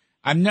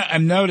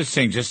 I'm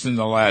noticing just in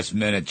the last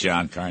minute,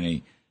 John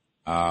Carney,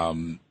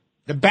 the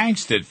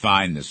banks did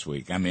fine this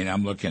week. I mean,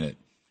 I'm looking at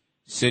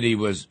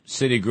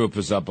Citigroup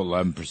was up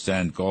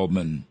 11%,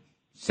 Goldman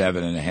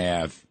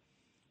 7.5%,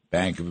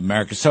 Bank of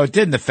America. So it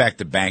didn't affect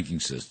the banking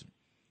system.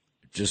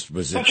 It just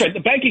was. That's right. The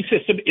banking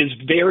system is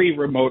very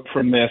remote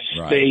from this.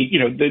 Right.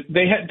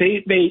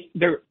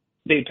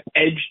 They've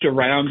edged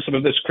around some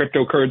of this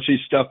cryptocurrency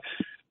stuff,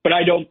 but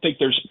I don't think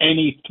there's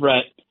any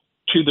threat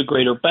to the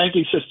greater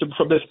banking system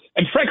from this.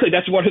 And frankly,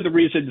 that's one of the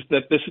reasons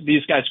that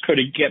these guys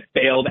couldn't get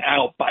bailed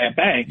out by a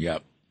bank.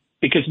 Yep.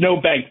 Because no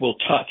bank will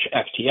touch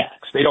FTX.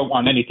 They don't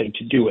want anything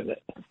to do with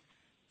it.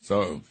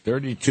 So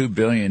 $32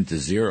 billion to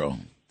zero.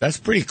 That's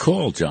pretty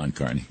cool, John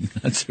Carney.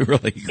 That's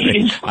really great.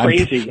 It's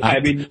crazy.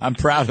 I'm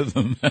proud of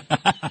them.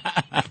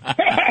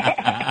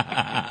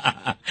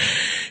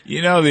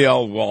 The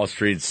old Wall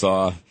Street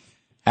saw.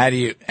 How do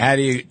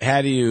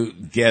you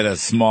get a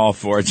small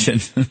fortune?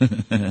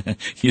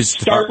 You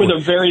start with a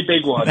very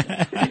big one.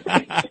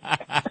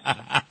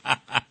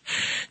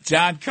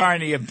 John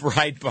Carney of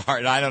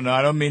Breitbart. I don't know.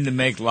 I don't mean to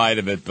make light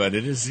of it, but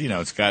it is,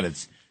 it's got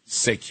its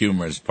sick,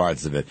 humorous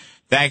parts of it.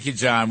 Thank you,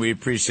 John. We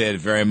appreciate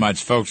it very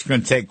much. Folks, we're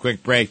going to take a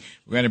quick break.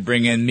 We're going to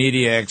bring in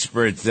media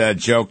expert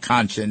Joe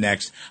Concha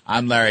next.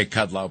 I'm Larry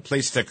Kudlow.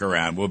 Please stick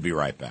around. We'll be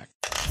right back.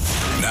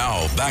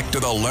 Now, back to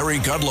the Larry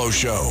Kudlow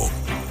Show.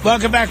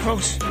 Welcome back,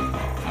 folks.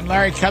 I'm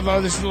Larry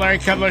Kudlow. This is the Larry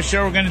Kudlow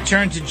Show. We're going to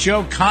turn to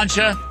Joe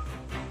Concha,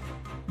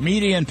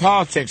 media and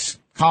politics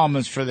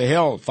columnist for The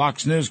Hill,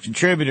 Fox News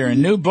contributor,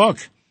 and new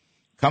book.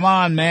 Come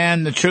on,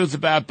 man. The truth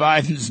about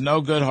Biden's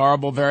no good,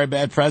 horrible, very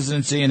bad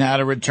presidency and how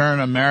to return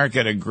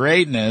America to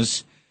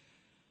greatness.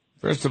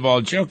 First of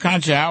all, Joe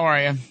Concha, how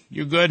are you?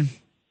 You good?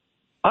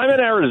 I'm in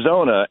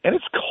Arizona, and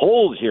it's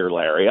cold here,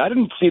 Larry. I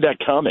didn't see that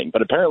coming,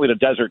 but apparently the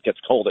desert gets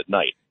cold at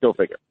night. Go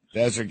figure.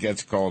 Desert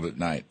gets cold at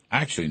night. I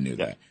actually knew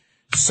that.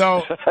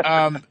 So,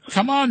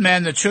 come on,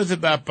 man. The truth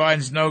about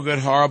Biden's no good,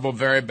 horrible,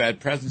 very bad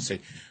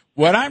presidency.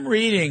 What I'm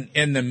reading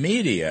in the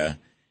media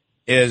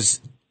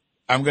is,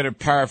 I'm going to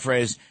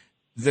paraphrase,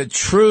 the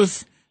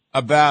truth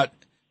about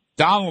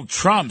Donald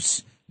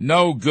Trump's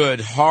no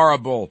good,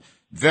 horrible,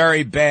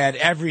 very bad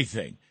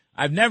everything.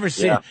 I've never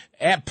seen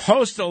at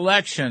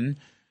post-election.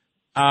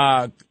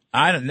 I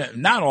don't know,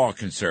 not all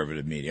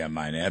conservative media, I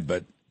might add,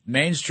 but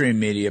mainstream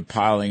media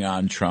piling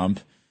on Trump.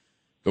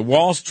 The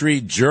Wall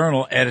Street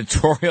Journal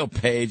editorial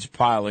page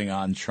piling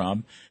on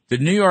Trump. The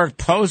New York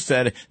Post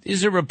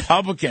these are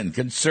Republican,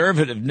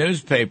 conservative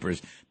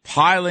newspapers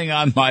piling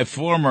on my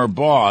former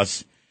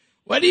boss.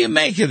 What do you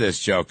make of this,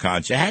 Joe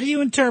Concha? How do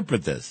you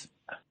interpret this?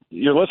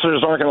 Your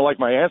listeners aren't going to like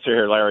my answer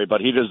here, Larry,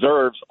 but he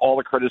deserves all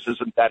the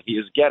criticism that he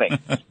is getting.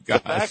 The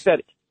fact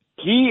that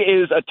he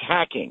is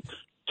attacking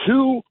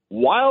two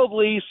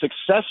wildly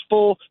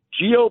successful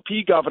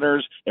GOP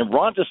governors and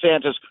Ron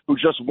DeSantis, who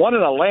just won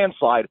in a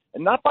landslide,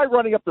 and not by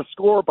running up the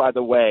score, by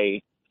the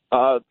way,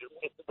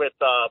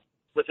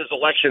 with his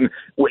election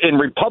in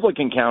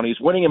Republican counties,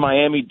 winning in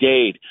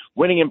Miami-Dade,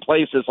 winning in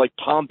places like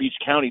Palm Beach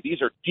County.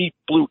 These are deep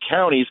blue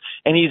counties,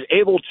 and he's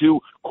able to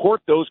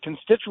court those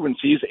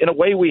constituencies in a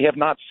way we have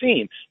not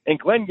seen. And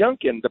Glenn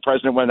Youngkin, the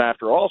president went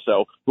after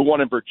also, who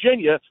won in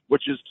Virginia,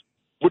 which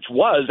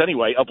was,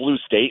 anyway, a blue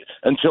state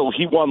until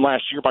he won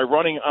last year by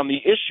running on the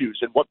issues.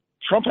 And what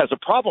Trump has a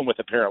problem with,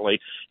 apparently,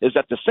 is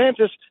that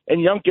DeSantis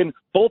and Youngkin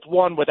both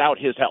won without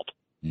his help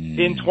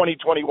in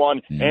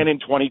 2021 and in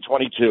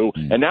 2022.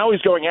 And now he's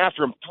going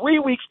after him 3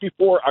 weeks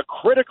before a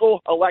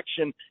critical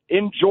election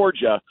in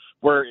Georgia,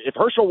 where if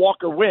Herschel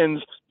Walker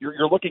wins,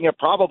 you're looking at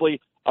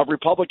probably a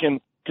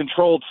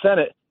Republican-controlled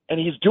Senate. And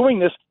he's doing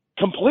this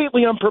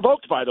completely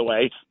unprovoked, by the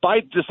way,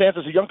 by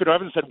DeSantis and Youngkin, who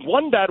haven't said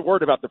one bad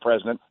word about the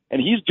president, and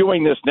he's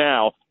doing this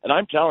now. And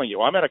I'm telling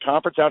you, I'm at a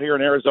conference out here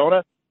in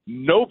Arizona.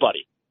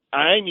 Nobody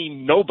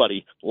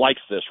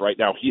likes this right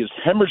now. He is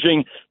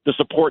hemorrhaging the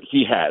support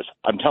he has.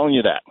 I'm telling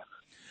you that.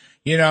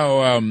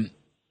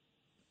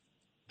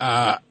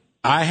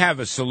 I have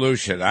a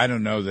solution. I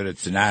don't know that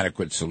it's an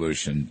adequate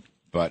solution,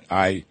 but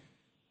I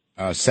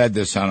said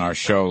this on our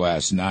show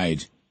last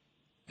night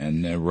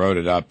and wrote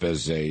it up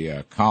as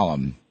a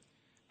column.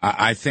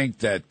 I think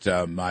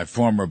that my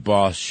former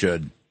boss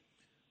should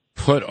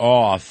put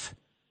off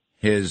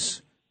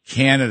his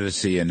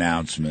candidacy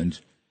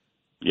announcement.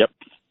 Yep.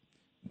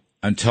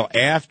 until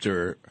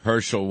after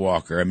Herschel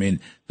Walker. I mean,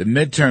 the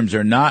midterms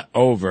are not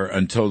over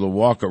until the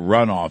Walker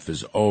runoff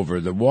is over.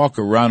 The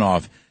Walker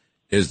runoff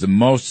is the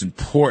most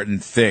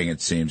important thing,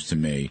 it seems to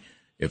me,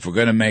 if we're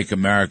going to make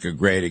America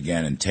great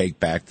again and take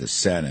back the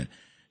Senate.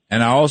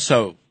 And I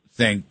also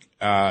think,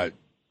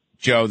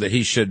 Joe, that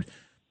he should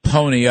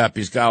pony up.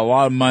 He's got a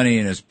lot of money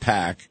in his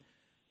PAC.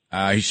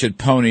 He should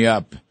pony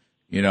up,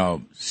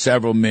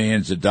 several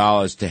millions of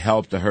dollars to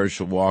help the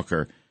Herschel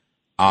Walker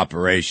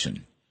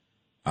operation.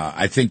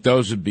 I think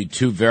those would be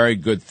two very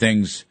good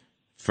things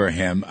for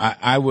him.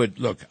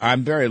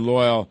 I'm very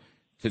loyal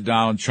to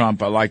Donald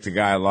Trump. I like the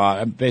guy a lot.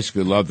 I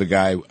basically love the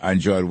guy. I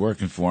enjoyed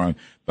working for him,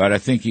 but I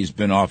think he's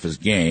been off his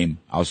game.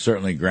 I'll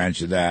certainly grant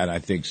you that. I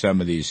think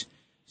some of these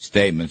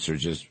statements are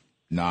just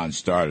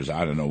non-starters.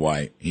 I don't know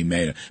why he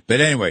made it.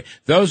 But anyway,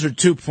 those are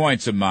 2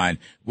 points of mine.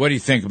 What do you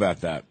think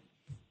about that?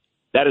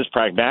 That is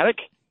pragmatic.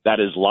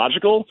 That is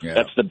logical. Yeah.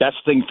 That's the best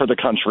thing for the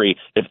country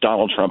if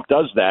Donald Trump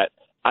does that.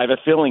 I have a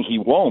feeling he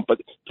won't. But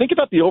think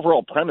about the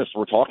overall premise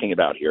we're talking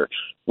about here,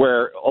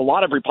 where a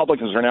lot of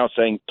Republicans are now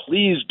saying,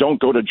 please don't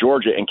go to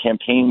Georgia and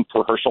campaign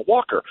for Herschel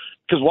Walker.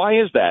 Because why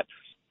is that?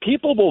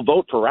 People will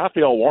vote for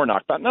Raphael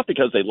Warnock, but not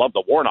because they love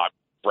the Warnock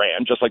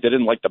brand, just like they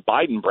didn't like the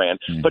Biden brand,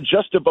 but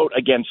just to vote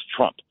against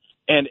Trump.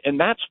 And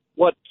that's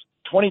what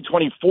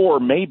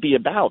 2024 may be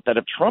about, that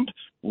if Trump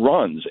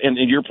runs, and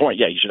your point,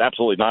 yeah, he should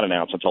absolutely not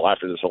announce until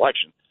after this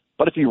election.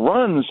 But if he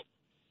runs,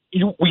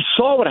 we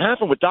saw what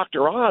happened with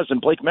Dr. Oz and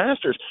Blake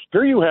Masters.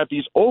 Here you have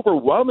these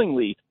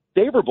overwhelmingly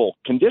favorable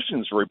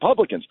conditions for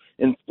Republicans.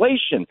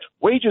 Inflation,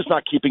 wages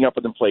not keeping up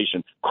with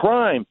inflation,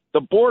 crime,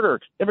 the border,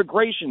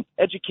 immigration,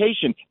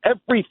 education,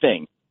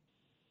 everything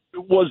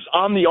was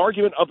on the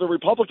argument of the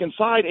Republican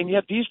side, and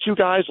yet these two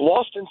guys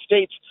lost in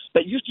states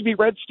that used to be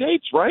red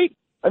states, right?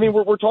 I mean,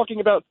 we're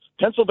talking about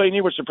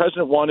Pennsylvania, which the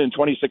president won in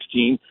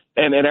 2016,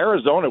 and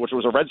Arizona, which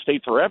was a red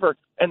state forever,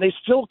 and they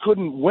still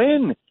couldn't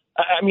win.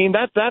 I mean,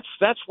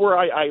 that's where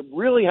I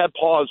really had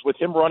pause with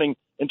him running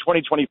in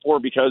 2024,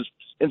 because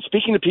in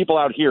speaking to people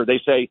out here, they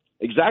say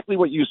exactly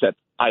what you said.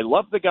 I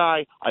love the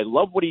guy. I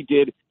love what he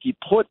did. He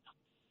put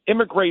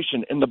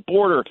immigration and the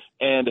border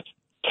and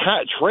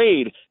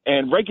trade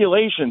and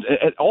regulations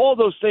and all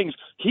those things.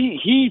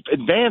 He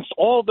advanced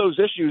all those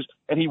issues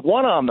and he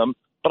won on them.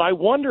 But I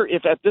wonder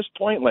if at this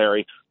point,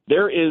 Larry,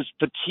 there is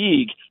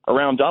fatigue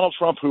around Donald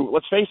Trump, who,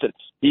 let's face it,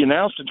 he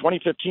announced in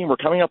 2015, we're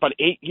coming up on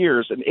 8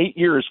 years, and 8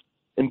 years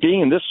in being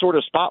in this sort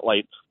of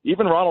spotlight.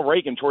 Even Ronald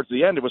Reagan, towards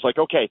the end, it was like,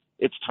 okay,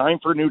 it's time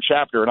for a new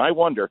chapter. And I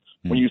wonder,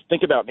 when you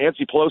think about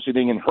Nancy Pelosi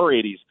being in her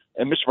 80s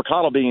and Mitch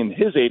McConnell being in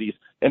his 80s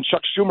and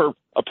Chuck Schumer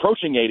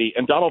approaching 80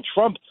 and Donald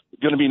Trump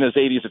going to be in his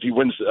 80s if he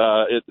wins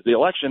the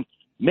election,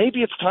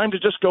 maybe it's time to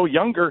just go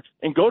younger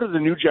and go to the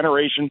new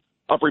generation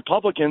of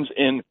Republicans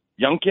in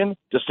Youngkin,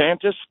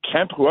 DeSantis,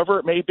 Kemp, whoever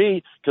it may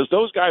be, because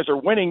those guys are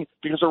winning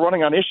because they're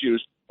running on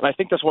issues. And I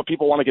think that's what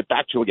people want to get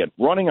back to again,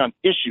 running on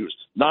issues,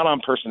 not on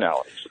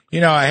personalities.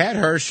 I had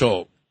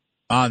Herschel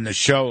on the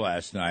show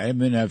last night. I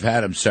mean, I've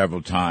had him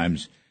several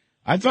times.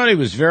 I thought he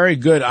was very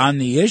good on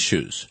the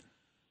issues.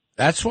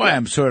 That's why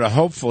I'm sort of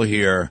hopeful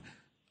here.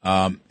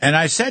 And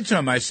I said to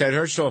him,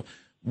 Herschel,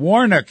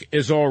 Warnock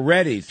is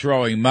already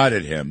throwing mud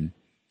at him,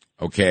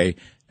 okay?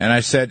 And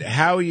I said,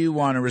 how you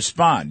want to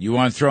respond? You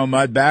want to throw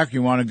mud back or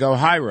you want to go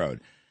high road?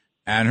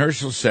 And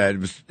Herschel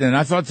said, and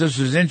I thought this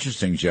was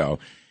interesting, Joe.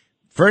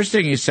 First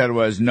thing he said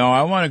was, no,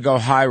 I want to go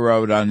high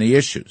road on the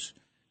issues.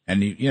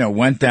 And he,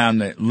 went down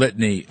the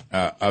litany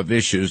of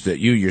issues that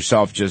you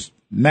yourself just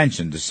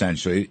mentioned,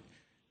 essentially.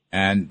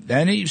 And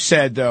then he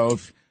said, though,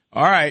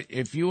 all right,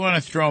 if you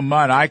want to throw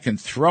mud, I can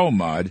throw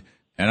mud,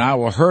 and I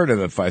will hurt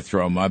him if I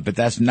throw mud, but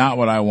that's not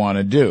what I want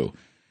to do.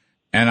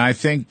 And I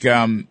think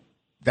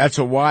that's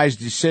a wise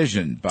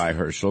decision by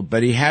Herschel,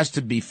 but he has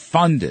to be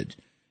funded.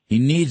 He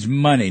needs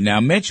money. Now,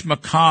 Mitch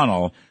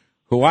McConnell,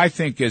 who I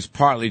think is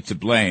partly to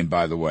blame,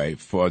 by the way,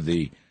 for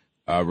the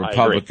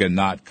Republican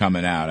not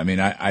coming out. I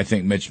mean, I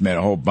think Mitch made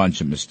a whole bunch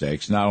of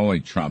mistakes, not only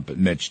Trump, but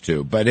Mitch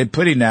too. But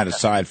putting that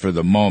aside for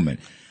the moment,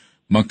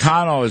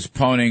 McConnell is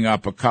ponying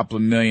up a couple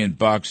of $1 million,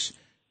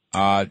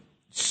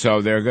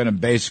 so they're going to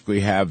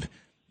basically have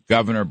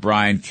Governor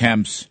Brian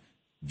Kemp's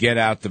get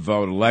out the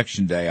vote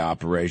election day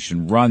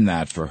operation, run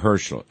that for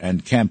Herschel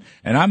and Kemp.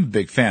 And I'm a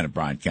big fan of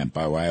Brian Kemp,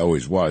 by the way. I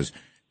always was,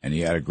 and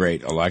he had a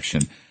great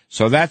election.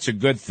 So that's a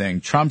good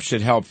thing. Trump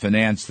should help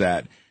finance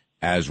that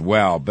as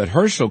well. But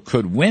Herschel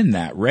could win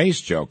that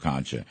race, Joe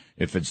Concha,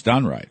 if it's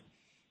done right.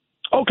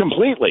 Oh,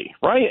 completely,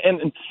 right?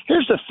 And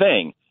here's the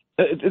thing.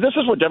 This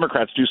is what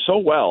Democrats do so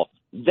well.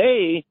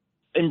 They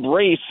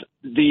embrace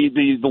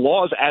the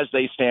laws as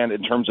they stand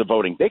in terms of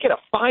voting. They get a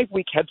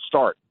 5-week head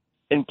start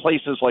in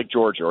places like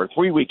Georgia, or a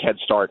 3-week head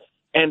start.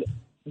 And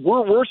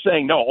we're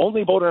saying, no,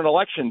 only vote on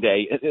election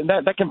day. And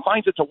that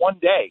confines it to one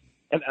day.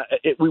 And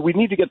we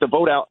need to get the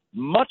vote out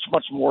much,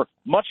 much more,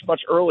 much,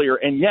 much earlier.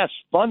 And, yes,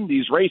 fund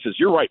these races.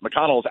 You're right.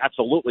 McConnell is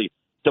absolutely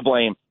to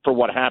blame for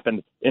what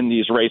happened in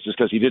these races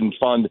because he didn't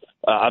fund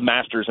a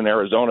Masters in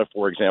Arizona,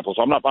 for example.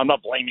 So I'm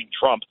not blaming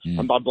Trump.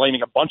 I'm not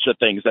blaming a bunch of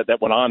things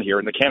that went on here,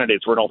 and the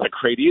candidates weren't all that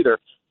great either.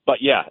 But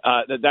yeah,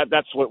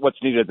 that's what's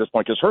needed at this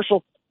point because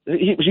Herschel,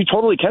 he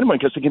totally can win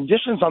because the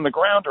conditions on the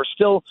ground are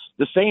still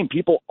the same.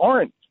 People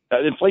aren't.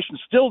 Inflation's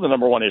still the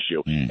number one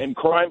issue, and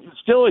crime is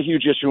still a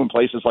huge issue in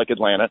places like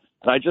Atlanta.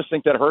 And I just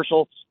think that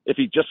Herschel, if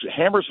he just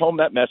hammers home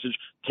that message,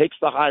 takes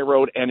the high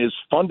road, and is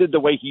funded the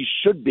way he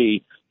should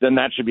be, then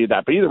that should be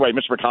that. But either way,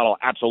 Mitch McConnell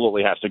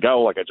absolutely has to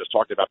go. Like I just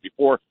talked about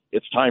before,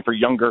 it's time for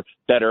younger,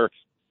 better,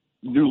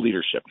 new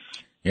leadership.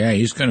 Yeah,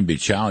 he's going to be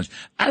challenged.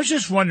 I was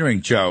just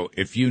wondering, Joe,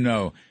 if you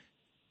know,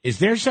 is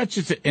there such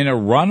a in a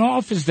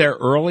runoff? Is there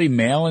early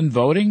mail-in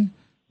voting,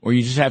 or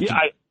you just have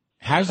to?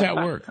 How does that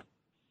work?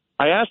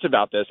 I asked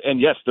about this, and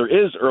yes, there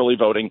is early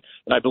voting,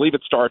 and I believe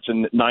it starts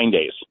in 9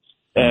 days,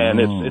 and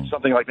it's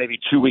something like maybe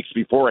 2 weeks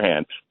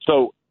beforehand.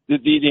 So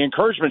the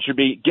encouragement should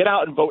be get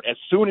out and vote as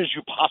soon as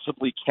you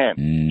possibly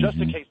can, just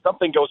in case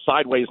something goes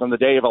sideways on the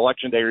day of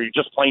Election Day or you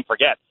just plain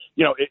forget.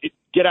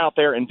 Get out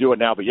there and do it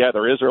now. But yeah,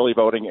 there is early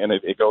voting, and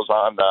it goes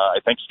on,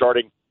 I think,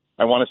 starting,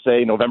 I want to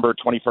say, November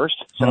 21st.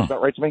 Sounds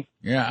about right to me?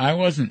 Yeah, I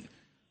wasn't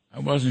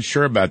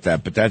sure about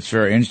that, but that's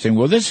very interesting.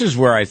 Well, this is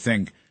where I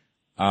think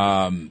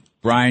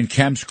Brian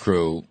Kemp's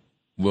crew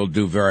will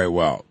do very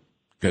well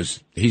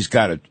because he's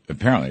got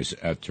apparently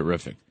a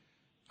terrific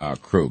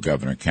crew,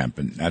 Governor Kemp,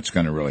 and that's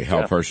going to really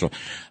help Herschel.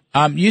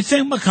 You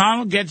think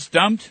McConnell gets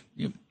dumped?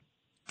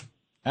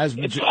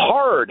 It's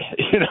hard.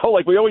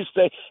 Like we always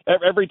say,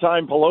 every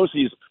time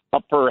Pelosi's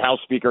up for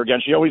House Speaker again,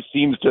 she always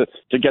seems to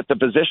get the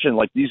position.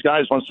 Like these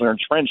guys, once they're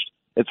entrenched,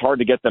 it's hard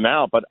to get them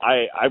out. But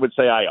I would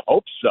say I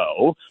hope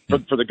so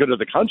for the good of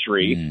the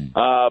country.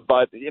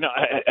 But,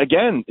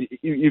 again,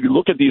 you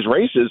look at these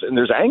races and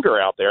there's anger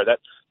out there that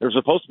there's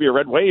supposed to be a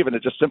red wave and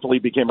it just simply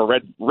became a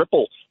red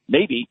ripple,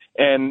 maybe.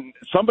 And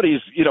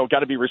somebody's, got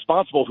to be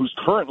responsible who's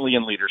currently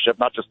in leadership,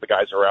 not just the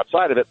guys who are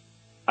outside of it.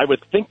 I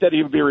would think that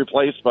he would be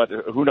replaced, but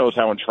who knows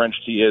how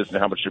entrenched he is and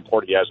how much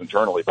support he has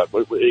internally. But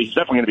he's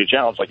definitely going to be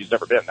challenged like he's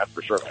never been, that's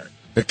for sure, Larry.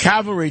 The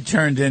cavalry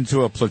turned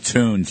into a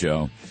platoon,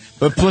 Joe.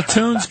 But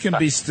platoons can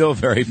be still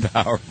very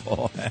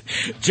powerful.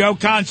 Joe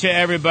Concha,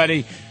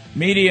 everybody,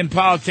 media and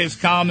politics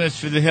columnist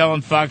for The Hill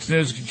and Fox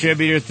News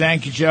contributor.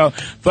 Thank you, Joe.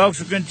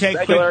 Folks, we're going to take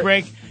a quick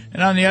break.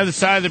 And on the other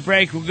side of the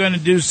break, we're going to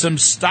do some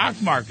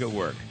stock market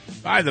work.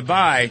 By the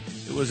by,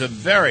 it was a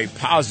very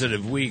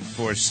positive week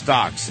for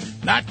stocks.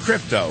 Not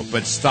crypto,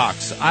 but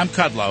stocks. I'm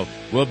Kudlow.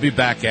 We'll be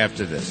back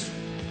after this.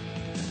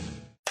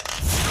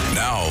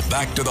 Now,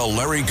 back to the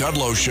Larry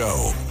Kudlow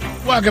Show.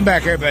 Welcome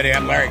back, everybody.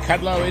 I'm Larry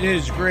Kudlow. It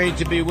is great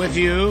to be with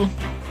you.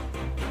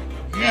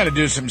 We got to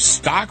do some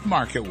stock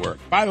market work.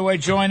 By the way,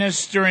 join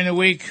us during the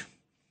week.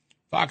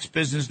 Fox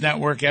Business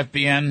Network,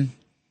 FBN,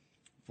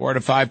 4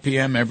 to 5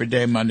 p.m. every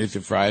day, Monday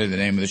through Friday. The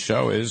name of the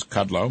show is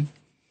Kudlow.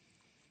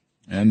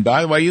 And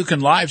by the way, you can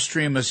live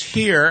stream us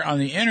here on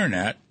the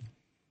Internet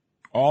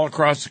all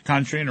across the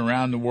country and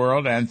around the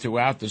world and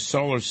throughout the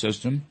solar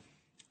system.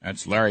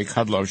 That's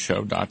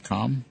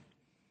LarryKudlowShow.com.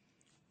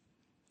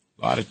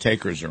 A lot of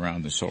takers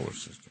around the solar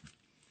system.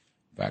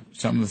 In fact,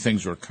 some of the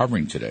things we're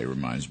covering today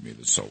reminds me of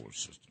the solar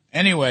system.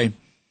 Anyway,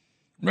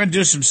 we're going to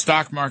do some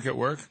stock market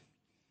work.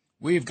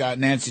 We've got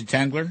Nancy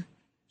Tengler,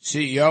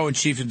 CEO and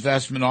Chief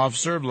Investment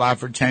Officer of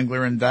Laffer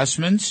Tengler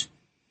Investments.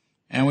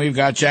 And we've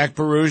got Jack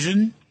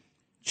Perusian,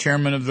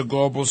 Chairman of the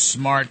Global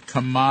Smart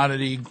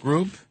Commodity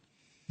Group.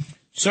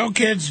 So,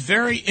 kids,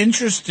 very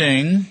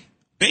interesting,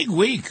 big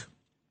week.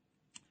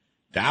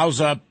 Dow's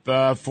up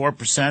 4%,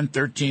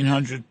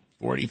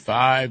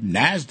 1,345.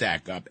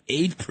 NASDAQ up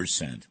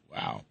 8%.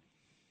 Wow.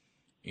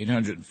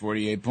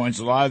 848 points.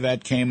 A lot of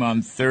that came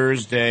on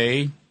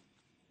Thursday. I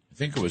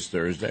think it was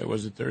Thursday.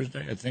 Was it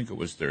Thursday? I think it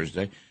was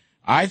Thursday.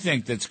 I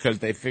think that's because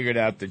they figured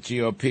out the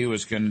GOP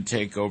was going to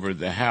take over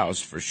the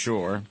House for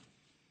sure.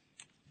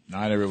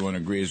 Not everyone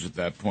agrees with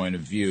that point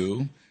of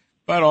view.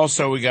 But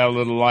also we got a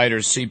little lighter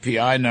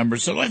CPI number.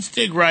 So let's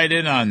dig right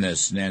in on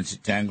this, Nancy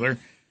Tengler.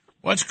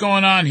 What's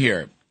going on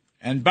here?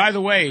 And by the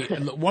way,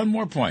 one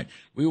more point.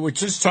 We were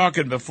just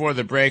talking before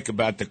the break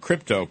about the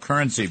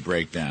cryptocurrency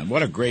breakdown.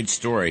 What a great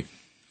story.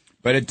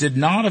 But it did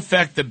not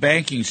affect the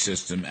banking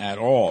system at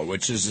all,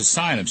 which is a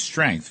sign of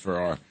strength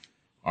for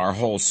our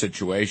whole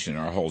situation,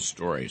 our whole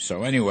story.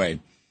 So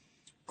anyway,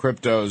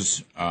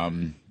 cryptos,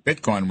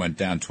 Bitcoin went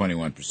down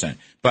 21%.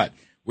 But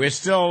we're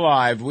still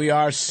alive. We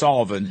are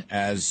solvent,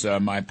 as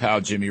my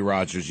pal Jimmy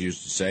Rogers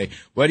used to say.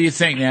 What do you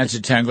think, Nancy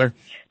Tengler?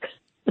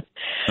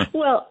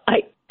 Well,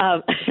 that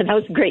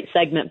was a great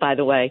segment, by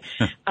the way,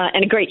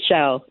 and a great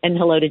show. And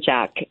hello to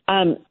Jack.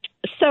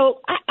 So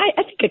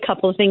I think a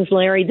couple of things,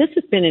 Larry. This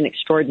has been an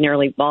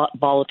extraordinarily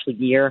volatile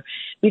year.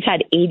 We've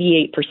had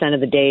 88% of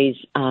the days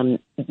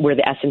where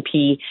the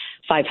S&P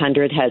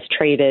 500 has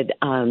traded,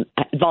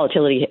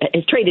 volatility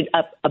has traded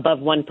up above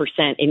 1%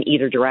 in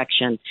either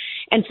direction.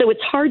 And so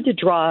it's hard to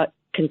draw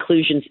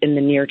conclusions in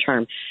the near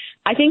term.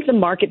 I think the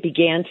market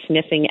began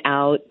sniffing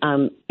out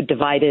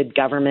divided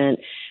government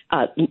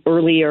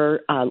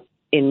earlier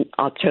in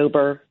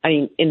October.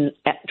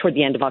 Toward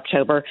the end of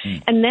October.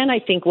 And then I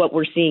think what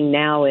we're seeing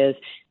now is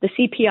the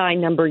CPI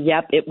number.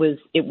 Yep, it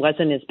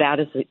wasn't as bad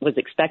as it was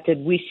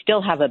expected. We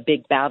still have a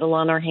big battle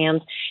on our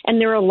hands, and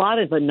there are a lot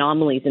of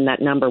anomalies in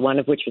that number. One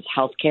of which was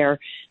healthcare.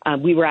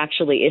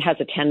 It has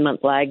a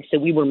 10-month lag, so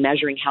we were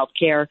measuring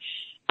healthcare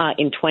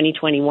in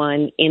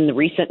 2021 in the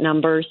recent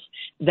numbers.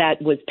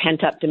 That was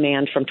pent-up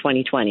demand from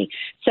 2020.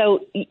 So,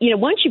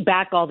 once you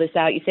back all this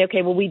out, you say,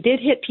 okay, well, we did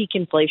hit peak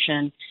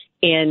inflation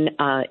in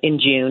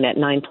June at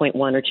 9.1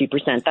 or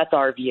 2%. That's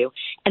our view.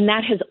 And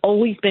that has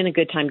always been a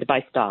good time to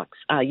buy stocks.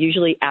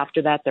 Usually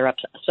after that, they're up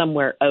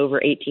somewhere over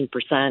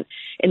 18%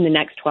 in the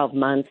next 12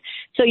 months.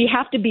 So you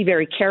have to be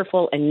very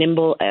careful and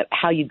nimble at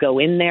how you go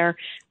in there.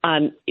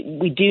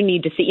 We do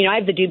need to see, I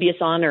have the dubious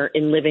honor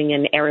in living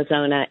in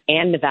Arizona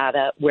and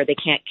Nevada where they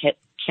can't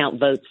count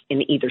votes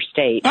in either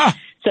state.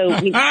 So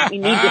we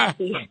need to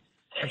see.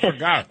 I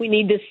forgot. We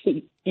need to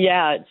see.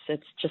 Yeah,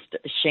 it's just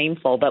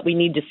shameful, but we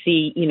need to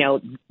see,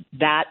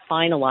 that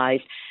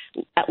finalized.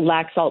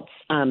 Laxalt's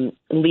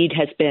lead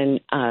has been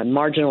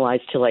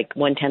marginalized to like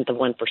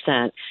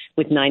 0.1%,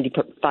 with 95%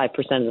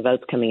 of the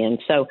votes coming in.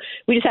 So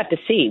we just have to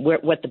see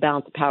what the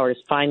balance of power is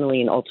finally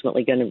and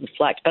ultimately going to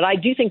reflect. But I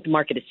do think the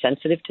market is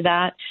sensitive to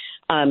that,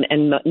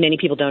 and many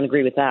people don't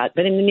agree with that.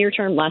 But in the near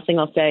term, last thing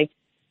I'll say,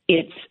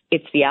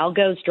 it's the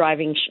algos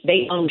driving.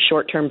 They own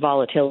short-term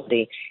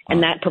volatility,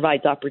 and that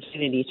provides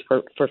opportunities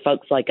for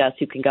folks like us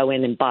who can go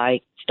in and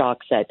buy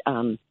stocks at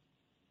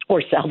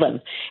or sell them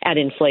at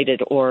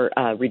inflated or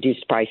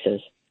reduced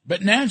prices.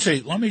 But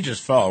Nancy, let me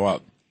just follow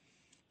up.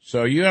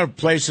 So you have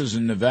places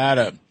in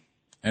Nevada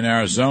and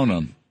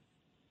Arizona.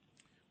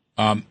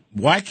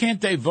 Why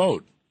can't they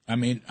vote?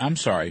 I'm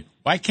sorry.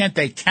 Why can't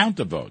they count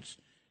the votes?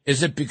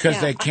 Is it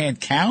because they can't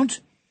count,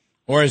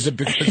 or is it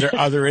because there are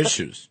other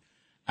issues?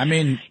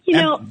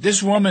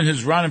 This woman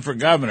who's running for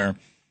governor,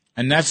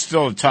 and that's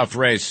still a tough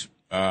race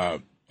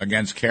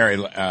against Carrie,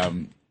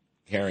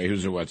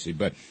 who's a what's he?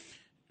 But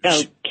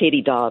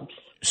Katie Dobbs.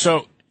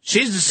 So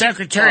she's the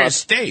Secretary of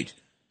State.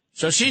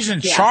 So she's in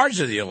charge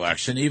of the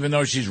election, even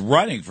though she's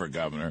running for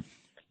governor,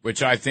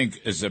 which I think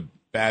is a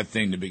bad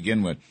thing to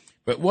begin with.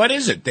 But what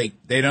is it? They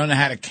don't know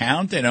how to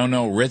count? They don't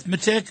know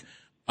arithmetic?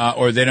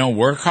 Or they don't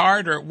work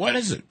hard? Or what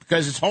is it?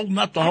 Because it's holding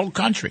up the whole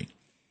country.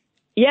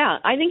 Yeah,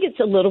 I think it's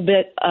a little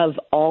bit of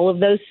all of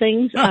those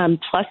things,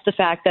 plus the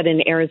fact that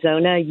in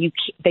Arizona,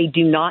 they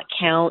do not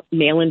count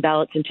mail-in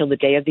ballots until the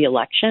day of the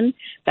election.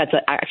 That's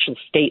an actual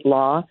state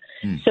law.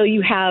 So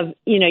you have,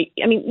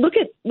 look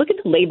at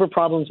the labor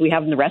problems we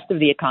have in the rest of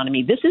the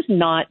economy. This is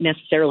not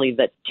necessarily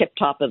the tip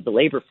top of the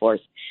labor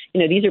force.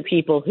 These are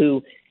people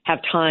who have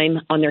time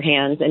on their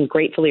hands and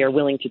gratefully are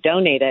willing to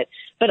donate it.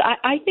 But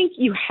I think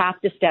you have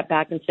to step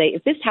back and say,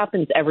 if this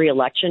happens every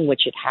election,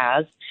 which it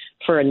has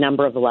for a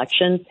number of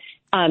elections,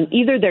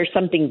 either there's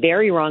something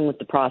very wrong with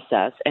the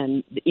process,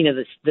 and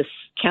the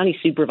county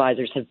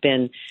supervisors have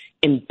been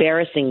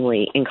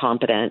embarrassingly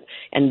incompetent,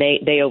 and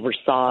they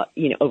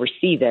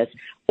oversee this,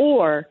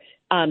 or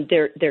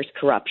there's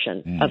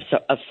corruption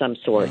of some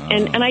sort,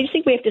 and I just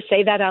think we have to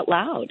say that out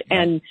loud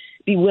and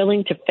be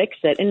willing to fix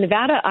it. In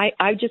Nevada,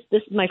 this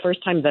is my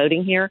first time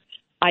voting here.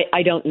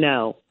 I don't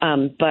know,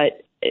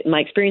 but my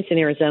experience in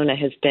Arizona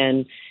has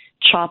been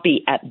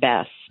choppy at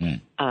best.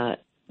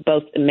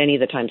 Both many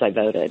of the times I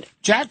voted.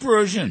 Jack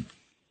Perusian,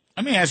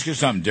 let me ask you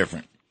something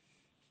different.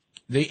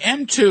 The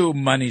M2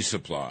 money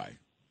supply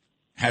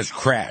has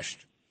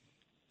crashed,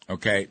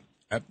 okay?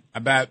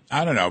 About,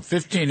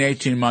 15,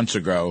 18 months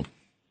ago,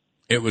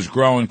 it was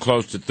growing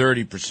close to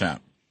 30%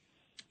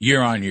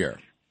 year on year.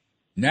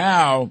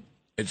 Now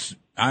it's,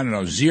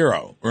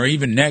 zero or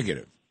even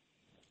negative.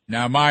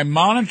 Now, my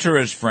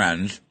monetarist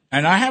friends,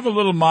 and I have a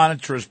little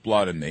monetarist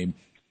blood in me,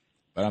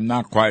 but I'm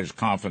not quite as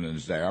confident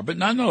as they are, but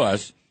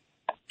nonetheless,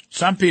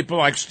 some people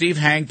like Steve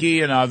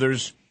Hanke and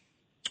others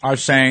are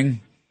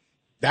saying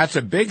that's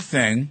a big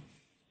thing,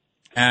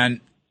 and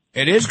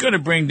it is going to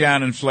bring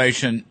down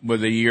inflation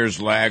with a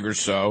year's lag or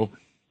so,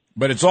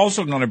 but it's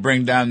also going to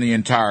bring down the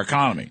entire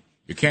economy.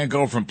 You can't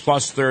go from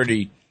plus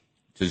 30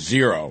 to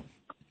zero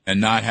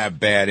and not have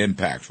bad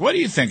impacts. What do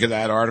you think of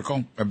that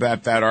article,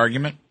 about that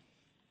argument?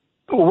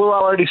 We're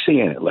already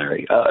seeing it,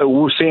 Larry.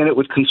 We're seeing it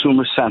with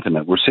consumer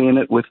sentiment. We're seeing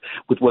it with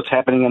what's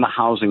happening in the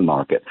housing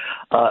market.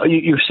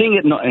 You're seeing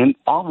it in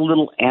all the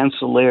little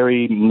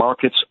ancillary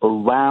markets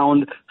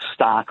around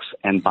stocks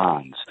and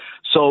bonds.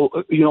 So,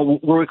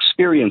 we're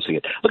experiencing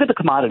it. Look at the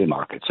commodity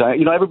markets.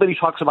 Everybody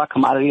talks about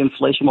commodity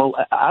inflation. Well,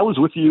 I was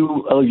with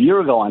you a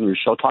year ago on your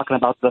show talking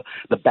about the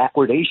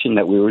backwardation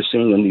that we were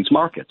seeing in these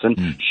markets.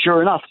 And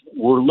sure enough,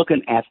 we're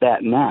looking at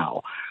that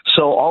now.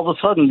 So all of a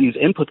sudden, these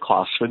input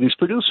costs for these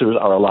producers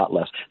are a lot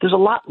less. There's a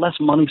lot less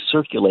money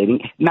circulating.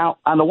 Now,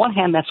 on the one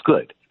hand, that's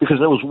good because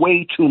there was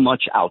way too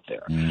much out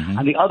there.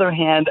 On the other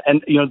hand,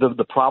 and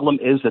the problem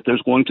is that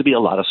there's going to be a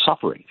lot of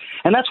suffering.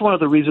 And that's one of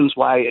the reasons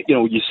why,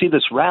 you see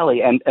this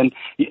rally, and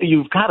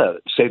you've got to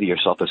say to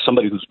yourself, as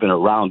somebody who's been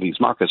around these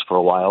markets for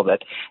a while,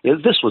 that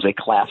this was a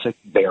classic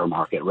bear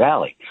market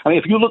rally.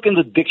 If you look in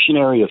the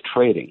dictionary of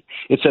trading,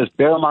 it says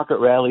bear market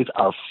rallies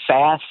are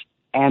fast,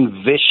 and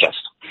vicious.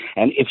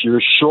 And if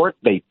you're short,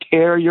 they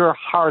tear your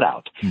heart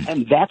out.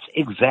 And that's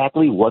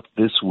exactly what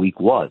this week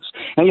was.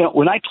 And,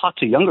 when I talk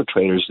to younger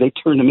traders, they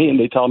turn to me and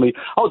they tell me,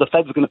 oh, the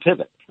Fed's going to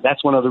pivot.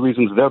 That's one of the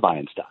reasons they're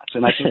buying stocks.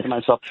 And I think to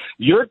myself,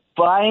 you're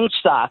buying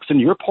stocks in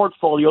your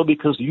portfolio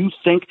because you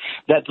think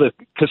that the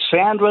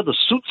Cassandra, the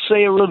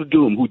soothsayer of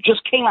doom, who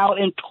just came out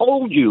and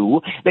told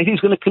you that he's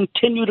going to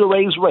continue to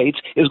raise rates,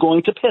 is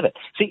going to pivot.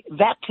 See,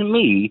 that to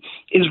me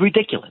is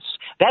ridiculous.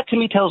 That to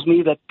me tells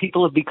me that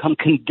people have become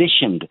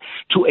conditioned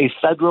to a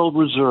Federal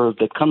Reserve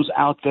that comes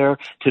out there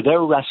to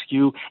their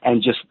rescue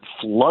and just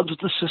floods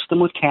the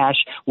system with cash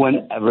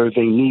whenever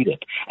they need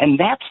it. And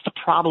that's the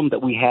problem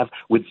that we have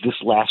with this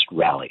last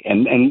rally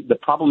and the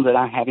problem that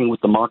I'm having with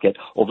the market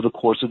over the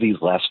course of these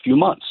last few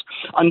months.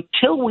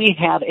 Until we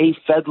have a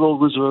Federal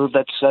Reserve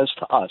that says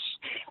to us,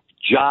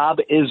 job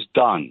is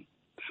done,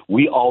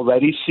 we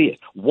already see it.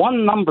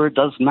 One number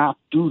does not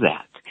do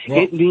that.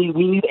 Well, we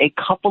need a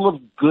couple of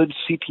good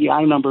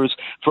CPI numbers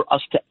for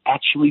us to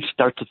actually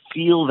start to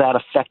feel that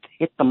effect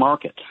hit the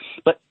market.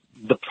 But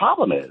the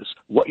problem is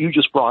what you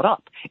just brought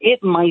up.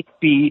 It might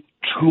be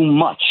too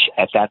much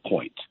at that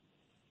point.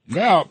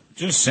 Well,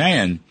 just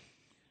saying.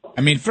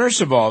 I mean,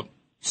 first of all,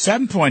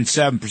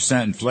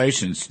 7.7%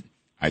 inflation,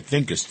 I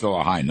think, is still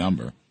a high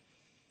number.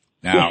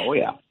 Now,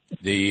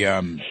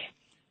 the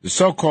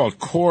so-called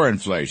core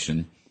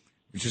inflation,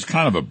 which is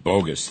kind of a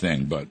bogus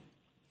thing, but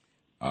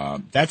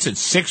that's at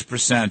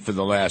 6% for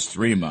the last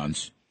 3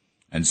 months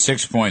and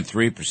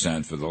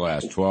 6.3% for the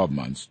last 12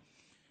 months.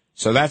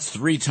 So that's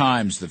 3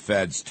 times the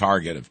Fed's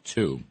target of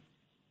 2.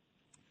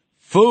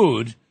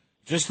 Food,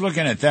 just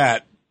looking at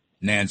that,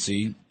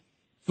 Nancy,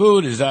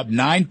 food is up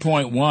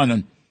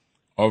 9.1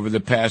 over the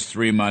past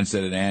 3 months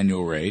at an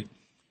annual rate,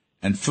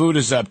 and food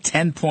is up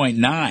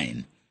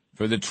 10.9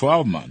 for the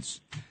 12 months.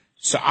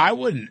 So I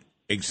wouldn't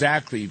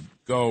exactly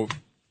go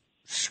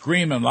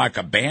screaming like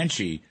a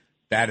banshee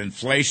that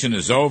inflation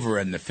is over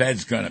and the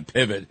Fed's going to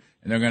pivot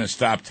and they're going to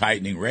stop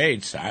tightening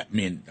rates. I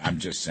mean, I'm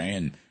just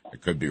saying I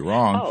could be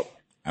wrong. Oh,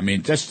 I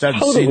mean, this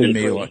doesn't seem to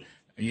me like,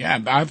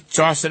 I've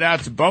tossed it out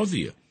to both of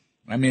you.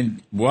 I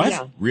mean, what?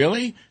 Yeah.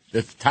 Really?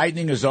 The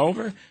tightening is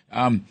over?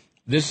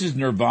 This is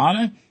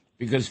nirvana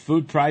because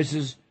food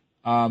prices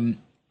are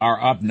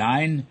up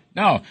 9?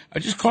 No, I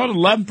just called it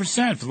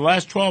 11% for the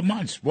last 12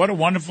 months. What a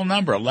wonderful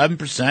number,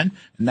 11%,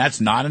 and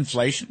that's not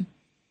inflation?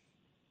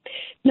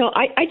 No,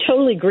 I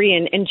totally agree.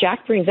 And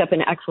Jack brings up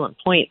an excellent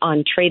point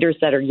on traders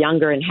that are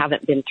younger and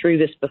haven't been through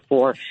this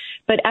before.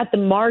 But at the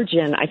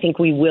margin, I think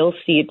we will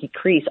see a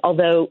decrease,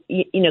 although,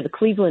 the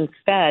Cleveland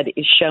Fed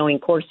is showing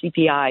core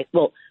CPI.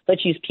 Well,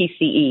 let's use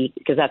PCE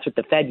because that's what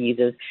the Fed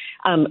uses,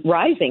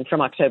 rising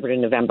from October to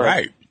November.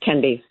 Right.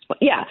 10 basis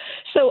points. Yeah.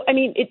 So, I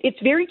mean,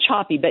 it's very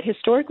choppy, but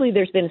historically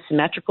there's been a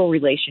symmetrical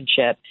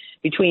relationship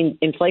between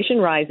inflation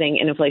rising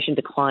and inflation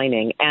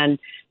declining. And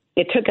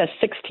it took us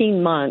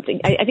 16 months.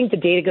 I think the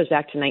data goes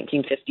back to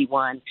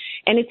 1951,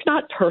 and it's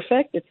not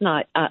perfect. It's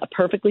not a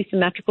perfectly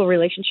symmetrical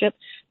relationship,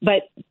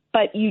 but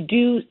you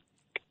do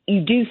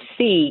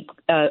see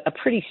a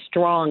pretty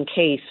strong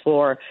case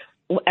for,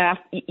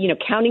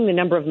 counting the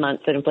number of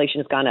months that inflation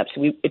has gone up.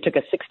 So it took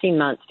us 16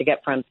 months to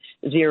get from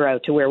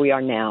 0 to where we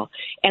are now.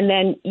 And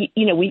then,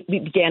 we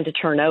began to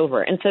turn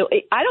over. And so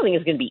I don't think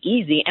it's going to be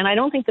easy. And I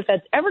don't think the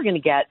Fed's ever going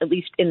to get, at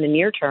least in the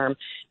near term,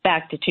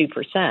 back to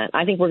 2%.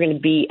 I think we're going to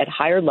be at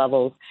higher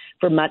levels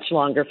for much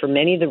longer for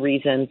many of the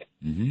reasons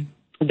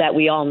that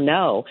we all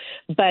know.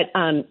 But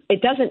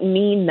it doesn't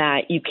mean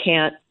that you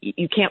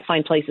can't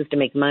find places to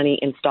make money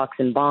in stocks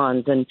and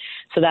bonds. And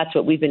so that's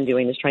what we've been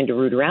doing, is trying to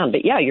root around.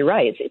 But yeah, you're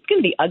right. It's going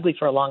to be ugly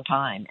for a long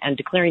time. And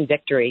declaring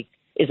victory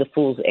is a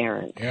fool's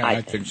errand. Yeah,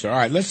 I think so. All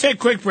right, let's take a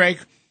quick break.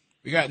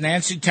 We got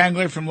Nancy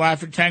Tengler from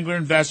Laffer Tengler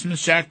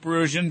Investments, Jack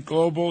Barusian,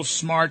 Global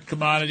Smart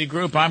Commodity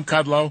Group. I'm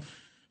Kudlow.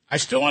 I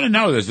still want to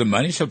know, does the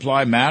money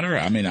supply matter?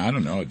 I mean, I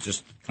don't know. It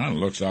just kind of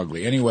looks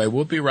ugly. Anyway,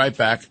 we'll be right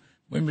back.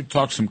 We're going to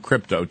talk some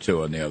crypto,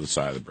 too, on the other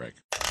side of the break.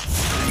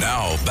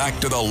 Now, back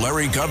to the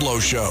Larry Kudlow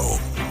Show.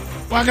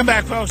 Welcome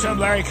back, folks. I'm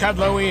Larry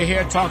Kudlow. We are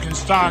here talking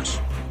stocks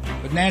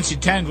with Nancy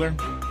Tengler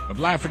of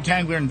Laffer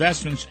Tengler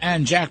Investments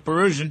and Jack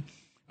Barusian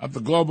of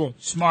the Global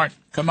Smart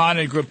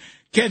Commodity Group.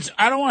 Kids,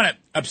 I don't want to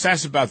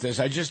obsess about this.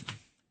 I just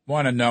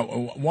want to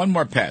know, one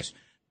more pass.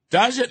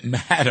 Does it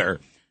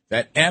matter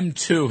that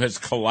M2 has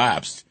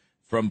collapsed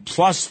from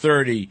plus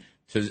 30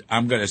 to,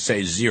 I'm going to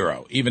say,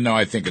 0, even though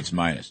I think it's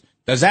minus?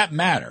 Does that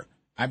matter?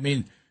 I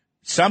mean,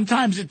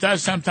 sometimes it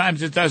does,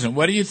 sometimes it doesn't.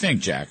 What do you think,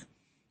 Jack?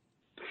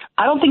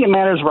 I don't think it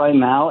matters right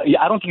now.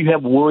 I don't think you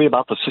have worry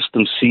about the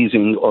system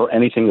seizing or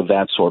anything of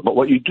that sort. But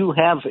what you do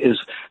have is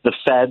the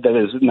Fed that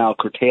is now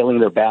curtailing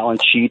their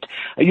balance sheet.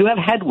 You have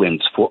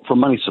headwinds for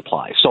money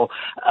supply. So,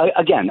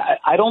 again,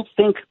 I don't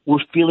think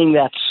we're feeling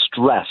that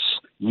stress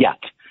yet.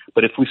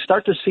 But if we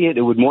start to see it,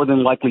 it would more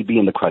than likely be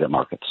in the credit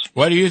markets.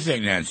 What do you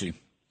think, Nancy?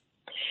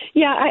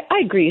 Yeah,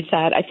 I agree with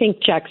that. I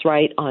think Jack's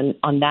right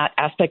on that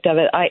aspect of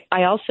it.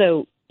 I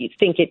also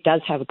think it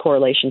does have a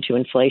correlation to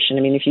inflation.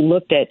 I mean, if you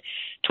looked at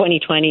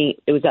 2020,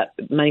 it was up,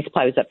 money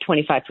supply was up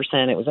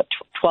 25%. It was up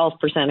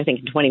 12%, I think,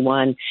 in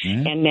 21.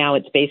 And now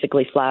it's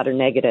basically flat or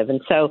negative.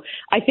 And so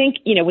I think,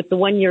 with the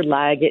 1 year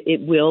lag,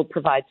 it will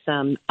provide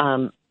some,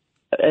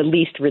 at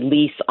least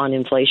release on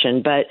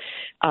inflation. But,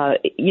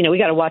 we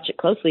got to watch it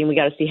closely, and we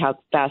got to see how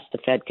fast the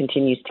Fed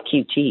continues to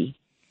QT.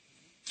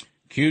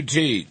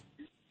 QT,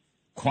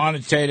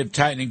 quantitative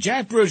tightening.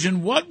 Jack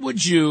Bruggen, what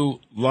would you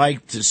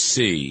like to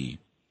see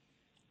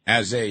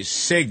as a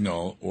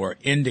signal or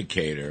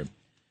indicator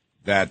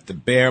that the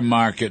bear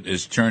market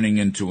is turning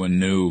into a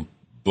new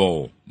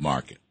bull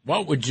market?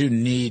 What would you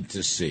need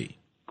to see?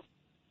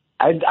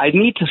 I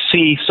need to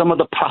see some of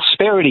the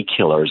prosperity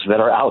killers that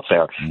are out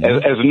there,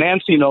 as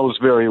Nancy knows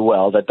very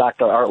well, that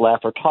Dr. Art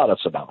Laffer taught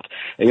us about.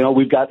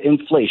 We've got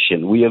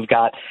inflation. We have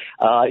got,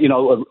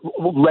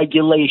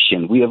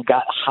 regulation. We have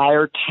got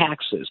higher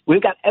taxes.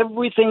 We've got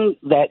everything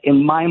that,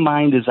 in my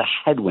mind, is a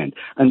headwind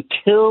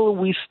until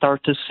we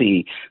start to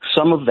see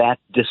some of that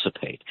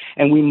dissipate.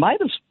 And we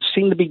might have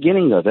seen the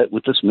beginning of it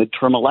with this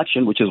midterm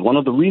election, which is one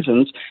of the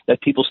reasons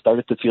that people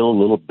started to feel a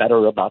little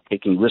better about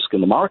taking risk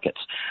in the markets.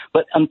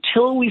 But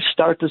until we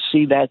start to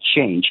see that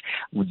change,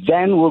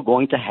 then we're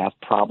going to have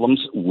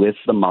problems with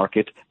the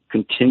market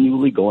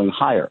continually going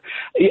higher.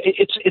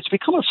 It's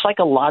become a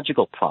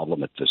psychological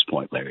problem at this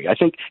point, Larry. I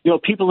think,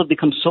 people have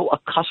become so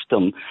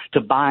accustomed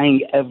to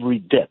buying every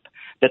dip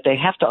that they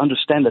have to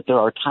understand that there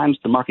are times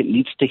the market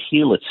needs to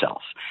heal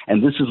itself.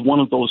 And this is one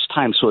of those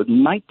times. So it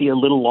might be a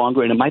little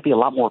longer, and it might be a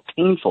lot more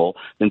painful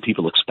than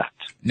people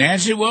expect.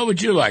 Nancy, what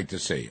would you like to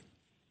see?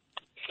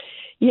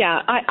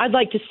 Yeah, I'd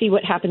like to see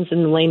what happens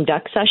in the lame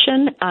duck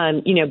session.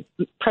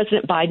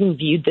 President Biden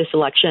viewed this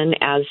election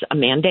as a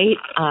mandate,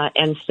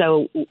 and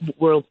so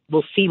we'll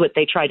see what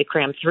they try to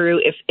cram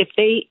through. If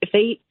they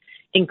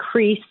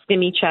increase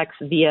stimmy checks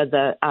via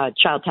the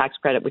child tax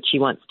credit, which he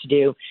wants to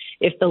do,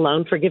 if the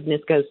loan forgiveness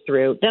goes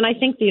through, then I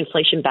think the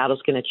inflation battle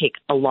is going to take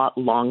a lot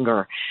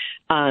longer.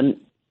 I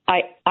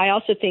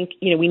also think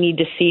we need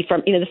to see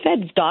from the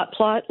Fed's dot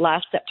plot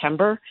last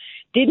September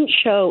didn't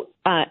show,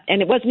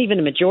 and it wasn't even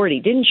a majority,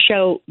 didn't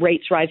show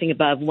rates rising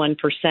above 1%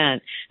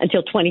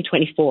 until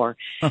 2024.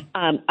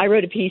 I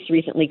wrote a piece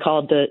recently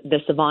called the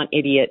Savant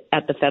Idiot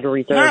at the Federal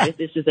Reserve.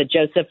 This is a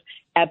Joseph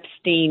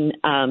Epstein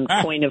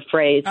coin of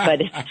phrase,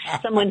 but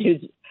it's someone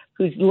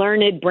who's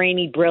learned,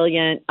 brainy,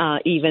 brilliant,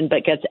 even,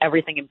 but gets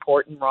everything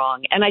important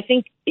wrong. And I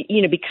think,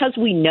 because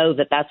we know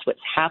that that's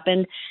what's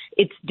happened,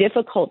 it's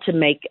difficult to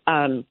make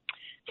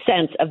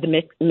sense of the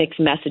mixed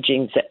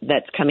messaging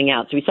that's coming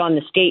out. So we saw in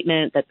the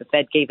statement that the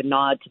Fed gave a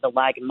nod to the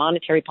lag in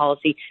monetary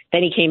policy.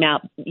 Then he came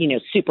out,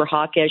 super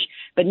hawkish.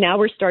 But now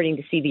we're starting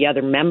to see the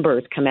other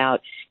members come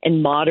out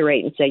and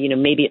moderate and say,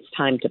 maybe it's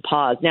time to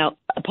pause. Now,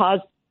 a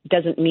pause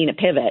doesn't mean a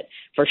pivot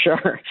for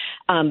sure.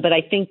 But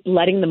I think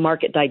letting the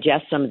market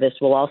digest some of this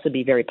will also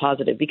be very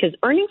positive because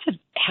earnings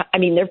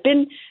there have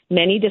been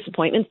many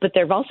disappointments, but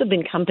there have also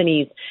been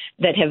companies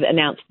that have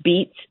announced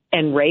beats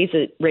and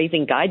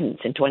raising guidance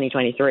in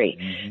 2023.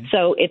 Mm-hmm.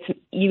 So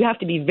you have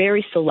to be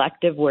very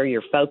selective where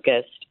you're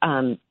focused.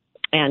 And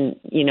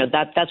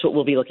that's what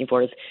we'll be looking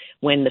for is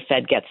when the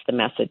Fed gets the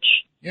message.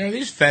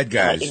 These Fed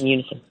guys in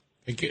unison.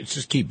 They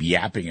just keep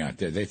yapping out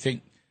there. They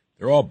think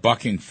they're all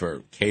bucking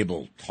for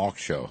cable talk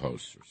show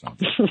hosts or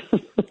something.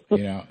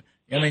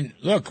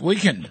 Look, we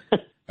can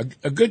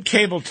a good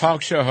cable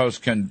talk show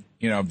host can,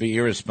 be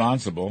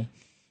irresponsible.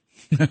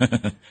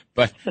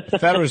 But the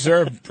Federal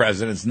Reserve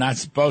president is not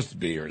supposed to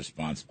be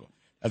irresponsible.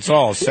 That's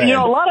all I'll say.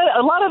 A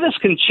lot of this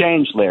can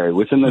change, Larry,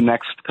 within the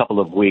next couple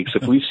of weeks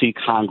if we see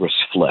Congress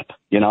flip.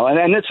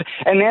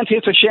 And Nancy,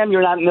 it's a shame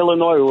you're not in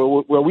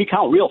Illinois where we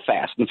count real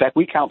fast. In fact,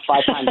 we count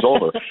 5 times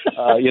over.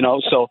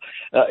 So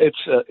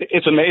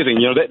it's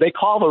amazing. They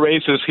call the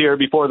races here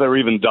before they're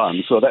even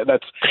done. So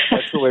that's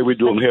the way we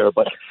do them here.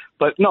 But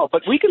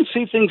we can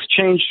see things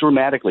change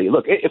dramatically.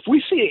 Look, if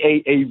we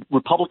see a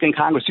Republican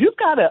Congress, you've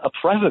got a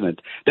president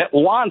that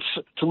wants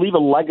to leave a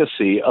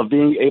legacy of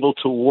being able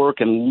to work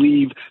and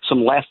leave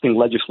some lasting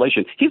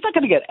legislation. He's not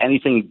going to get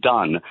anything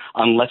done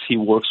unless he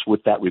works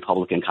with that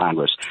Republican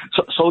Congress.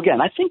 So again,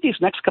 I think these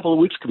next couple of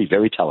weeks could be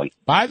very telling.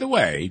 By the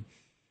way,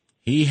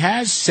 he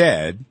has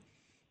said,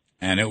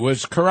 and it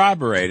was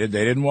corroborated,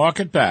 they didn't walk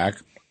it back,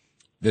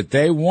 that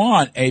they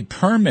want a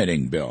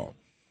permitting bill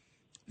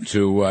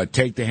to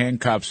take the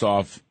handcuffs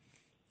off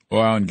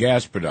oil and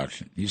gas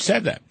production. He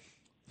said that.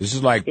 This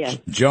is like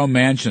Joe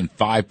Manchin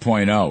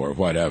 5.0 or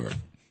whatever.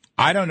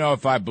 I don't know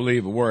if I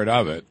believe a word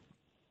of it,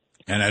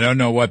 and I don't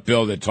know what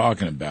bill they're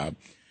talking about.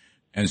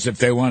 And so if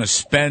they want to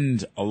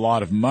spend a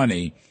lot of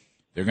money,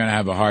 they're going to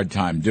have a hard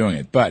time doing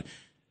it. But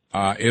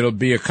it'll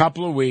be a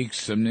couple of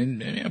weeks. I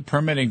mean, a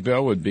permitting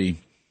bill would be,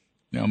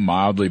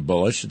 mildly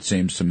bullish, it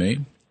seems to me.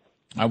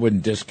 I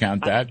wouldn't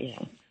discount that.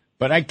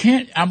 But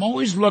I'm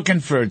always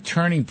looking for a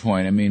turning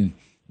point. I mean,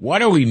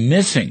 what are we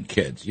missing,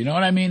 kids? You know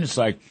what I mean? It's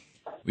like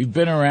we've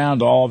been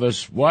around all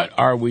this. What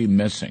are we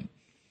missing?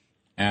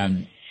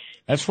 And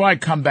that's why I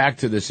come back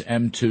to this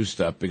M2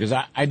 stuff, because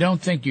I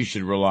don't think you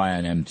should rely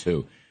on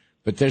M2.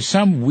 But there's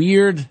some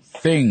weird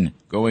thing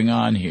going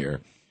on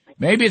here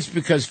Maybe it's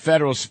because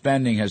federal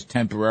spending has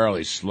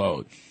temporarily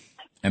slowed.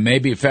 And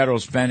maybe federal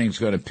spending is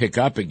going to pick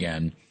up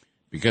again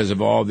because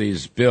of all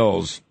these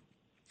bills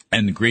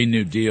and the Green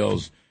New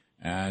Deals,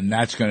 and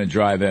that's going to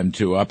drive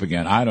M2 up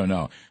again. I don't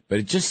know. But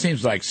it just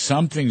seems like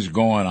something's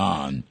going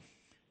on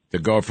to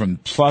go from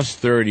plus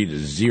 30 to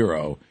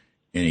 0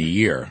 in a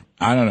year.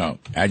 I don't know.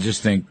 I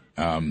just think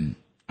I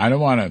don't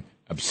want to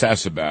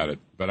obsess about it,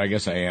 but I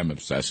guess I am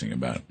obsessing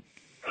about it.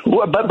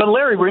 Well, but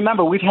Larry,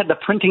 remember, we've had the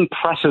printing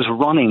presses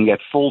running at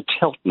full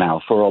tilt now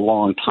for a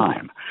long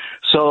time.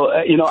 So,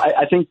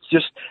 I think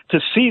just to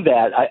see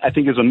that, I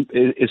think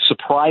is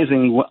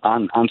surprising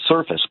on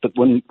surface. But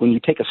when you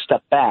take a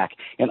step back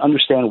and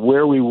understand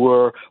where we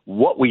were,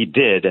 what we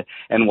did,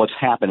 and what's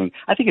happening,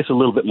 I think it's a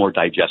little bit more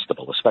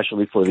digestible,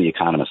 especially for the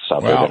economists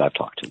out there that I've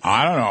talked to.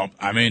 I don't know.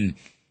 I mean,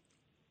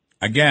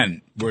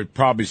 again, we're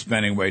probably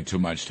spending way too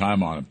much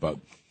time on it, but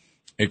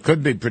it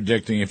could be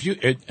predicting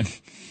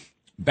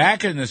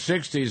back in the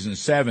 60s and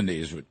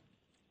 70s, with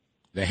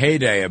the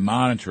heyday of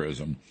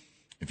monetarism,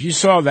 if you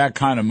saw that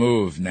kind of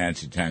move,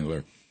 Nancy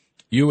Tengler,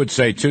 you would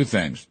say two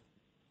things.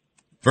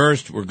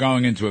 First, we're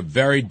going into a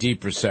very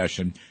deep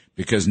recession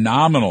because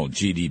nominal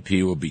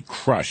GDP will be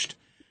crushed.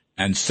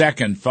 And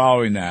second,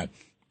 following that,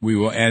 we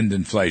will end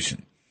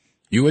inflation.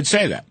 You would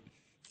say that.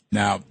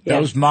 Now,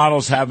 those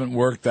models haven't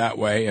worked that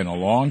way in a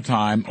long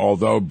time,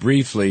 although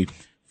briefly,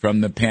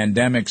 from the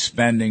pandemic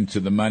spending to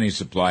the money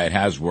supply, it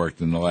has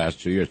worked in the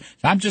last 2 years.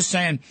 I'm just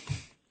saying,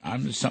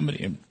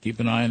 keep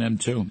an eye on them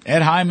too.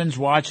 Ed Hyman's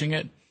watching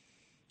it.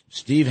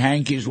 Steve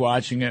Hankey's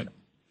watching it.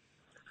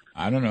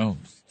 I don't know.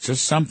 It's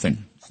just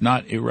something. It's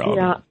not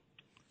irrelevant. Yeah.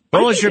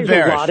 Bullish or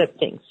bearish? A lot of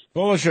things.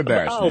 Bullish or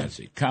bearish,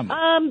 Nancy? Come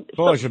on.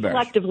 Bullish or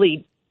bearish?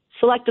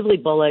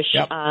 Selectively bullish,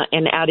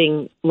 and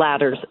adding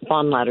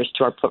bond ladders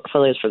to our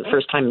portfolios for the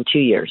first time in 2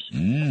 years.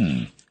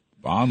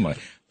 Bond ladder.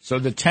 So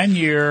the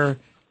 10-year...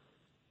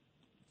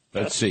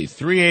 Let's see,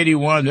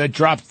 381. That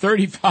dropped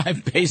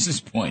 35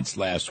 basis points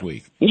last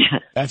week. Yeah.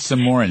 That's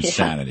some more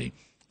insanity.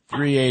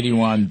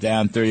 381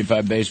 down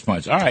 35 basis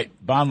points. All right,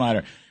 bond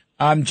ladder.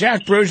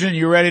 Jack Bruggen,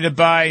 you ready to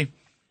buy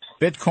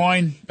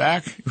Bitcoin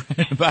back?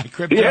 Buy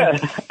crypto? Yeah.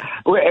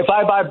 If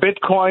I buy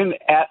Bitcoin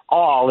at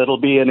all, it'll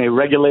be in a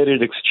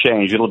regulated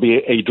exchange. It'll be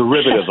a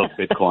derivative of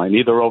Bitcoin,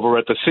 either over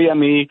at the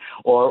CME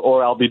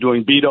or I'll be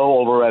doing BITO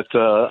over at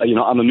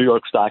on the New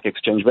York Stock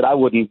Exchange. But I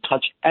wouldn't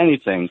touch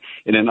anything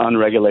in an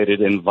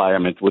unregulated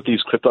environment with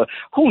these crypto.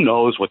 Who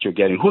knows what you're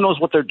getting? Who knows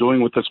what they're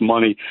doing with this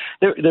money?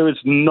 There is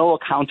no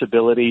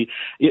accountability.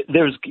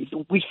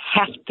 We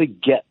have to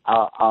get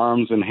our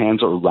arms and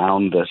hands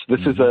around this.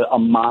 This is a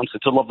monster.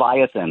 It's a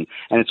leviathan,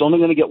 and it's only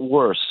going to get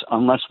worse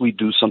unless we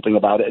do something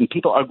about it. And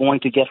people are going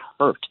to get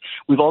hurt.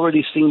 We've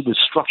already seen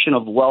destruction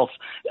of wealth,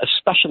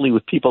 especially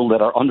with people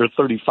that are under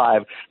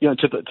 35,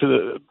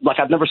 to like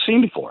I've never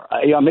seen before.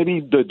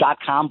 Maybe the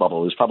 .com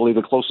bubble is probably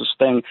the closest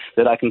thing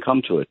that I can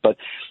come to it. But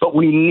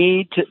we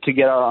need to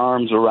get our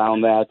arms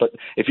around that. But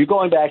if you're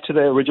going back to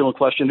the original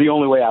question, the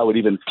only way I would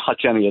even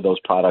touch any of those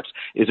products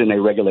is in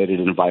a regulated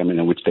environment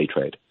in which they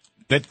trade.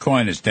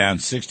 Bitcoin is down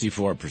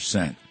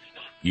 64%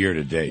 year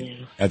to date.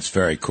 Yeah. That's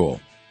very cool.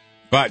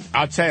 But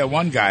I'll tell you,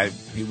 one guy,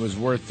 he was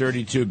worth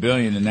 $32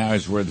 billion, and now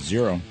he's worth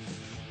 $0.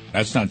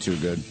 That's not too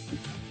good.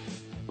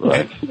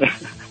 Right.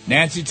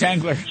 Nancy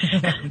Tengler,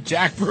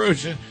 Jack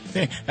Bruggen,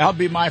 that'll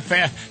be my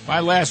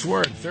last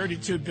word.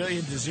 $32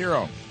 billion to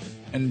 $0,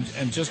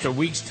 in just a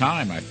week's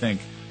time, I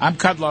think. I'm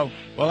Kudlow.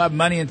 We'll have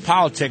money and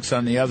politics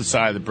on the other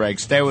side of the break.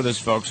 Stay with us,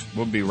 folks.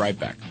 We'll be right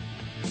back.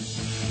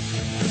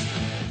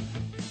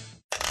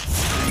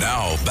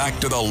 Now back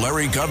to the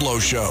Larry Kudlow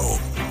Show.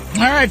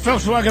 All right,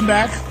 folks, welcome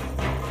back.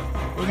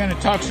 We're going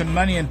to talk some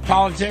money and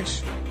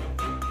politics.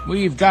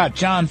 We've got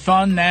John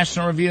Fund,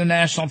 National Review,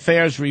 National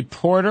Affairs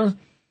reporter,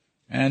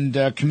 and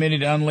Committee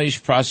to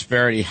Unleash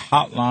Prosperity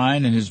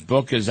Hotline. And his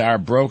book is Our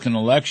Broken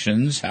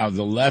Elections, How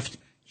the Left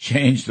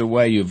Changed the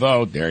Way You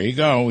Vote. There you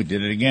go. We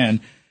did it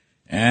again.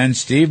 And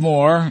Steve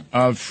Moore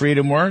of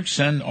Freedom Works,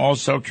 and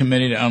also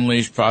Committee to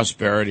Unleash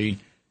Prosperity.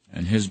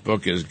 And his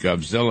book is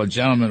Govzilla.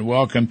 Gentlemen,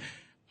 welcome.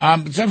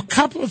 There's a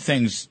couple of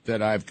things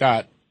that I've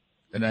got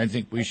that I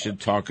think we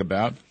should talk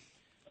about.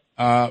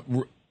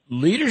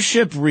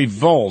 Leadership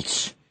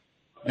revolts.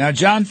 Now,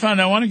 John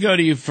Fund, I want to go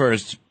to you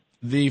first.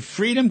 The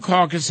Freedom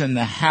Caucus in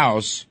the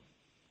House,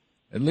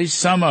 at least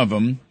some of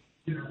them,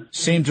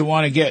 seem to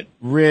want to get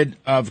rid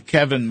of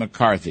Kevin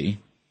McCarthy.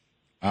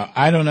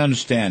 I don't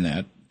understand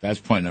that. That's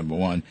point number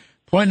one.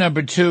 Point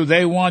number two,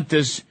 they want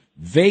this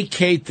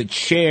vacate the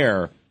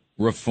chair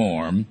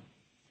reform,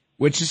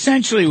 which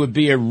essentially would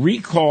be a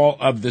recall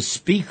of the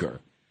speaker,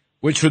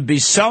 which would be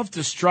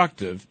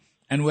self-destructive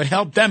and would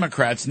help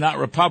Democrats, not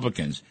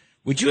Republicans.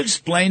 Would you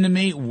explain to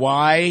me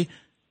why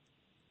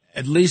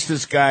at least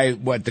this guy,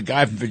 the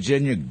guy from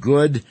Virginia,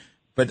 good,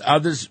 but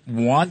others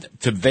want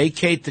to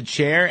vacate the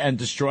chair and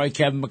destroy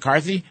Kevin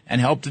McCarthy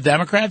and help the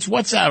Democrats?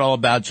 What's that all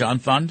about, John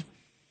Fund?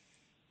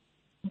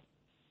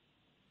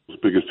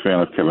 Biggest fan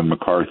of Kevin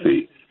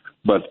McCarthy.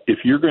 But if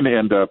you're going to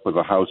end up with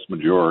a House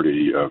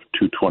majority of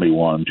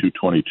 221,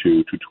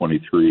 222,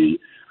 223,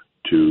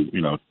 to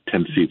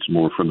 10 seats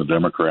more from the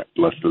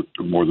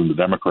more than the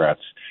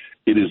Democrats.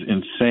 It is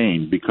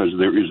insane because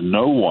there is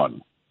no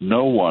one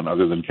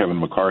other than Kevin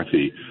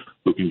McCarthy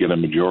who can get a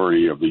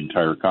majority of the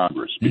entire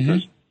Congress,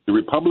 because the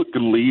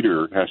Republican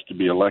leader has to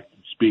be elected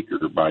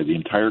Speaker by the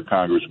entire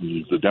Congress, which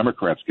means the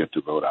Democrats get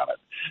to vote on it.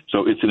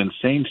 So it's an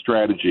insane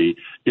strategy.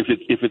 If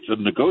it's a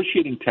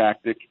negotiating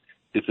tactic,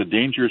 it's a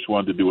dangerous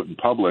one to do it in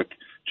public. It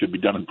should be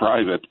done in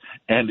private.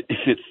 And if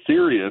it's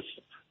serious,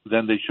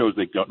 then they show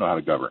they don't know how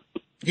to govern.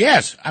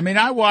 Yes. I mean,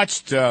 I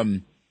watched, I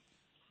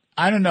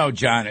don't know,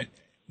 John, it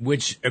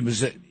was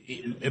a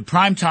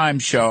primetime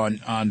show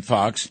on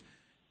Fox.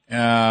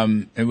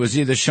 It was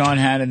either Sean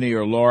Hannity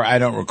or Laura, I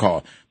don't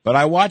recall. But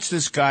I watched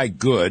this guy,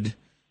 Good,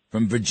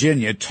 from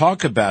Virginia,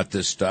 talk about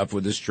this stuff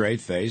with a straight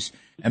face.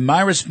 And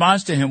my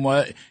response to him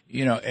was,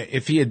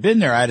 if he had been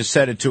there, I'd have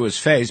said it to his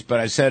face, but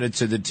I said it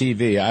to the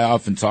TV. I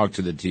often talk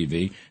to the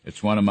TV.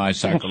 It's one of my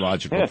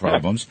psychological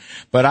problems.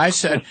 But I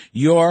said,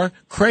 you're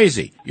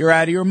crazy. You're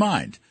out of your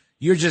mind.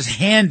 You're just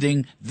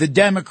handing the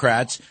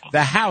Democrats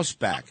the House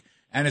back.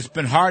 And it's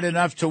been hard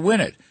enough to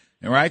win it.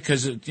 All right?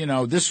 Because,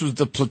 this was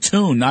the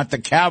platoon, not the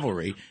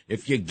cavalry.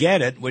 If you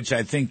get it, which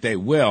I think they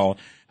will,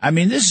 I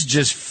mean, this is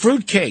just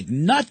fruitcake,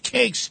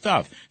 nutcake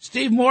stuff.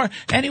 Steve Moore,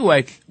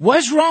 anyway,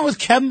 what's wrong with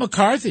Kevin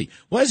McCarthy?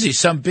 Was he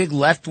some big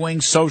left-wing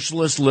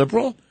socialist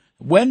liberal?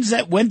 When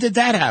did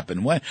that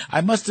happen?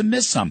 I must have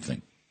missed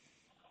something.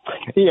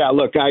 Yeah,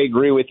 look, I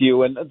agree with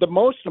you. And the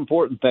most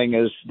important thing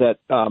is that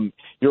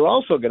you're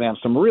also going to have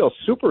some real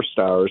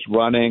superstars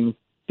running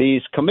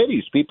these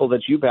committees, people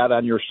that you've had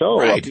on your show,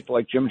 right. People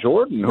like Jim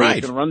Jordan, who's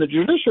going to run the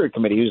Judiciary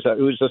Committee,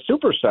 who's a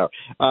superstar.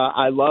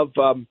 I love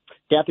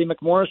Kathy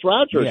McMorris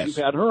Rogers. Yes. You've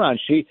had her on.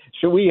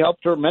 We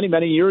helped her many,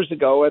 many years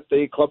ago at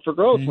the Club for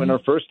Growth win her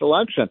first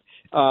election.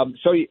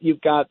 So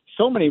you've got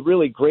so many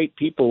really great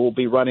people who will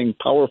be running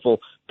powerful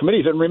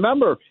committees. And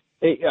remember,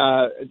 in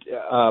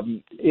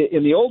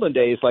the olden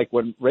days, like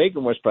when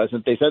Reagan was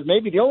president, they said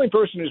maybe the only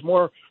person who's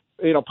more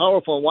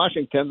powerful in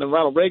Washington than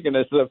Ronald Reagan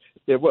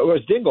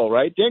was Dingell,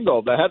 right?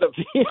 Dingell, the head of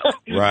the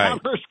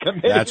Commerce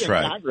Committee That's in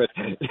right. Congress.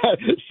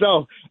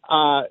 So,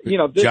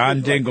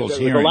 John Dingell's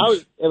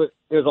hearings.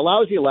 It was a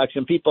lousy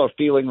election. People are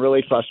feeling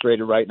really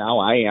frustrated right now.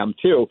 I am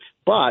too.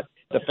 But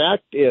the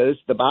fact is,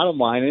 the bottom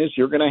line is,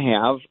 you're going to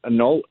have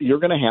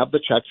the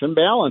checks and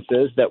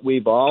balances that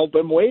we've all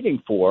been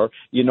waiting for.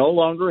 You no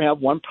longer have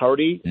one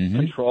party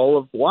control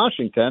of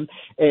Washington,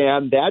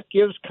 and that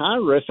gives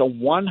Congress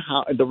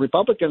the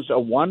Republicans a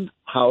one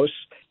house.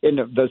 In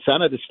the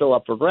Senate is still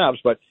up for grabs,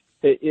 but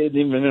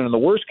even in the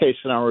worst case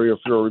scenario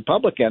for a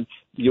Republican,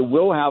 you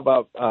will have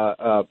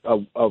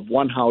a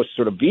one house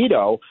sort of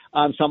veto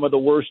on some of the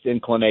worst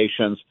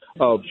inclinations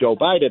of Joe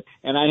Biden.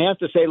 And I have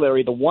to say,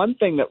 Larry, the one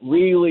thing that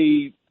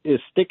really is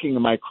sticking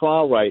in my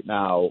craw right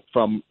now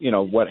from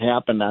what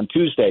happened on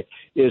Tuesday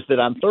is that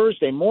on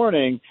Thursday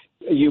morning,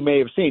 you may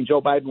have seen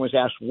Joe Biden was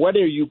asked, "What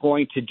are you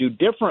going to do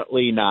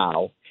differently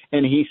now?"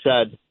 And he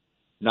said,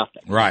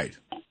 "Nothing." Right.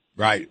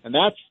 And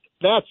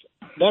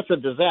that's a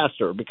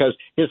disaster, because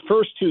his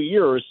first 2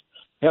 years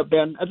have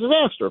been a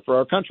disaster for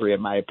our country,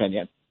 in my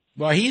opinion.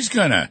 Well, he's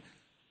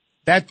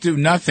that do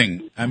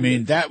nothing. I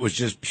mean, that was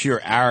just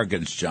pure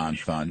arrogance, John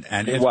Fund.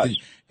 And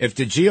if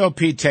the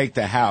GOP take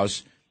the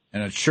House,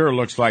 and it sure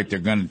looks like they're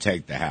going to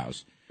take the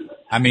House,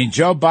 I mean,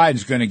 Joe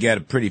Biden's going to get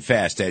a pretty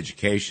fast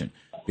education,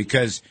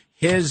 because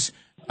his,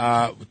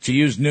 to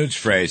use Newt's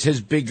phrase,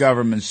 his big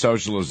government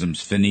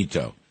socialism's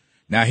finito.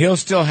 Now, he'll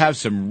still have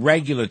some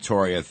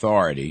regulatory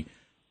authority,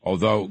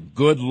 although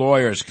good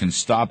lawyers can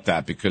stop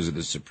that because of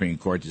the Supreme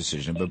Court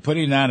decision. But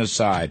putting that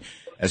aside,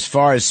 as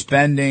far as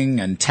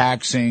spending and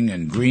taxing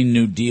and Green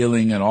New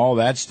Dealing and all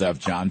that stuff,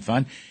 John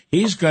Fund,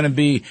 he's going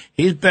to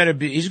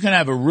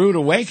have a rude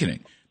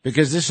awakening,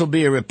 because this will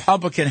be a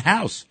Republican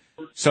House.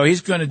 So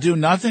he's going to do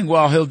nothing.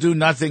 Well, he'll do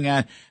nothing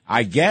at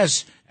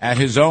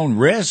his own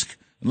risk,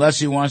 unless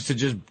he wants to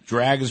just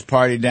drag his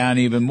party down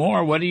even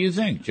more. What do you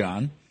think,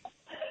 John?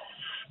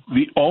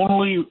 The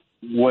only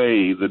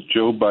way that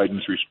Joe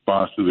Biden's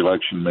response to the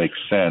election makes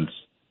sense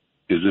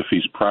is if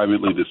he's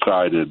privately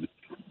decided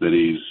that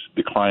he's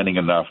declining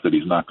enough that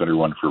he's not going to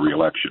run for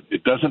re-election.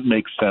 It doesn't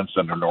make sense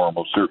under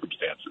normal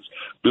circumstances.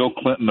 Bill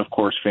Clinton, of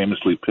course,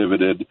 famously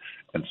pivoted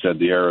and said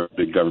the era of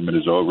big government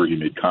is over. He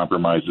made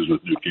compromises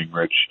with Newt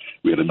Gingrich.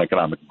 We had an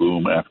economic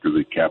boom after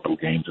the capital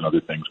gains and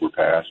other things were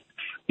passed.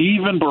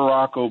 Even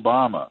Barack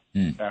Obama,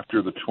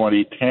 after the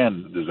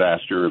 2010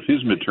 disaster of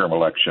his midterm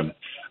election,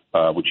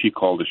 which he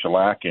called a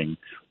shellacking,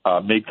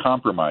 made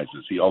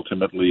compromises. He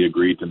ultimately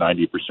agreed to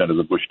 90% of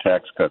the Bush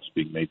tax cuts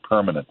being made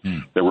permanent.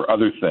 There were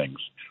other things.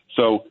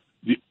 So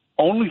the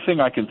only thing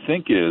I can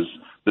think is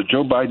that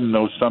Joe Biden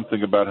knows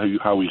something about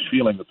how he's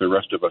feeling that the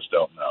rest of us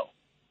don't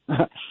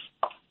know.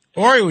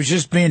 Or he was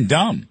just being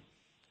dumb.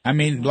 I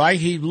mean, like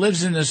he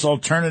lives in this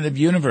alternative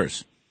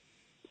universe.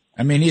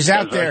 I mean, he's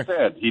out there. As I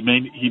said,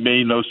 he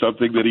may know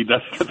something that he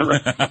doesn't. The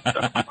rest of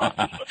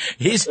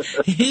us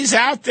don't. He's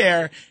out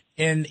there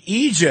in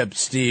Egypt,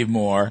 Steve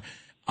Moore,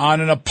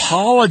 on an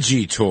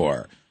apology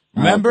tour.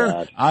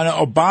 Remember, on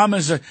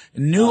Obama's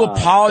new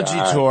apology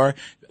tour,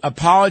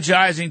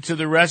 apologizing to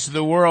the rest of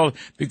the world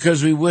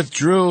because we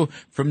withdrew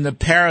from the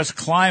Paris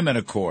Climate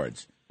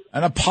Accords.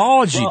 An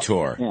apology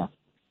tour. Yeah.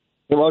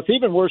 Well, it's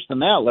even worse than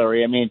that,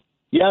 Larry. I mean,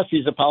 yes,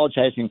 he's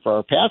apologizing for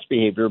our past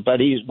behavior, but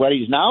what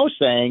he's now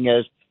saying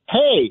is,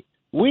 hey,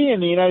 we in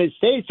the United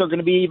States are going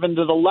to be even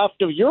to the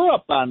left of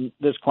Europe on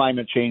this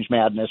climate change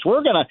madness. This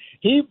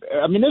is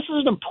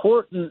an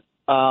important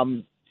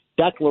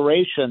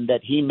declaration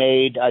that he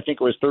made, I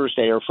think it was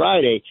Thursday or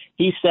Friday.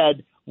 He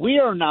said, we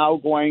are now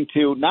going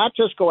to not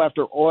just go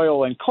after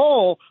oil and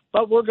coal,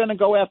 but we're going to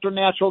go after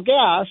natural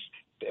gas.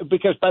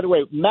 Because, by the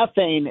way,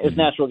 methane is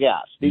natural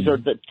gas. These are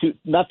the two.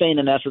 Methane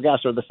and natural gas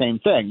are the same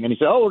thing. And he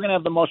said, we're going to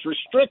have the most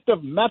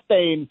restrictive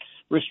methane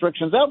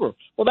restrictions ever.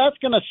 Well, that's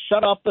going to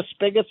shut off the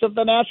spigots of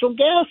the natural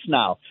gas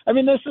now. I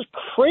mean, this is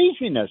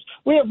craziness.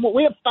 We have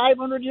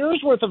 500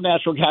 years worth of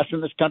natural gas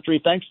in this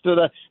country thanks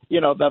to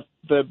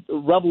the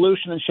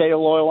revolution in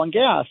shale oil and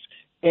gas.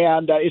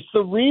 And it's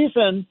the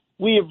reason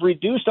we have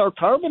reduced our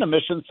carbon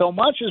emissions so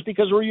much is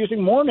because we're using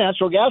more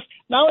natural gas.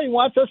 Now he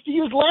wants us to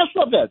use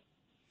less of it.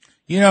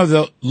 You know,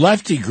 the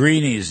lefty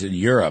greenies in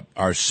Europe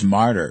are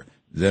smarter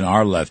than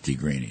our lefty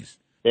greenies.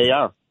 They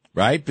are.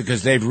 Right?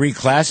 Because they've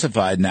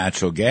reclassified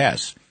natural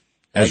gas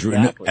as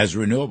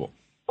renewable.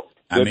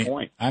 Good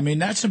point. I mean,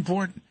 that's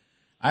important.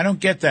 I don't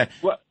get that.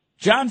 Well,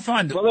 John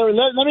Fund. Well,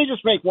 let me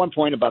just make one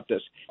point about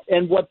this.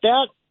 And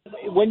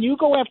when you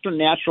go after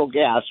natural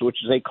gas, which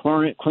is a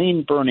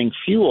clean burning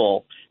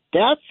fuel,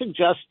 that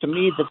suggests to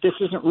me that this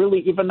isn't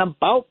really even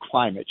about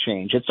climate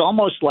change. It's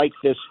almost like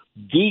this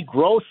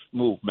degrowth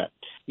movement,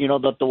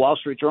 that the Wall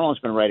Street Journal has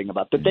been writing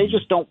about, that they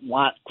just don't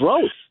want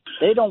growth.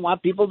 They don't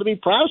want people to be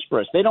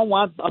prosperous. They don't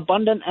want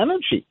abundant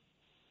energy.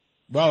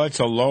 Well, it's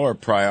a lower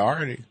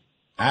priority.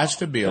 Has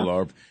to be a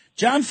lower.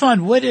 John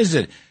Fund, what is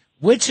it?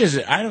 Which is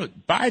it?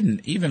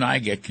 Biden, even I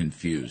get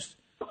confused.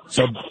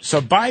 So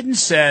Biden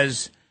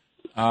says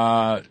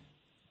the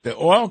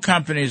oil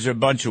companies are a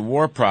bunch of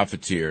war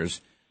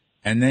profiteers.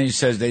 And then he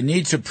says they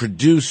need to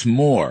produce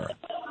more.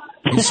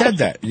 He said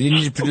that. They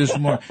need to produce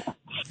more.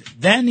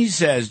 Then he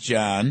says,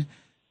 John,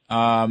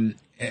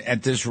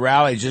 at this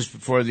rally just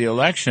before the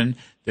election,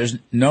 there's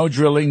no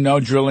drilling, no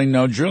drilling,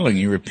 no drilling.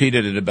 He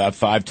repeated it about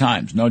 5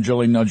 times. No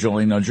drilling, no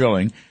drilling, no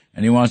drilling.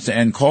 And he wants to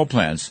end coal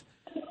plants.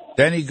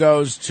 Then he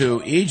goes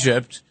to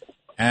Egypt,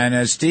 and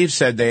as Steve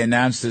said, they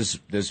announced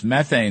this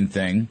methane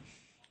thing.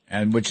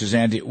 And which is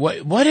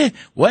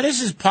what is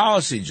his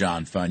policy,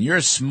 John Fund? You're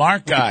a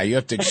smart guy. You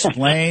have to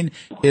explain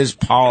his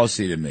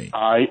policy to me.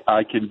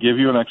 I can give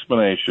you an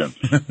explanation.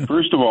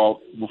 First of all,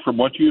 from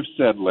what you've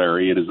said,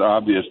 Larry, it is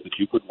obvious that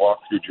you could walk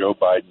through Joe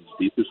Biden's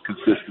deepest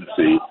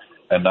consistency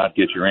and not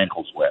get your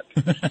ankles wet.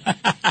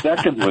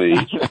 Secondly,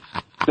 in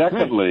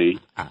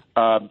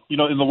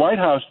the White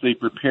House, they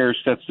prepare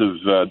sets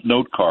of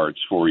note cards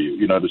for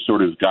you, to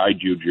sort of guide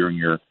you during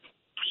your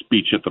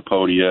speech at the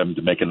podium,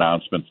 to make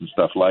announcements and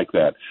stuff like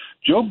that.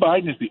 Joe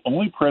Biden is the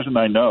only president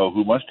I know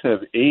who must have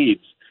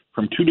aides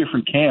from 2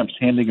 different camps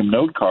handing him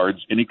note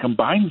cards, and he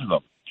combines them.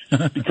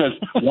 Because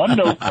one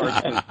note card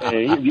says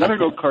A, and the other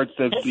note card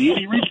says B, and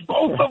he reads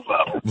both of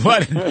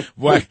them.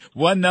 What?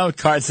 One note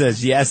card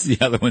says yes, the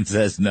other one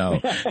says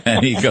no.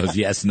 And he goes,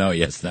 yes, no,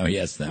 yes, no,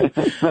 yes, no.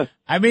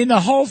 I mean, the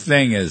whole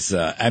thing is,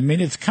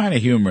 it's kind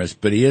of humorous,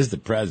 but he is the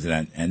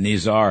president, and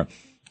these are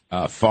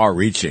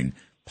far-reaching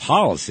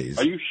policies.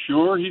 Are you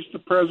sure he's the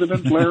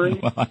president,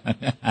 Larry?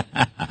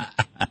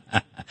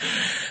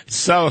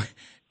 So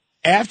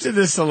after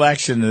this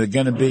election, they're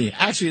going to be –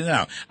 actually,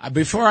 no.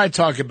 Before I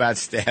talk about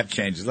staff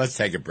changes, let's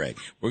take a break.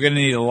 We're going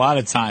to need a lot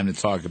of time to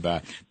talk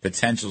about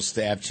potential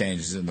staff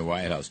changes in the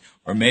White House,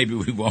 or maybe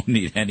we won't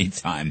need any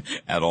time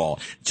at all.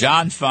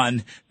 John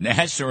Fund,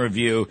 National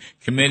Review,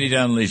 Committee to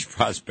Unleash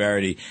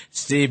Prosperity.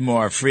 Steve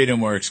Moore,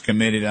 FreedomWorks,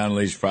 Committee to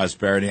Unleash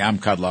Prosperity. I'm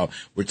Kudlow.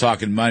 We're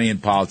talking money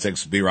and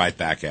politics. We'll be right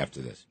back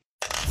after this.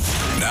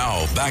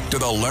 Now, back to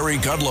the Larry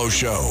Kudlow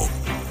Show.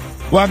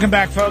 Welcome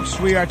back, folks.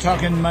 We are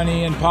talking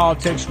money and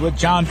politics with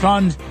John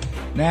Fund,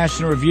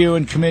 National Review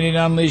and Committee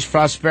to Unleash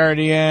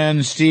Prosperity,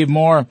 and Steve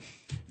Moore,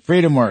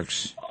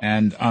 FreedomWorks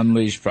and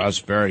Unleash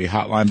Prosperity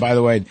Hotline. By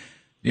the way,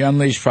 the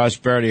Unleash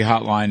Prosperity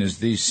Hotline is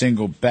the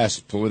single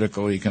best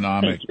political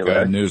economic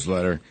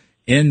newsletter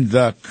in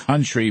the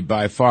country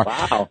by far.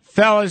 Wow.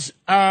 Fellas,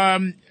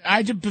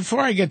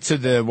 before I get to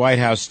the White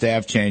House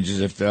staff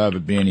changes, if there ever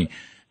be any,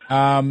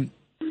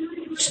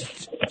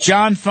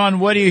 John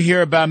Fund, what do you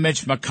hear about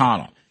Mitch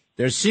McConnell?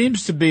 There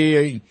seems to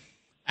be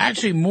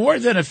actually more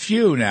than a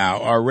few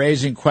now are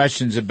raising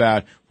questions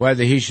about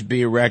whether he should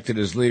be elected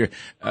as leader.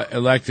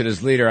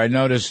 I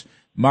noticed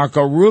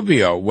Marco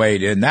Rubio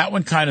weighed in. That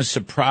one kind of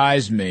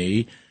surprised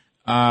me.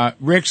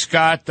 Rick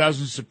Scott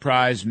doesn't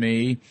surprise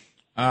me.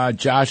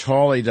 Josh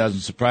Hawley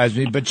doesn't surprise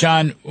me. But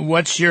John,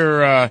 what's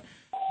your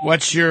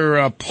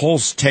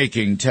pulse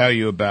taking tell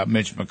you about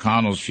Mitch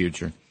McConnell's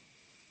future?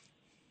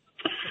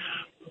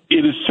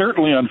 It is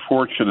certainly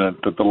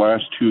unfortunate that the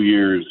last 2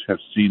 years have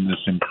seen this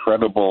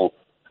incredible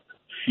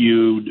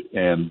feud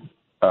and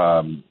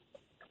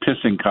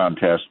pissing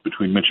contest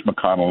between Mitch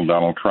McConnell and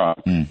Donald Trump.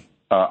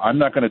 I'm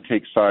not going to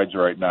take sides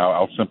right now.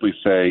 I'll simply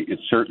say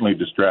it's certainly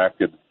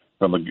distracted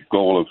from the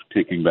goal of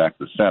taking back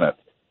the Senate.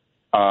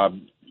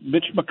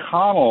 Mitch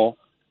McConnell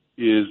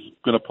is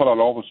going to put out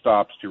all the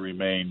stops to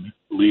remain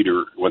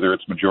leader, whether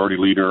it's majority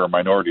leader or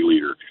minority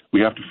leader.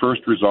 We have to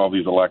first resolve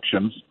these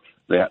elections.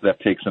 That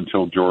takes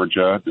until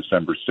Georgia,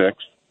 December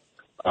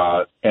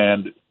 6th.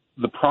 And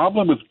the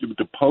problem with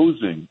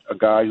deposing a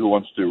guy who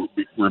wants to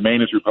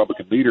remain as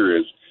Republican leader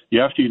is you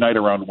have to unite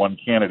around one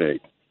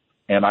candidate.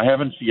 And I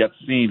haven't yet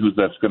seen who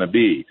that's going to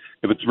be.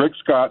 If it's Rick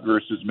Scott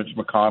versus Mitch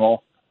McConnell,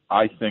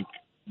 I think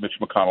Mitch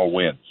McConnell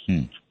wins.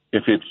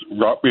 If it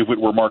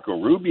were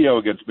Marco Rubio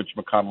against Mitch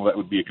McConnell, that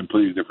would be a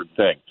completely different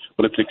thing.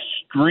 But it's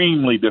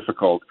extremely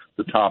difficult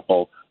to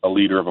topple a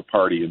leader of a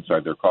party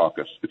inside their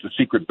caucus. It's a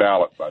secret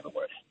ballot, by the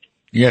way.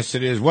 Yes,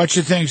 it is. What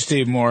you think,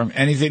 Steve Moore?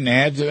 Anything to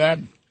add to that?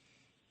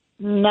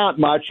 Not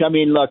much. I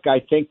mean, look,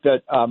 I think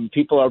that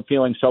people are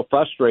feeling so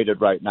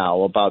frustrated right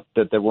now about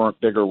that there weren't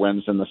bigger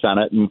wins in the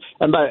Senate, and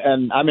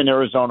I'm in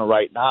Arizona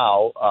right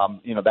now.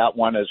 That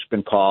one has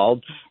been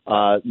called.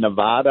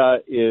 Nevada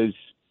is,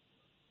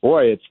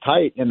 boy, it's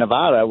tight in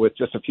Nevada with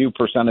just a few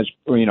percentage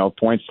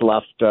points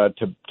left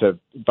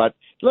but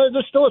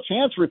there's still a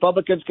chance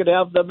Republicans could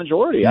have the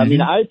majority. Mm-hmm. I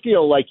mean, I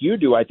feel like you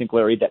do. I think,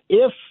 Larry, that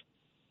if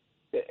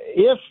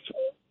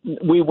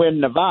we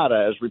win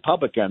Nevada as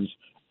Republicans,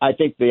 I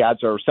think the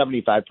odds are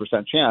 75%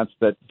 chance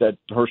that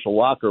Herschel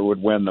Walker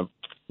would win the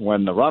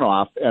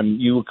runoff, and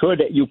you could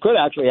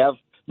actually have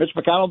Mitch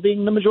McConnell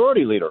being the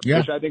majority leader,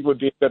 which I think would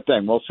be a good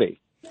thing. We'll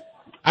see.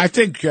 I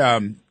think,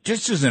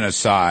 just as an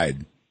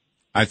aside,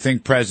 I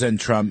think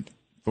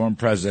former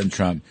President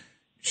Trump,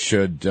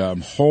 should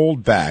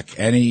hold back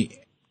any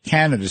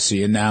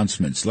candidacy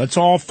announcements. Let's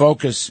all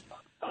focus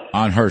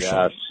on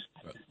Herschel.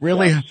 Yes.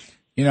 Really,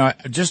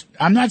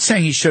 I'm not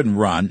saying he shouldn't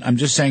run. I'm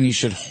just saying he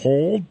should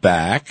hold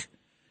back.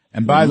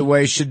 And by the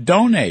way, should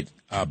donate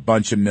a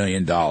bunch of $1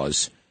 million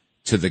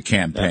to the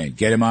campaign.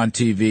 Get him on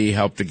TV,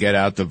 help to get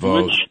out the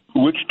vote.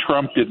 Which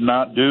Trump did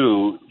not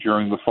do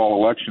during the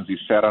fall elections. He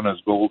sat on his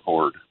gold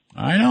hoard.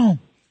 I know.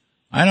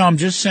 I'm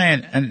just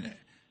saying, and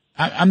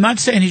I'm not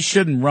saying he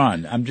shouldn't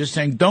run. I'm just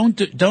saying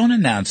don't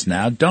announce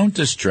now. Don't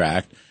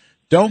distract.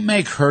 Don't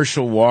make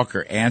Herschel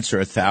Walker answer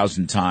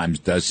 1,000 times,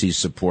 does he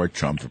support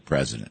Trump for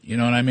president? You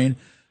know what I mean?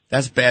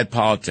 That's bad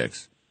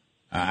politics.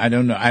 I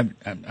don't know.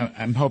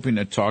 I'm hoping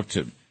to talk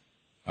to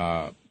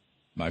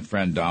my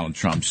friend Donald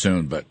Trump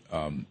soon, but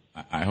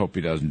I hope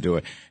he doesn't do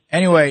it.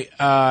 Anyway,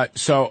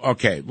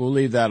 okay, we'll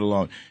leave that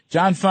alone.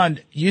 John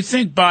Fund, you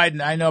think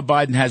Biden, I know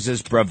Biden has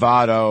this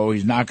bravado,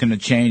 he's not going to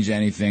change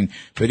anything,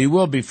 but he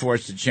will be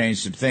forced to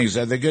change some things.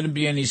 Are there going to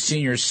be any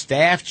senior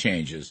staff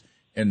changes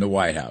in the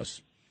White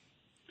House?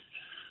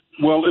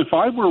 Well, if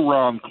I were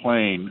Ron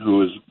Klain,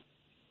 who is,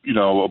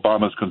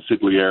 Obama's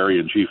consigliere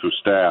and chief of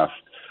staff,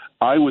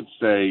 I would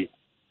say,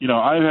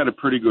 I had a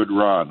pretty good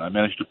run. I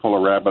managed to pull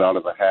a rabbit out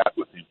of a hat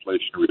with the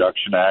Inflation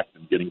Reduction Act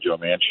and getting Joe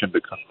Manchin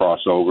to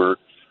cross over.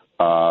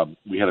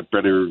 We had a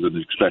better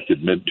than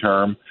expected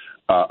midterm.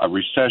 A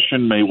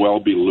recession may well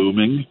be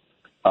looming.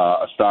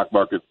 A stock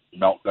market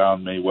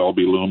meltdown may well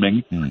be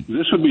looming.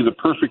 This would be the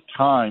perfect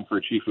time for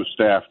a chief of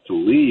staff to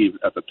leave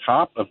at the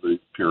top of the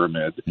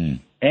pyramid.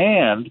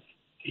 And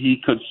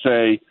he could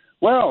say,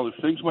 well, if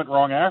things went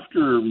wrong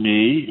after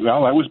me,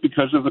 well, that was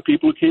because of the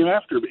people who came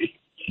after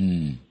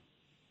me.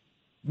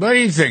 What do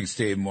you think,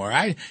 Steve Moore?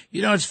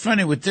 It's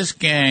funny with this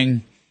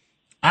gang.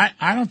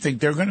 I don't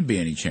think there are going to be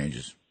any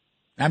changes.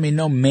 I mean,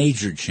 no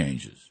major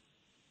changes,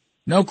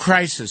 no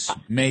crisis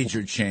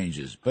major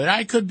changes. But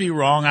I could be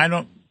wrong. I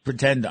don't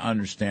pretend to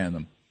understand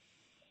them.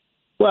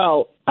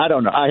 Well, I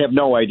don't know. I have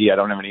no idea. I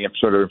don't have any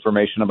sort of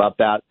information about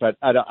that. But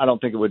I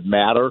don't think it would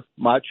matter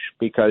much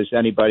because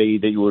anybody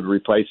that you would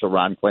replace a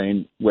Ron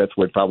Klain with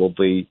would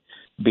probably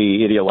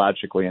be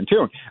ideologically in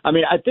tune. I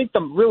mean, I think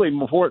the really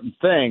important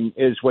thing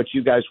is what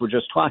you guys were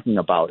just talking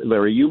about,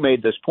 Larry. You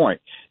made this point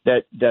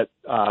that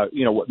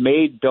what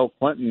made Bill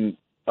Clinton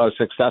a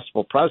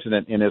successful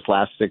president in his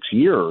last 6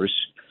 years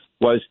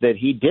was that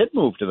he did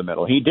move to the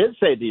middle. He did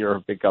say the era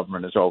of big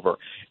government is over.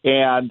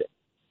 And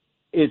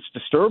it's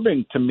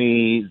disturbing to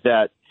me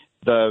that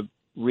the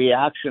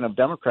reaction of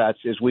Democrats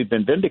is we've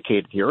been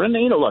vindicated here. And,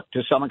 look,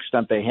 to some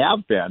extent they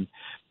have been.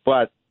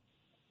 But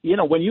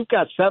when you've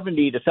got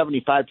 70 to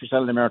 75%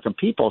 of the American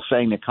people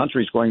saying the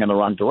country's going in the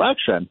wrong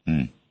direction,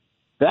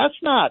 that's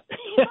not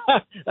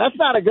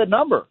a good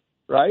number,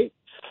 right?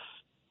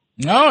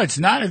 No, it's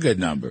not a good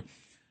number.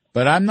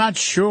 But I'm not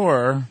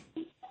sure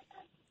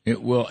it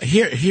will.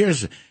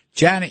 Here's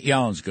Janet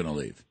Yellen's going to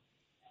leave.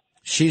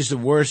 She's the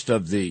worst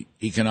of the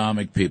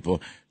economic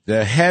people.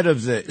 The head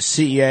of the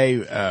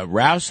CEA,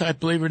 Rouse, I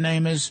believe her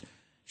name is,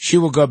 she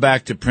will go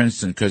back to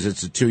Princeton because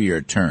it's a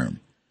 2-year term.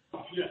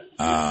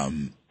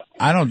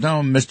 I don't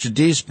know Mr.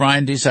 Deese,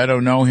 Brian Deese. I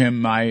don't know him.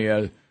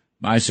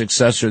 My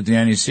successor at the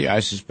NEC. I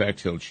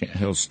suspect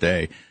he'll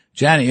stay.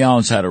 Janet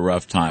Yellen's had a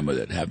rough time with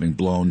it, having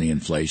blown the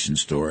inflation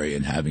story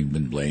and having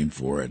been blamed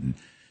for it.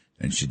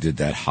 And she did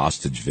that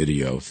hostage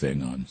video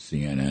thing on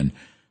CNN.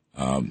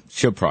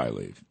 She'll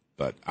probably leave,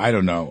 but I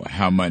don't know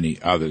how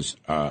many others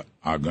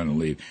are going to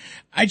leave.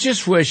 I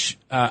just wish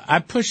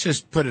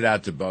put it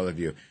out to both of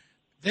you.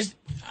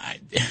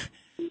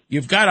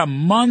 You've got a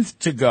month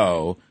to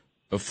go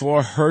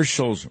before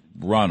Herschel's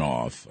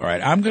runoff. All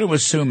right, I'm going to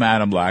assume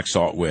Adam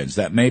Laxalt wins.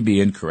 That may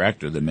be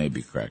incorrect or that may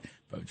be correct.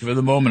 But for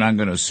the moment, I'm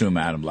going to assume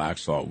Adam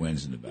Laxalt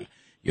wins in the back.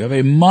 You have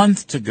a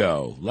month to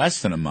go,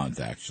 less than a month,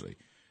 actually,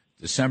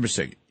 December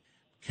 6th.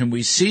 Can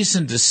we cease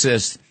and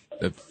desist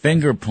the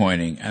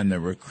finger-pointing and the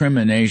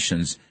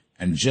recriminations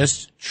and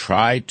just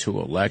try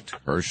to elect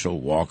Herschel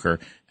Walker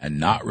and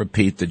not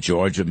repeat the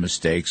Georgia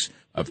mistakes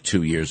of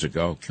 2 years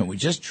ago? Can we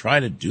just try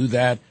to do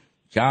that?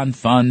 John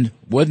Fund,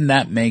 wouldn't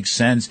that make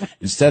sense?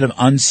 Instead of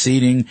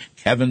unseating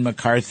Kevin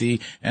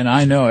McCarthy, and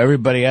I know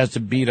everybody has to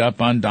beat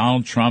up on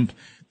Donald Trump,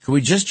 could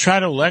we just try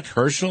to elect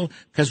Herschel?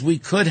 Because we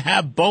could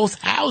have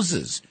both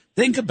houses.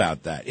 Think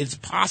about that. It's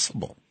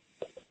possible.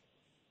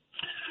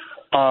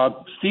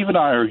 Steve and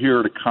I are here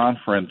at a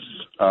conference,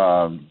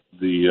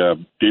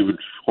 the David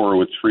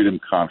Horowitz Freedom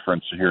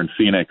Conference here in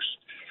Phoenix,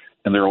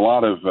 and there are a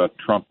lot of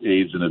Trump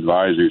aides and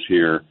advisors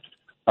here.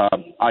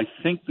 I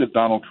think that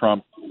Donald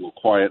Trump will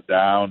quiet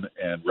down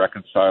and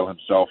reconcile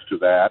himself to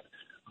that.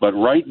 But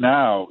right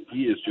now,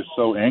 he is just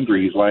so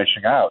angry, he's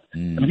lashing out. I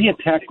mean, he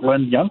attacked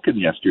Glenn Youngkin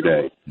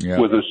yesterday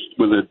with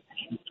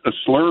a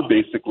slur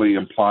basically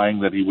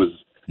implying that he was,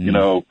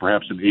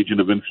 perhaps an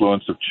agent of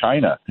influence of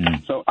China.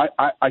 So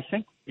I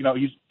think,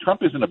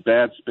 Trump is in a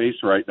bad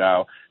space right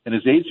now, and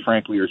his aides,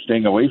 frankly, are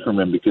staying away from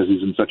him because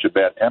he's in such a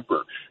bad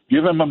temper.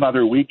 Give him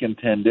another week and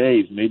 10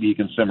 days, maybe he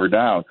can simmer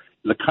down.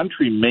 The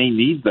country may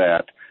need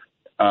that.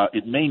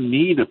 It may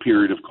need a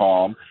period of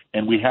calm,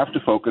 and we have to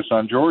focus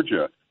on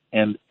Georgia.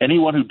 And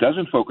anyone who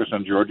doesn't focus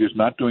on Georgia is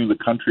not doing the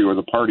country or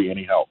the party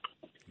any help.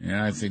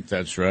 Yeah, I think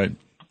that's right.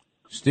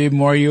 Steve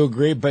Moore, you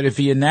agree? But if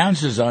he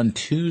announces on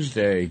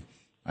Tuesday,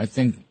 I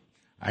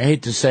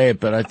hate to say it,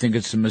 but I think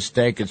it's a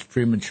mistake. It's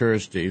premature,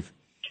 Steve.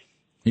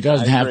 He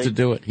doesn't have to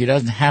do it. He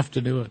doesn't have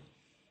to do it.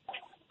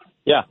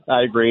 Yeah,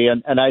 I agree.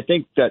 And I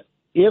think that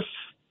if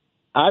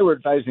I were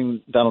advising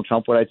Donald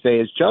Trump, what I'd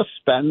say is just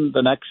spend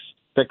the next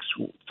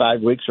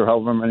 5 weeks or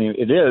however many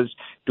it is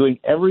doing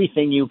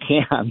everything you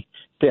can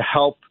to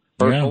help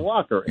Herschel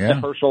Walker. If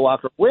Herschel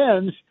Walker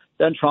wins,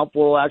 then Trump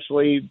will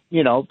actually,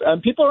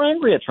 and people are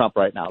angry at Trump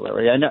right now,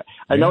 Larry.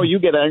 I know you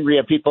get angry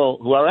at people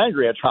who are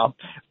angry at Trump,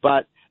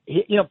 but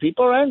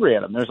people are angry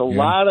at him. There's a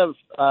lot of,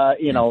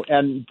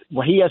 and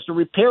he has to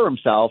repair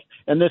himself,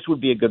 and this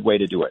would be a good way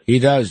to do it. He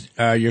does.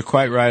 You're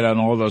quite right on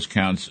all those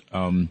counts.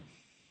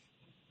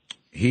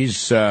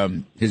 His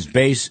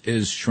base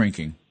is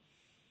shrinking.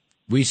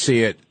 We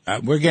see it.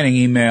 We're getting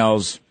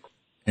emails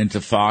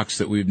into Fox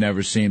that we've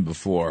never seen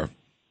before.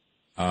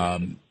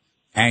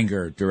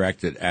 Anger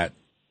directed at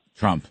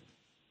Trump.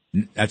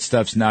 That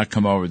stuff's not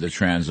come over the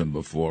transom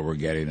before. We're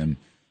getting them.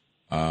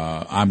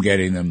 I'm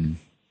getting them.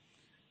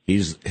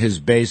 His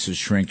base is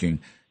shrinking.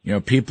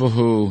 People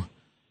who,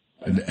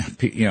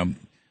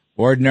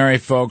 ordinary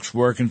folks,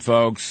 working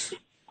folks,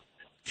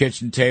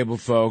 kitchen table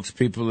folks,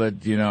 people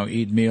that,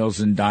 eat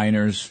meals in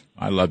diners.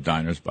 I love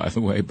diners, by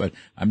the way, but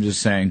I'm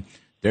just saying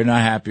they're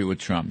not happy with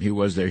Trump. He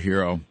was their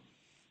hero.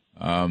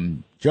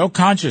 Joe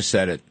Concha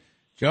said it.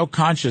 Joe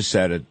Concha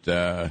said it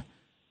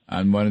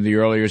on one of the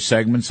earlier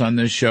segments on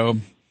this show.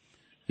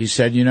 He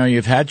said,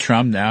 you've had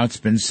Trump now. It's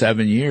been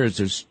 7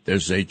 years.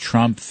 There's a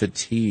Trump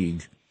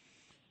fatigue.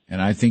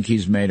 And I think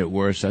he's made it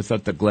worse. I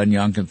thought the Glenn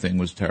Youngkin thing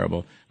was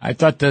terrible. I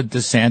thought the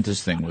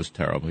DeSantis thing was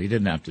terrible. He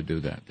didn't have to do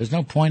that. There's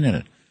no point in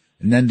it.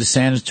 And then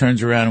DeSantis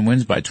turns around and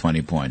wins by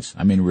 20 points.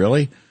 I mean,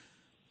 really?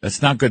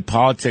 That's not good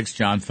politics,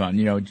 John Fund.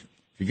 If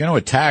you're going to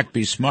attack,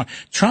 be smart.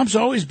 Trump's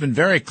always been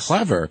very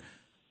clever,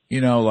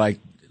 like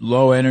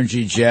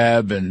low-energy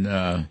Jeb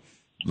and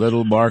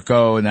Little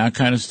Marco and that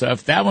kind of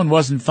stuff. That one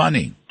wasn't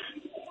funny.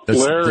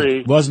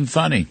 Larry, wasn't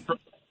funny.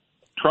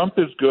 Trump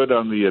is good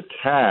on the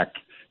attack.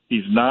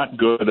 He's not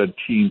good at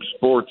team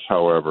sports,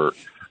 however.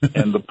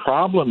 And the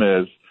problem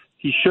is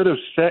he should have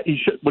said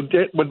when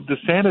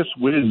DeSantis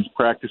wins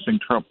practicing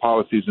Trump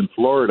policies in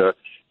Florida,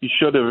 he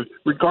should have,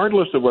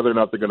 regardless of whether or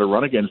not they're going to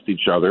run against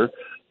each other,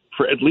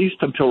 for at least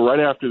until right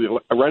after the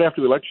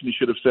election, he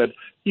should have said,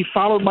 he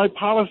followed my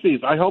policies.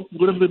 I hope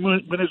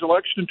win his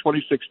election in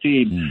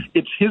 2016.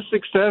 It's his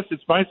success.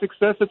 It's my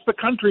success. It's the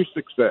country's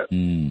success.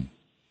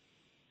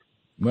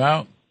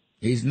 Well,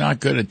 he's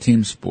not good at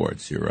team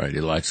sports. You're right.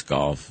 He likes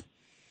golf.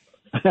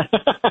 It's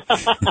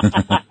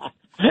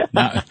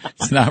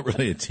not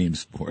really a team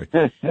sport.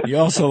 He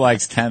also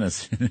likes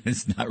tennis.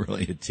 It's not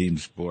really a team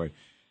sport.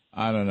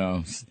 I don't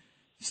know.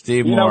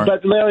 Steve Moore.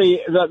 But Larry,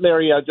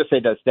 I'll just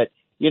say this, that,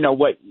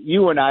 what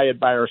you and I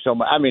admire so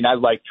much. I mean, I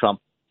like Trump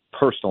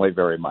personally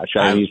very much.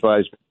 He's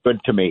always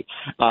good to me.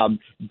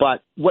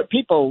 But what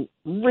people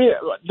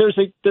there's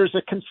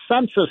a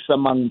consensus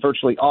among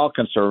virtually all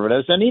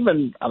conservatives, and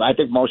even I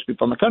think most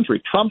people in the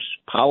country, Trump's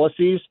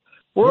policies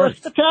were a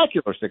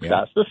spectacular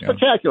success.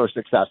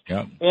 Success.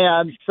 Yeah.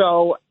 And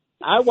so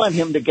I want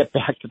him to get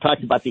back to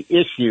talking about the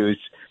issues,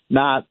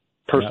 not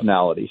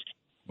personalities.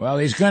 Well,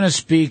 he's going to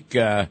speak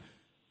at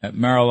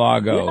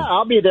Mar-a-Lago. Yeah,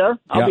 I'll be there.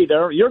 I'll be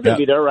there. You're going to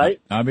be there,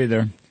 right? I'll be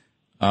there.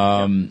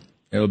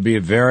 It'll be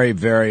a very,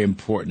 very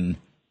important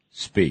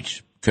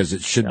speech because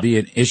it should be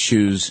an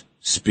issues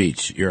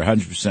speech. You're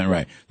 100%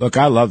 right. Look,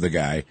 I love the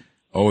guy,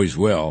 always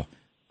will,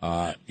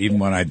 even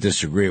when I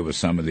disagree with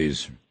some of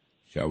these,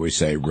 shall we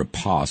say,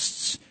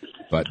 riposts.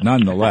 But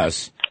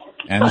nonetheless,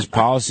 and his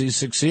policies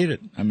succeeded.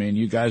 I mean,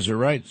 you guys are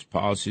right. His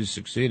policies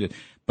succeeded.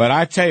 But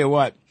I tell you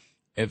what,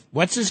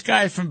 what's this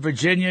guy from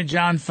Virginia,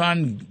 John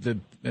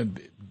Fund?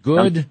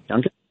 Good?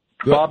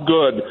 Bob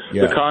Good,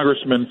 yeah. The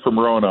congressman from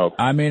Roanoke.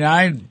 I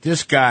mean,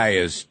 this guy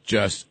is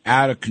just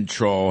out of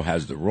control,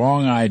 has the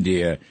wrong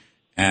idea,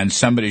 and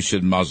somebody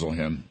should muzzle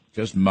him.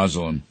 Just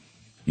muzzle him.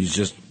 He's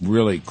just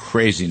really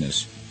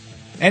craziness.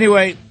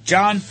 Anyway,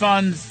 John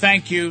Fund,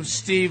 thank you.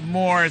 Steve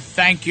Moore,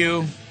 thank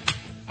you.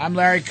 I'm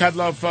Larry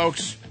Kudlow,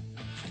 folks.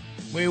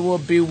 We will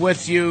be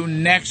with you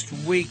next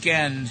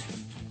weekend.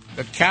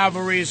 The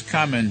cavalry is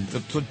coming. The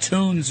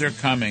platoons are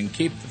coming.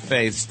 Keep the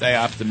faith. Stay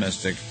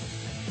optimistic.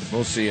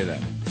 We'll see you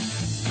then.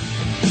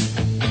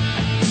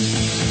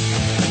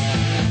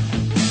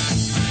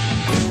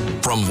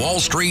 From Wall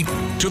Street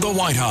to the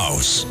White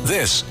House,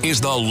 this is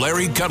the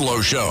Larry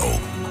Kudlow Show.